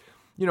think,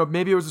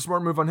 maybe it was a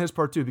smart move on his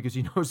part too, because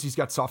he knows he's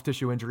got soft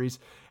tissue injuries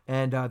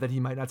and that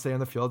he might not stay on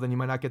the field and he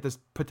might not get this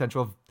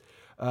potential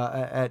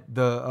at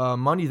the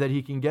money that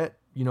he can get,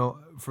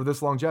 for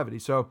this longevity.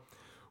 So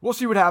we'll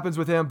see what happens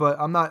with him, but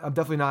I'm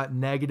definitely not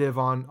negative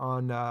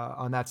on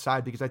that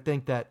side, because I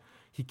think that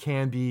he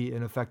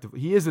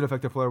is an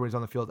effective player when he's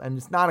on the field. And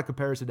it's not a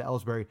comparison to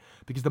Ellsbury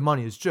because the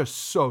money is just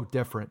so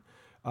different.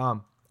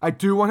 I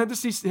do want him to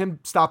see him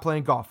stop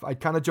playing golf. I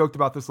kind of joked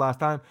about this last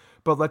time,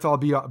 but let's all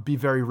be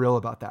very real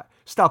about that.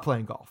 Stop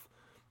playing golf.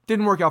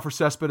 Didn't work out for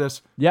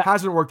Cespedes. Yeah.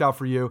 Hasn't worked out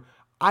for you.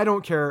 I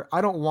don't care.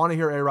 I don't want to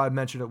hear A-Rod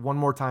mention it one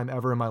more time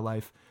ever in my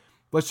life.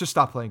 Let's just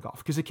stop playing golf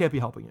because it can't be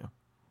helping you.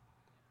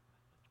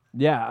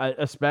 Yeah,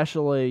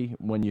 especially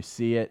when you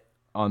see it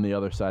on the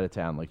other side of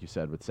town, like you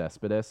said, with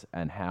Cespedes,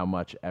 and how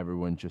much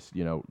everyone just,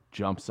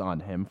 jumps on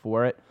him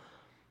for it.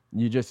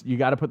 You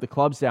got to put the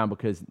clubs down,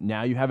 because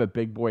now you have a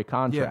big boy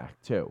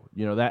contract too.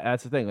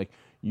 That's the thing. Like,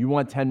 you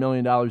want $10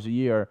 million a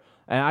year,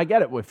 and I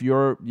get it. If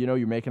you're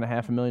making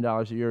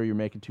 $500,000 a year, you're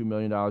making $2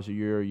 million a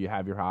year, you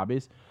have your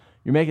hobbies.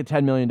 You're making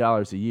 $10 million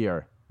a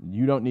year.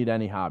 You don't need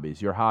any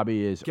hobbies. Your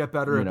hobby is get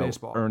better at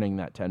baseball, earning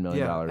that $10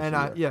 million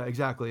a year.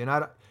 Exactly. And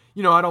I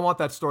don't want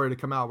that story to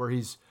come out where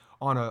he's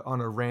on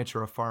a ranch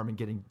or a farm and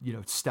getting,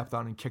 stepped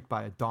on and kicked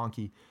by a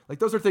donkey. Like,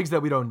 those are things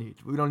that we don't need.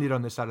 We don't need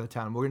on this side of the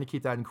town. We're going to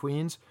keep that in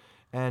Queens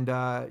and,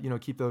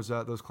 keep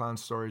those clown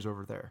stories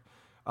over there.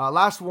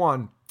 Last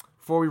one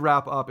before we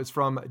wrap up is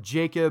from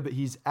Jacob.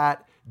 He's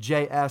at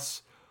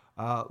JS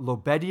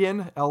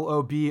Lobedien,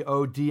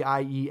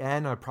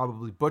 Lobodien. I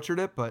probably butchered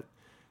it, but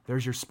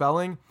there's your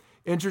spelling.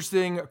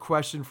 Interesting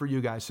question for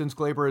you guys. Since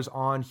Glaber is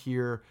on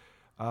here,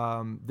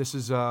 this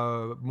is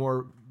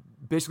more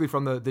basically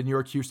from the New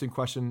York-Houston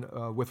question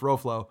with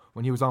Roflo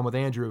when he was on with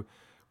Andrew.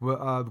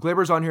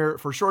 Glaber's on here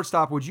for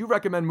shortstop. Would you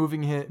recommend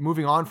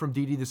moving on from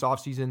Didi this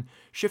offseason,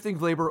 shifting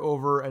Glaber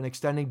over, and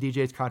extending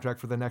DJ's contract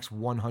for the next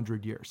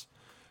 100 years?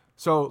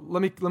 So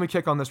let me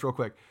kick on this real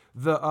quick.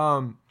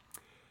 I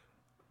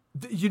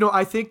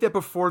think that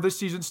before this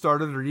season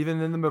started, or even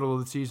in the middle of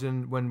the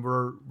season, when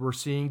we're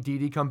seeing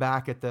Didi come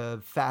back at the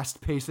fast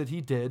pace that he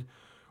did,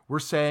 we're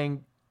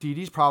saying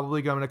Didi's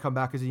probably going to come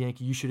back as a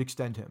Yankee. You should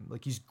extend him.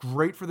 Like, he's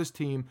great for this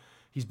team.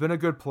 He's been a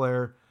good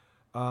player.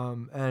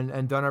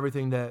 And done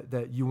everything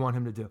that you want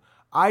him to do.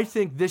 I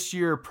think this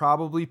year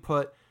probably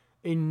put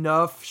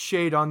enough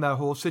shade on that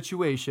whole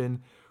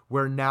situation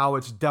where now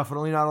it's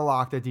definitely not a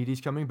lock that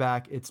Didi's coming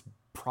back. It's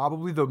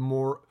probably the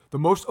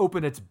most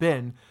open it's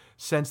been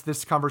since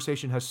this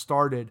conversation has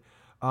started.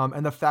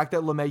 And the fact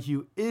that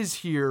LeMahieu is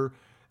here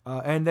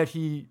and that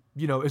he,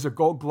 is a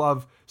Gold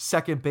Glove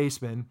second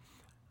baseman,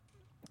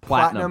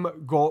 platinum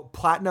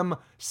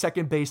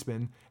second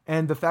baseman,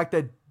 and the fact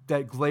that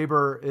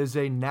Glaber is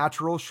a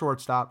natural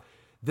shortstop,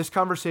 this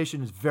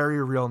conversation is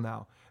very real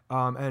now,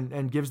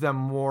 and gives them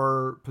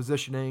more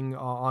positioning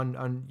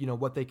on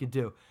what they could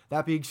do.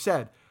 That being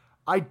said,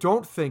 I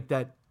don't think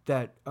that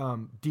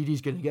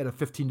Didi's going to get a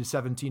 $15 to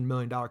 $17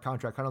 million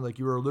contract, kind of like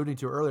you were alluding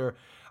to earlier.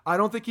 I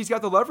don't think he's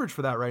got the leverage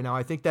for that right now.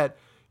 I think that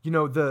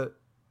you're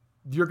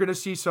going to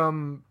see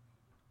some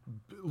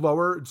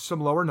lower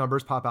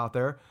numbers pop out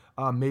there.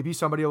 Maybe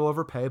somebody will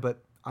overpay,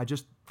 but I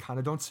just kind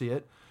of don't see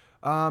it.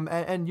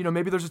 And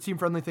maybe there's a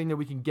team-friendly thing that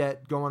we can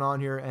get going on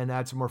here and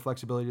add some more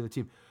flexibility to the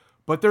team.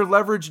 But their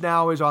leverage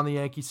now is on the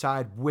Yankee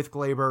side with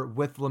Glaber,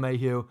 with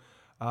LeMahieu,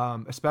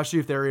 especially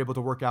if they're able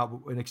to work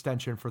out an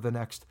extension for the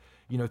next,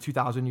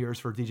 2,000 years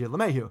for DJ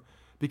LeMahieu.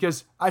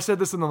 Because I said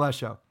this in the last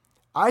show.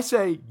 I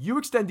say you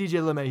extend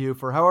DJ LeMahieu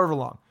for however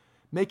long.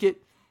 Make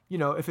it,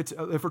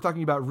 if we're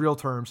talking about real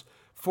terms,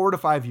 4 to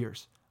 5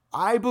 years.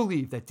 I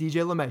believe that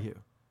DJ LeMahieu,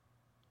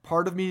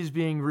 part of me is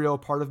being real,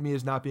 part of me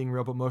is not being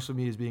real, but most of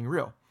me is being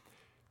real,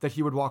 that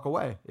he would walk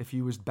away if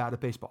he was bad at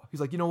baseball.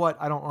 He's like, you know what?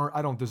 I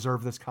don't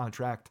deserve this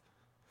contract.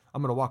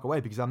 I'm going to walk away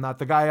because I'm not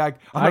the guy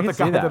I'm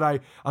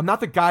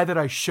not the guy that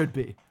I should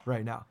be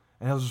right now.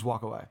 And he'll just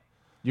walk away.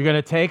 You're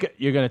going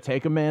to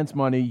take a man's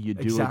money, you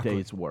do a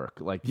day's work.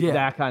 Like,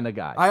 that kind of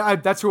guy.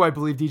 That's who I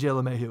believe DJ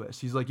LeMahieu is.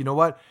 He's like, you know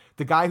what?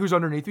 The guy who's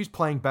underneath me is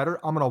playing better.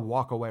 I'm going to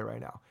walk away right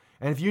now.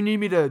 And if you need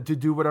me to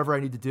do whatever I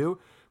need to do,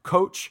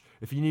 coach,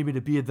 if you need me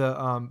to be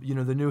the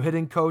the new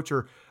hitting coach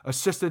or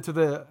assistant to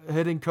the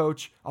hitting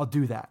coach, I'll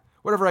do that.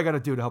 Whatever I got to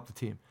do to help the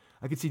team.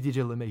 I could see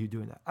DJ LeMahieu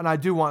doing that. And I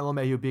do want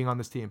LeMahieu being on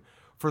this team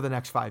for the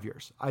next 5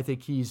 years. I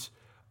think he's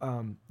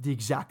the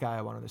exact guy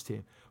I want on this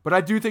team. But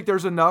I do think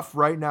there's enough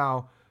right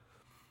now,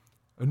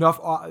 enough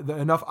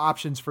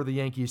options for the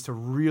Yankees to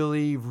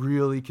really,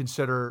 really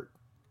consider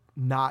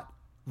not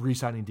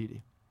re-signing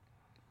Didi.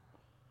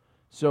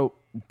 So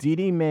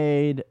Didi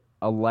made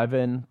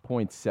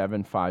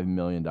 $11.75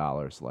 million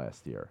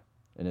last year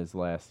in his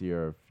last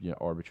year of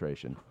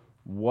arbitration.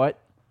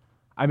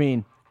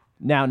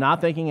 Now not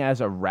thinking as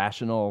a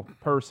rational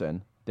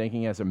person,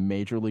 thinking as a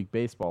Major League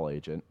Baseball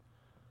agent,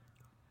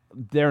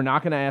 they're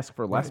not going to ask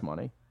for less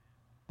money.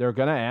 They're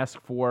going to ask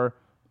for,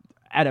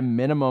 at a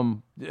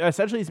minimum,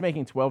 essentially he's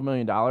making $12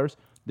 million.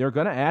 They're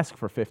going to ask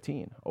for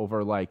 15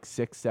 over like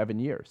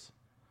 6-7 years.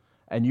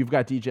 And you've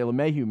got DJ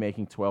LeMahieu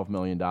making $12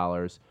 million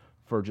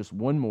for just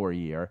one more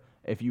year.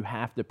 If you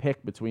have to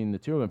pick between the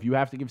two of them, if you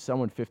have to give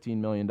someone $15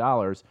 million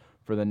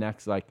for the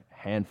next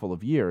handful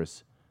of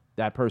years,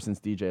 that person's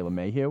DJ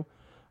LeMahieu.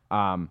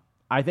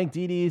 I think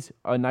Didi's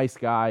a nice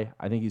guy.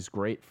 I think he's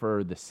great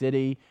for the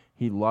city.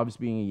 He loves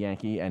being a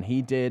Yankee, and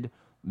he did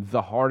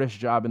the hardest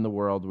job in the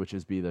world, which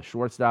is be the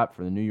shortstop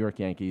for the New York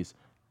Yankees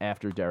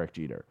after Derek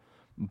Jeter.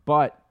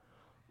 But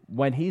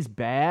when he's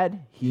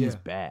bad, he's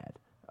bad.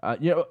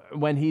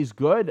 When he's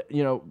good,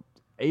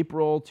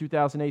 April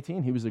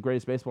 2018, he was the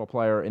greatest baseball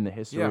player in the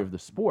history of the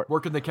sport.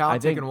 Working the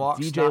count, taking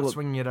walks, not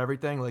swinging at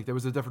everything. There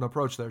was a different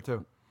approach there,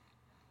 too.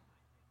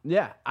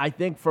 Yeah, I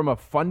think from a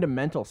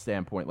fundamental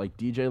standpoint,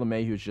 DJ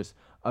LeMahieu is just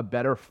a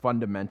better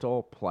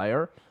fundamental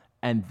player,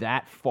 and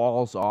that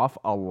falls off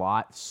a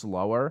lot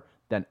slower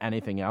than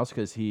anything else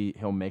because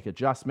he'll make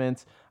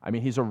adjustments.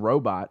 He's a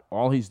robot.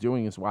 All he's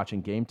doing is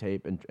watching game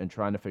tape and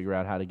trying to figure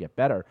out how to get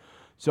better.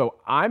 So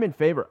I'm in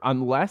favor,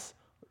 unless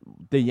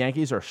the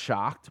Yankees are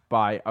shocked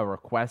by a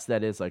request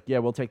that is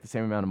we'll take the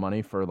same amount of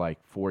money for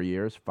 4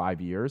 years,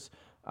 5 years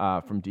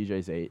from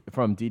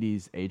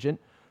Didi's agent.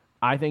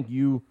 I think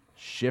you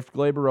shift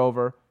Glaber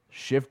over,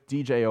 shift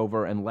DJ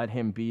over, and let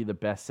him be the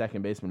best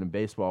second baseman in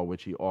baseball,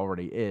 which he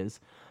already is.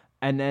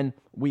 And then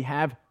we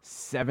have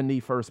 70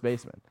 first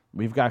basemen.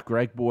 We've got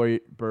Greg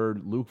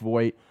Bird, Luke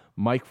Voit,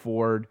 Mike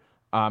Ford.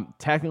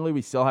 Technically,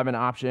 we still have an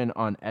option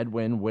on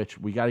Edwin, which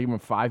we got to give him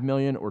 $5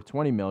 million or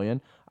 $20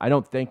 million. I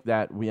don't think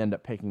that we end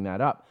up picking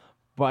that up.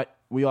 But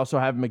we also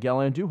have Miguel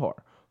Andujar,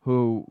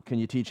 who, can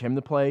you teach him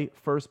to play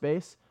first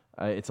base?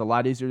 It's a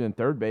lot easier than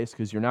third base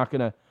because you're not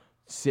going to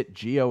sit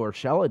Gio or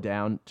Urshela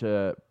down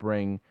to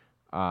bring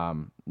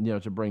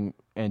to bring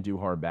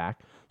Andujar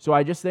back. So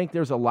I just think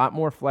there's a lot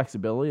more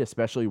flexibility,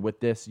 especially with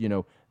this,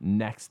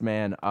 next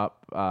man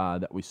up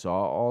that we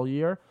saw all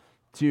year,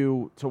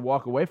 to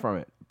walk away from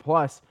it.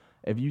 Plus,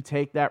 if you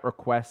take that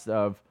request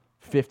of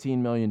 $15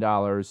 million,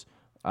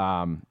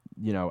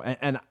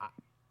 and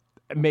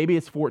maybe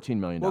it's $14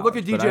 million. Well, look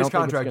at DJ's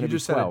contract. You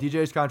just said it.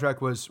 DJ's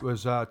contract was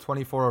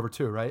 24 over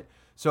 2, right?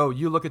 So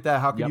you look at that.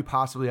 How can you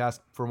possibly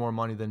ask for more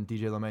money than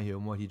DJ LeMahieu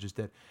and what he just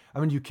did?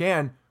 I mean, you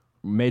can.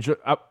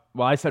 Well,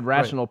 I said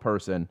rational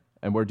person,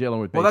 and we're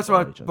dealing with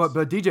baseball agents. But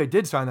DJ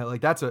did sign that.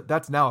 Like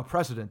that's now a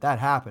precedent. That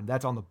happened.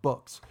 That's on the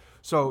books.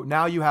 So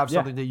now you have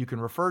something that you can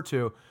refer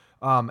to,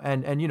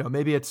 and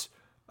maybe it's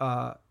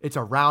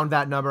around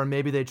that number, and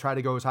maybe they try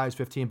to go as high as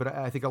 15. But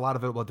I think a lot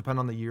of it will depend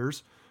on the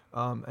years,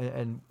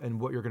 and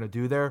what you're going to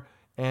do there.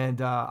 And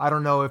I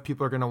don't know if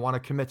people are going to want to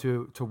commit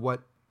to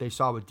what they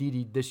saw with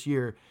Didi this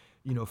year.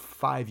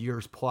 5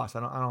 years plus.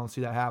 I don't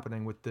see that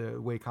happening with the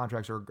way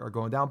contracts are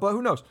going down. But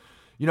who knows?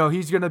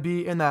 He's going to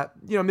be in that,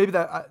 maybe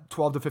that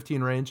 12 to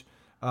 15 range.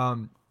 But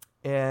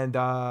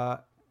I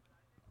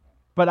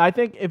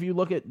think if you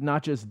look at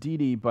not just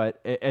Didi,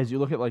 but as you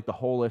look at like the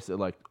whole list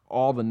of like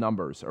all the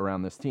numbers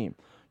around this team,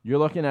 you're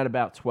looking at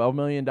about $12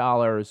 million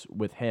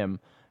with him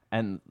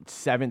and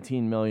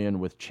 $17 million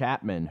with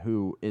Chapman,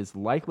 who is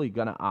likely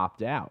going to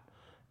opt out.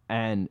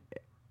 And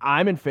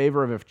I'm in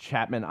favor of, if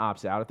Chapman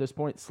opts out at this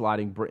point,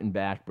 sliding Britton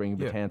back, bringing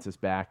Betances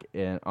back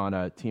on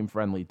a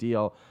team-friendly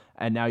deal.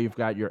 And now you've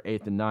got your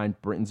 8th and 9th.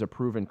 Britton's a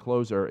proven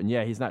closer. And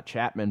he's not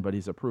Chapman, but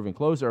he's a proven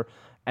closer.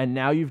 And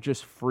now you've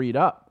just freed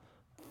up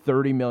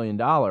 $30 million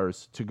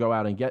to go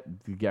out and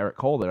get the Garrett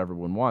Cole that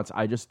everyone wants.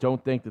 I just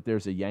don't think that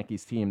there's a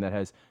Yankees team that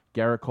has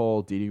Garrett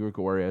Cole, Didi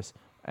Gregorius,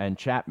 and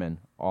Chapman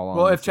all on.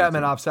 Well, if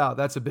Chapman opts out,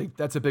 that's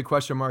a big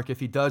question mark. If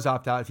he does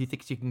opt out, if he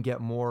thinks he can get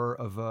more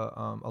of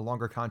a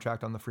longer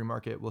contract on the free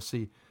market, we'll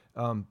see.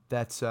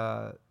 That's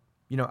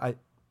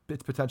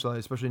it's potential,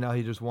 especially now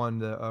he just won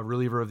the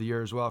reliever of the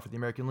year as well for the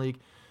American League.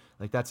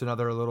 Like that's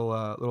another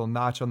little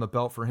notch on the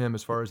belt for him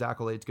as far as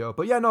accolades go.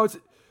 But it's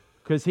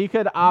because he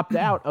could opt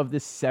out of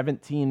this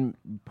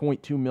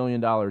 $17.2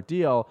 million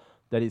deal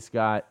that he's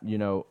got,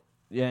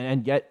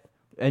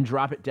 and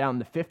drop it down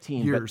to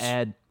 15 years, but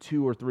add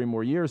 2 or 3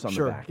 more years on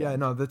the back end. Yeah,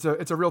 no, it's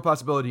a real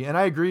possibility. And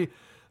I agree,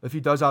 if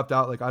he does opt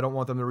out, like I don't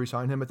want them to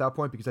re-sign him at that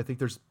point, because I think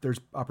there's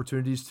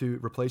opportunities to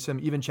replace him.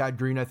 Even Chad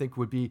Green, I think,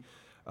 would be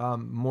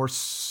more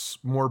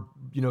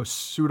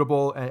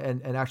suitable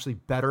and actually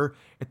better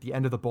at the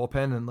end of the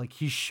bullpen. And like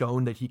he's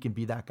shown that he can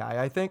be that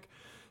guy, I think.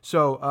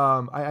 So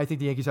I think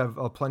the Yankees have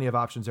plenty of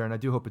options there, and I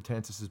do hope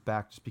Betances is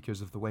back just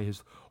because of the way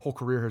his whole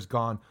career has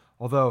gone.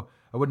 Although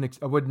I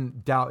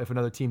wouldn't doubt if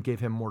another team gave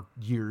him more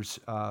years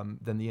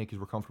than the Yankees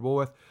were comfortable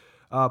with.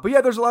 But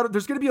there's going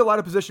to be a lot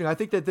of positioning. I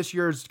think that this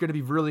year is going to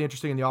be really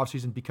interesting in the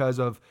offseason because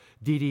of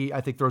Didi.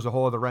 I think throws a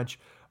whole other wrench.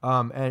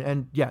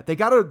 They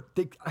got to.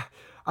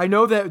 I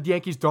know that the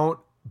Yankees don't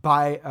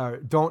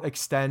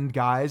extend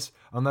guys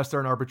unless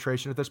they're in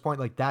arbitration at this point.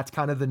 Like that's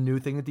kind of the new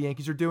thing that the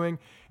Yankees are doing.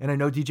 And I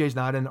know DJ's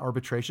not in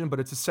arbitration, but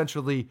it's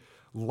essentially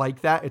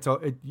like that.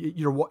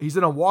 He's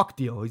in a walk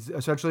deal. He's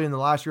essentially in the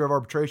last year of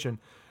arbitration,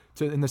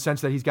 in the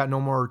sense that he's got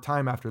no more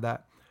time after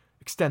that.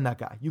 Extend that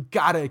guy. You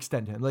got to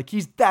extend him. Like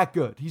he's that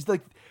good. He's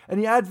like, and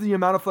he adds the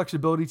amount of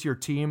flexibility to your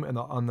team and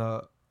on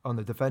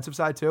the defensive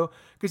side too,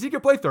 because he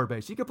could play third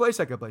base, he could play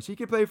second base, he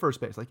could play first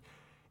base. Like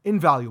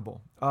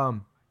invaluable.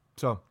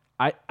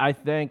 I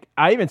think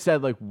I even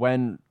said like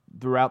when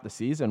throughout the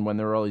season when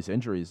there were all these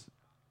injuries,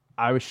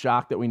 I was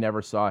shocked that we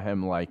never saw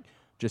him like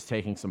just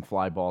taking some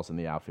fly balls in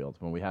the outfield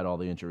when we had all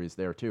the injuries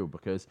there too,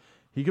 because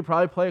he could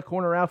probably play a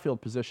corner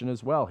outfield position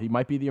as well. He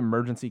might be the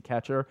emergency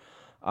catcher.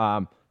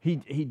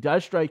 He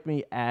does strike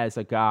me as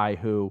a guy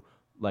who,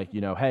 like,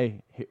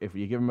 hey, if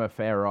you give him a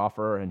fair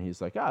offer and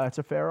he's like, that's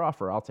a fair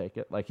offer, I'll take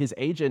it. Like his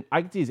agent,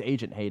 I could see his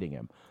agent hating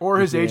him. Or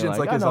his agent's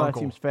like his uncle. That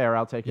seems fair,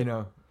 I'll take it.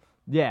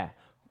 Yeah.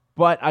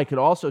 But I could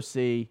also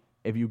see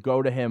if you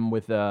go to him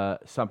with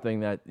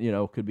something that,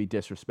 could be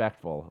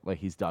disrespectful, like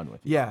he's done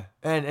with you. Yeah.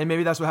 And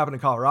maybe that's what happened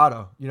in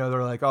Colorado.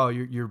 They're like, oh,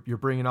 you're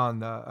bringing on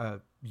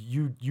the,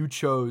 you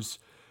chose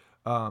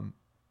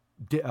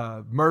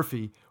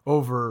Murphy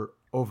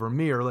over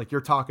me, or like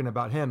you're talking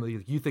about him.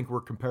 Like, you think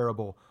we're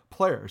comparable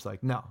players.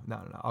 Like, no.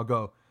 I'll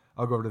go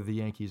to the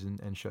Yankees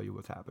and show you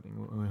what's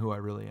happening, who I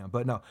really am.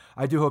 But no,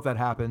 I do hope that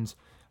happens.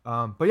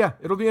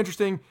 It'll be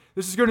interesting.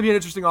 This is going to be an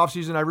interesting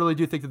offseason. I really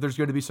do think that there's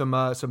going to be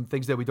some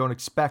things that we don't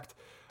expect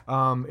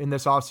in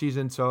this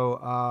offseason. So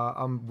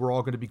we're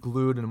all going to be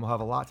glued, and we'll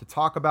have a lot to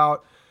talk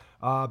about.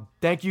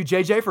 Thank you,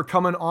 JJ, for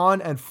coming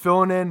on and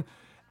filling in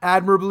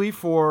admirably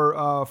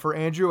for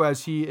Andrew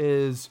as he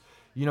is,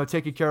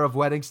 taking care of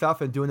wedding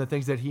stuff and doing the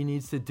things that he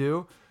needs to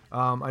do.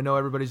 I know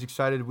everybody's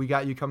excited. We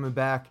got you coming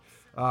back.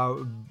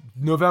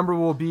 November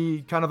will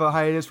be kind of a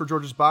hiatus for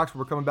George's Box, but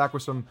we're coming back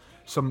with some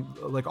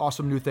like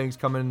awesome new things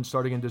coming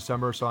starting in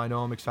December. So I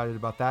know I'm excited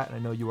about that, and I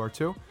know you are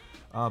too.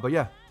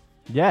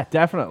 Yeah,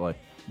 definitely.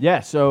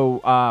 Yeah,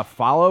 so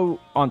follow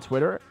on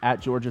Twitter at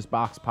George's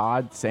Box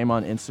Pod. Same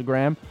on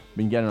Instagram.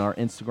 Been getting our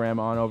Instagram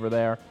on over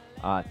there.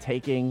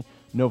 Taking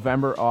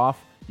November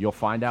off. You'll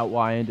find out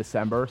why in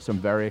December. Some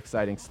very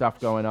exciting stuff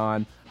going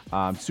on.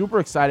 Super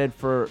excited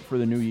for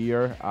the new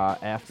year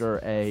after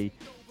a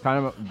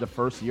kind of the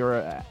first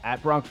year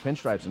at Bronx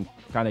Pinstripes and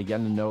kind of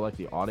getting to know like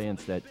the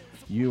audience that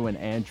you and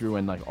Andrew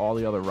and like all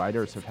the other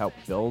writers have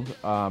helped build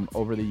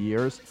over the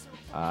years.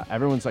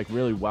 Everyone's like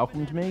really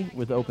welcomed me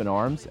with open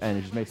arms, and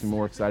it just makes me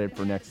more excited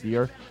for next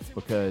year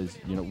because,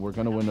 you know, we're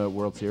going to win the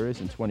World Series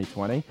in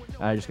 2020.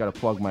 I just got to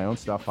plug my own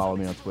stuff. Follow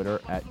me on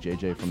Twitter at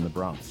JJ from the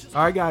Bronx.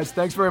 All right, guys,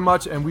 thanks very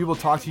much, and we will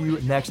talk to you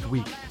next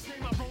week.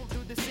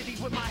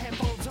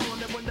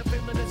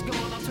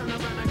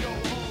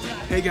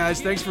 Hey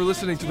guys, thanks for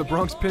listening to the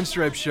Bronx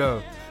Pinstripe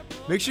Show.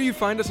 Make sure you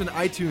find us on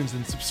iTunes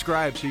and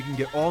subscribe so you can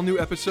get all new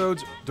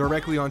episodes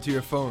directly onto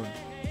your phone.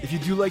 If you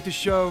do like the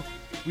show,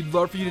 we'd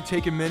love for you to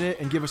take a minute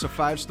and give us a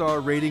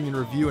 5-star rating and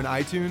review in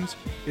iTunes.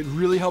 It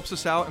really helps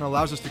us out and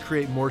allows us to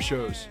create more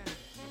shows.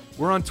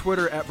 We're on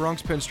Twitter at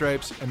Bronx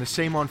Pinstripes and the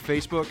same on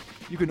Facebook.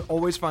 You can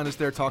always find us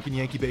there talking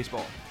Yankee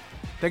baseball.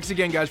 Thanks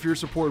again, guys, for your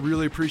support.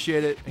 Really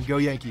appreciate it, and go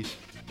Yankees.